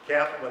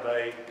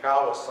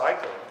cow is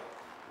cycling,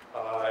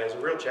 is a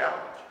real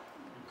challenge.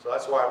 So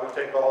that's why we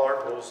take all our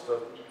bulls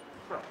to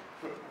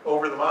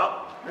over the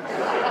mountain.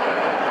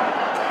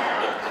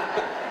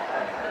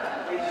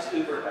 They just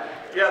Uber back.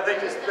 Yeah, they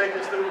just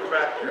Uber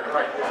back there. All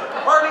right, it's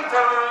a party time.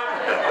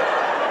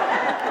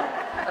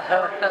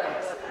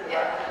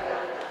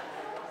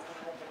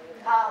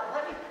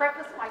 Let me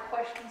preface my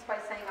questions by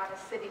saying I'm a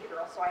city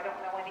girl, so I don't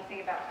know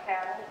anything about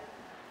cattle.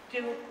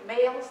 Do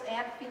males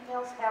and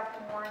females have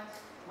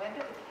horns? When do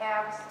the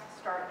calves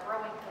start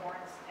growing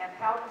horns? And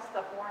how does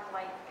the horn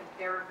length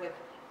compare with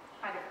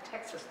kind of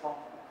Texas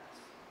longhorns?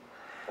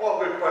 Well,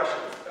 good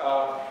questions.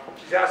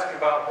 She's asking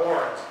about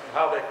horns and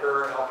how they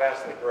occur and how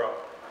fast they grow.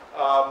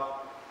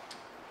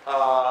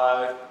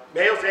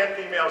 Males and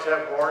females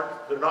have horns.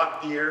 They're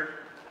not deer.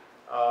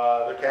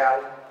 They're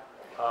cattle.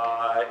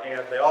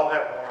 And they all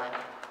have horns.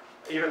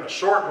 Even the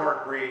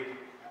shorthorn breed,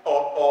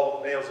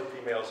 all males and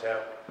females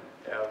have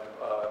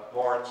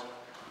horns.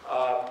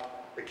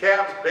 The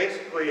calves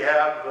basically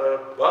have the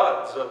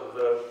buds of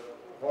the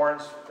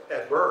horns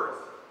at birth.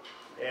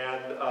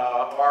 And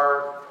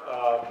our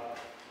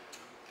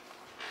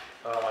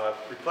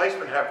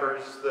replacement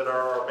heifers that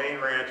are our main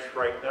ranch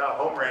right now,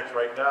 home ranch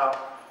right now,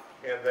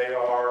 and they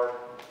are,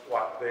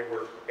 what, they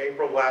were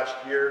April last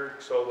year,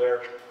 so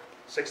they're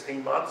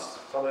 16 months,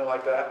 something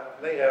like that.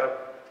 And they have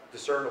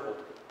discernible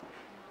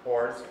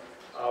horns.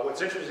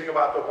 What's interesting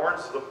about the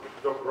horns is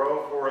they'll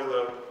grow for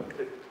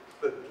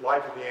the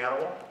life of the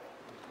animal.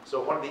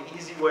 So one of the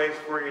easy ways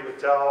for you to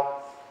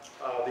tell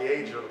the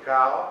age of a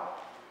cow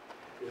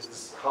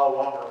is how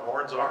long her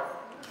horns are.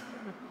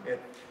 And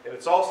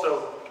it's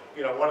also,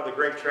 you know, one of the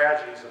great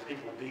tragedies of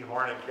people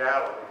dehorning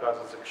cattle because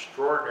it's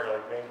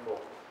extraordinarily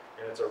painful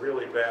and it's a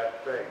really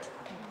bad thing.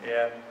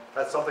 And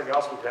that's something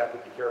else we have to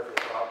be careful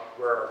about,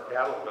 where our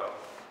cattle go,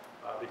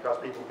 because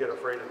people get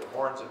afraid of the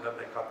horns and then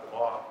they cut them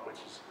off, which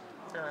is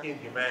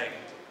inhumane.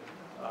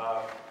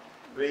 How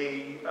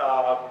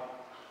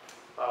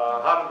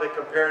do they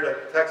compare to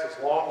Texas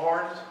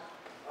Longhorns?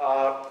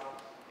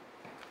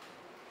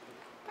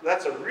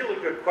 That's a really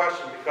good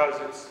question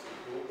because it's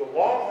the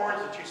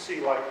Longhorns that you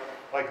see, like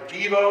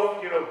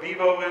Bevo. You know,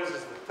 Bevo is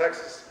the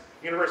Texas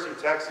University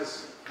of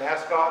Texas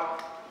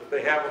mascot that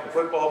they have on the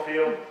football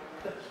field.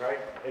 right?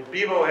 And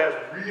Bevo has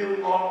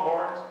really long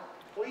horns.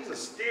 Well, he's a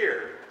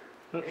steer.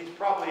 And he's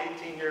probably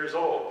 18 years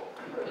old,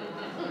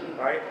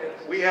 right?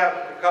 And we have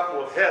a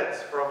couple of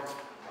heads from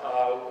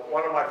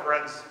one of my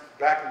friends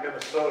back in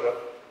Minnesota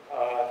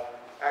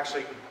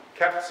actually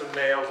kept some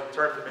males and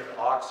turned them into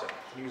oxen.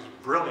 He was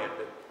brilliant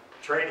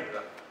at training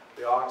them,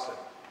 the oxen.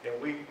 And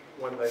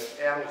when the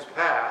animals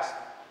passed,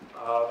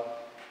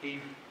 he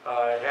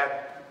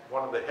had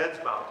one of the heads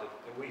mounted,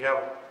 and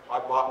I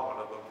bought one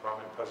of them from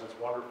him because it's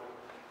wonderful.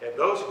 And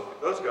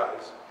those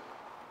guys,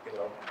 you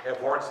know, have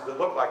horns that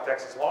look like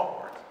Texas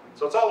Longhorns.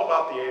 So it's all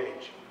about the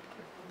age.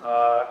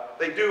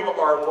 They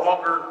are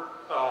longer,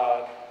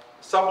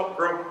 some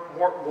grow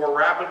more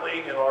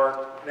rapidly and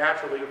are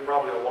naturally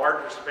probably a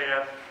larger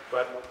span,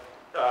 but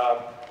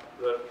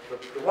the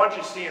ones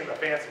you see in the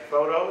fancy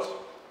photos,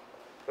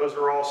 those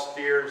are all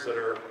steers that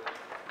are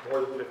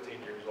more than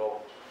 15 years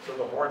old. So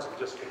the horns have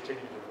just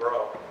continued to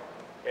grow.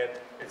 And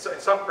in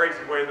some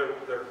crazy way,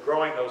 they're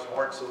growing those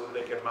horns so that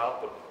they can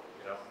mount them,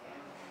 you know.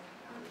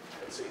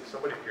 Let's see,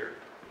 somebody here.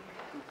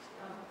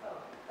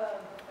 Back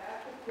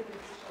to the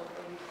initial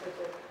thing, you said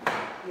that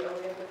the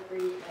omega-3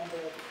 and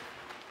the...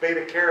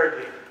 Beta-carotene.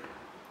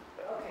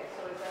 Okay,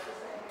 so is that the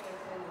same thing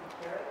as in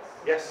carrots?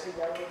 Yes. The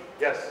yellow?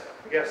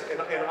 Yes. In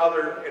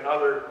other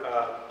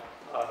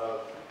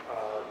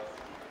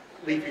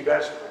leafy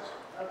vegetables.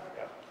 Okay.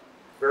 Yeah.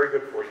 Very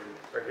good for you.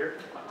 Right here.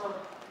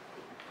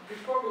 You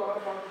spoke a lot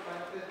about the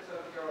benefits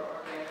of your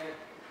organic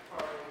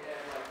farming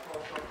and like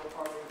full circle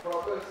farming. What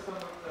were some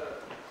of the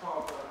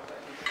problems that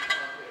you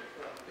encountered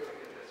from doing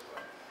it this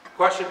way?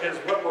 Question is,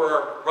 what were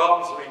our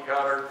problems we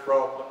encountered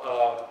from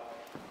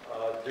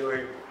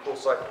doing full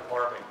cycle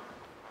farming?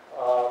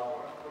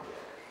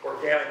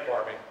 Organic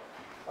farming.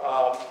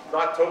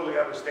 Not totally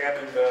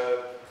understanding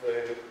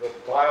the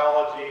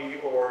biology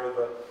or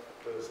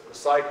the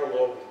cycle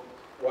of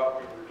what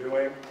we were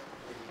doing.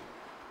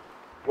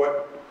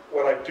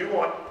 What I do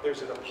want,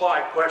 there's an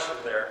implied question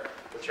there,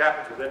 which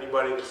happens with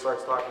anybody that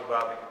starts talking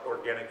about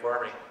organic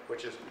farming,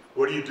 which is,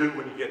 what do you do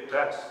when you get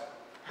pests?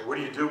 Or what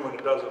do you do when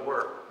it doesn't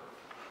work?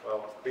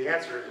 Well, the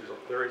answer is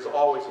there is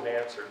always an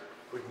answer.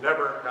 We've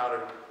never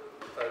encountered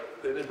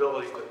the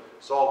inability to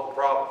solve the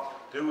problem.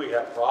 Do we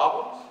have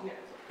problems?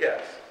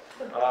 Yes.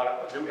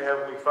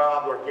 Have we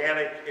found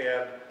organic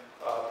and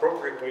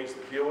appropriate ways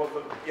to deal with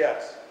them?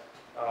 Yes.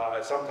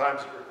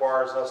 Sometimes it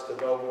requires us to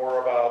know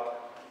more about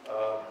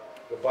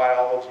the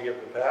biology of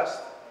the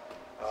pest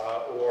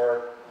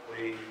or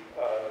the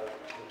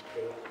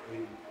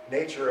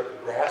nature of the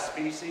grass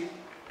species.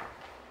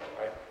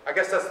 Right? I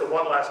guess that's the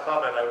one last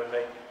comment I would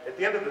make. At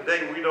the end of the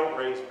day, we don't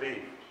raise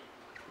beef.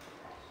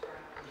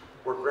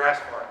 We're grass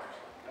farmers.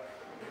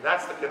 And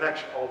that's the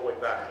connection all the way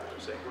back.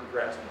 We're saying we're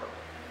grass farmers.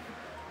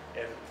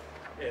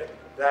 And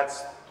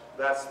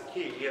that's the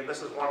key. And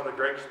this is one of the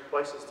greatest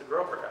places to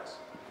grow grass.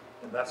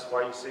 And that's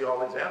why you see all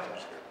these animals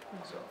here.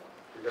 So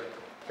we're going to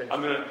finish.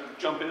 I'm going to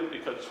jump in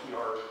because we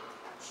are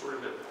sort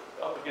of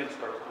up against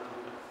our time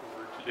limit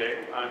for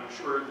today. I'm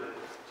sure that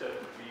Ted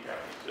would be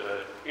happy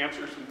to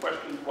answer some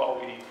questions while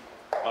we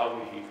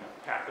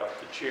pack up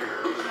the chairs.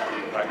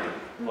 I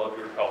would love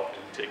your help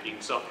in taking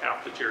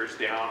half the chairs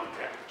down and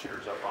half the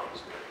chairs up on the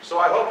stage. So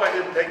I hope I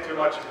didn't take too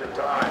much of your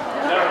time.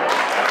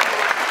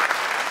 No.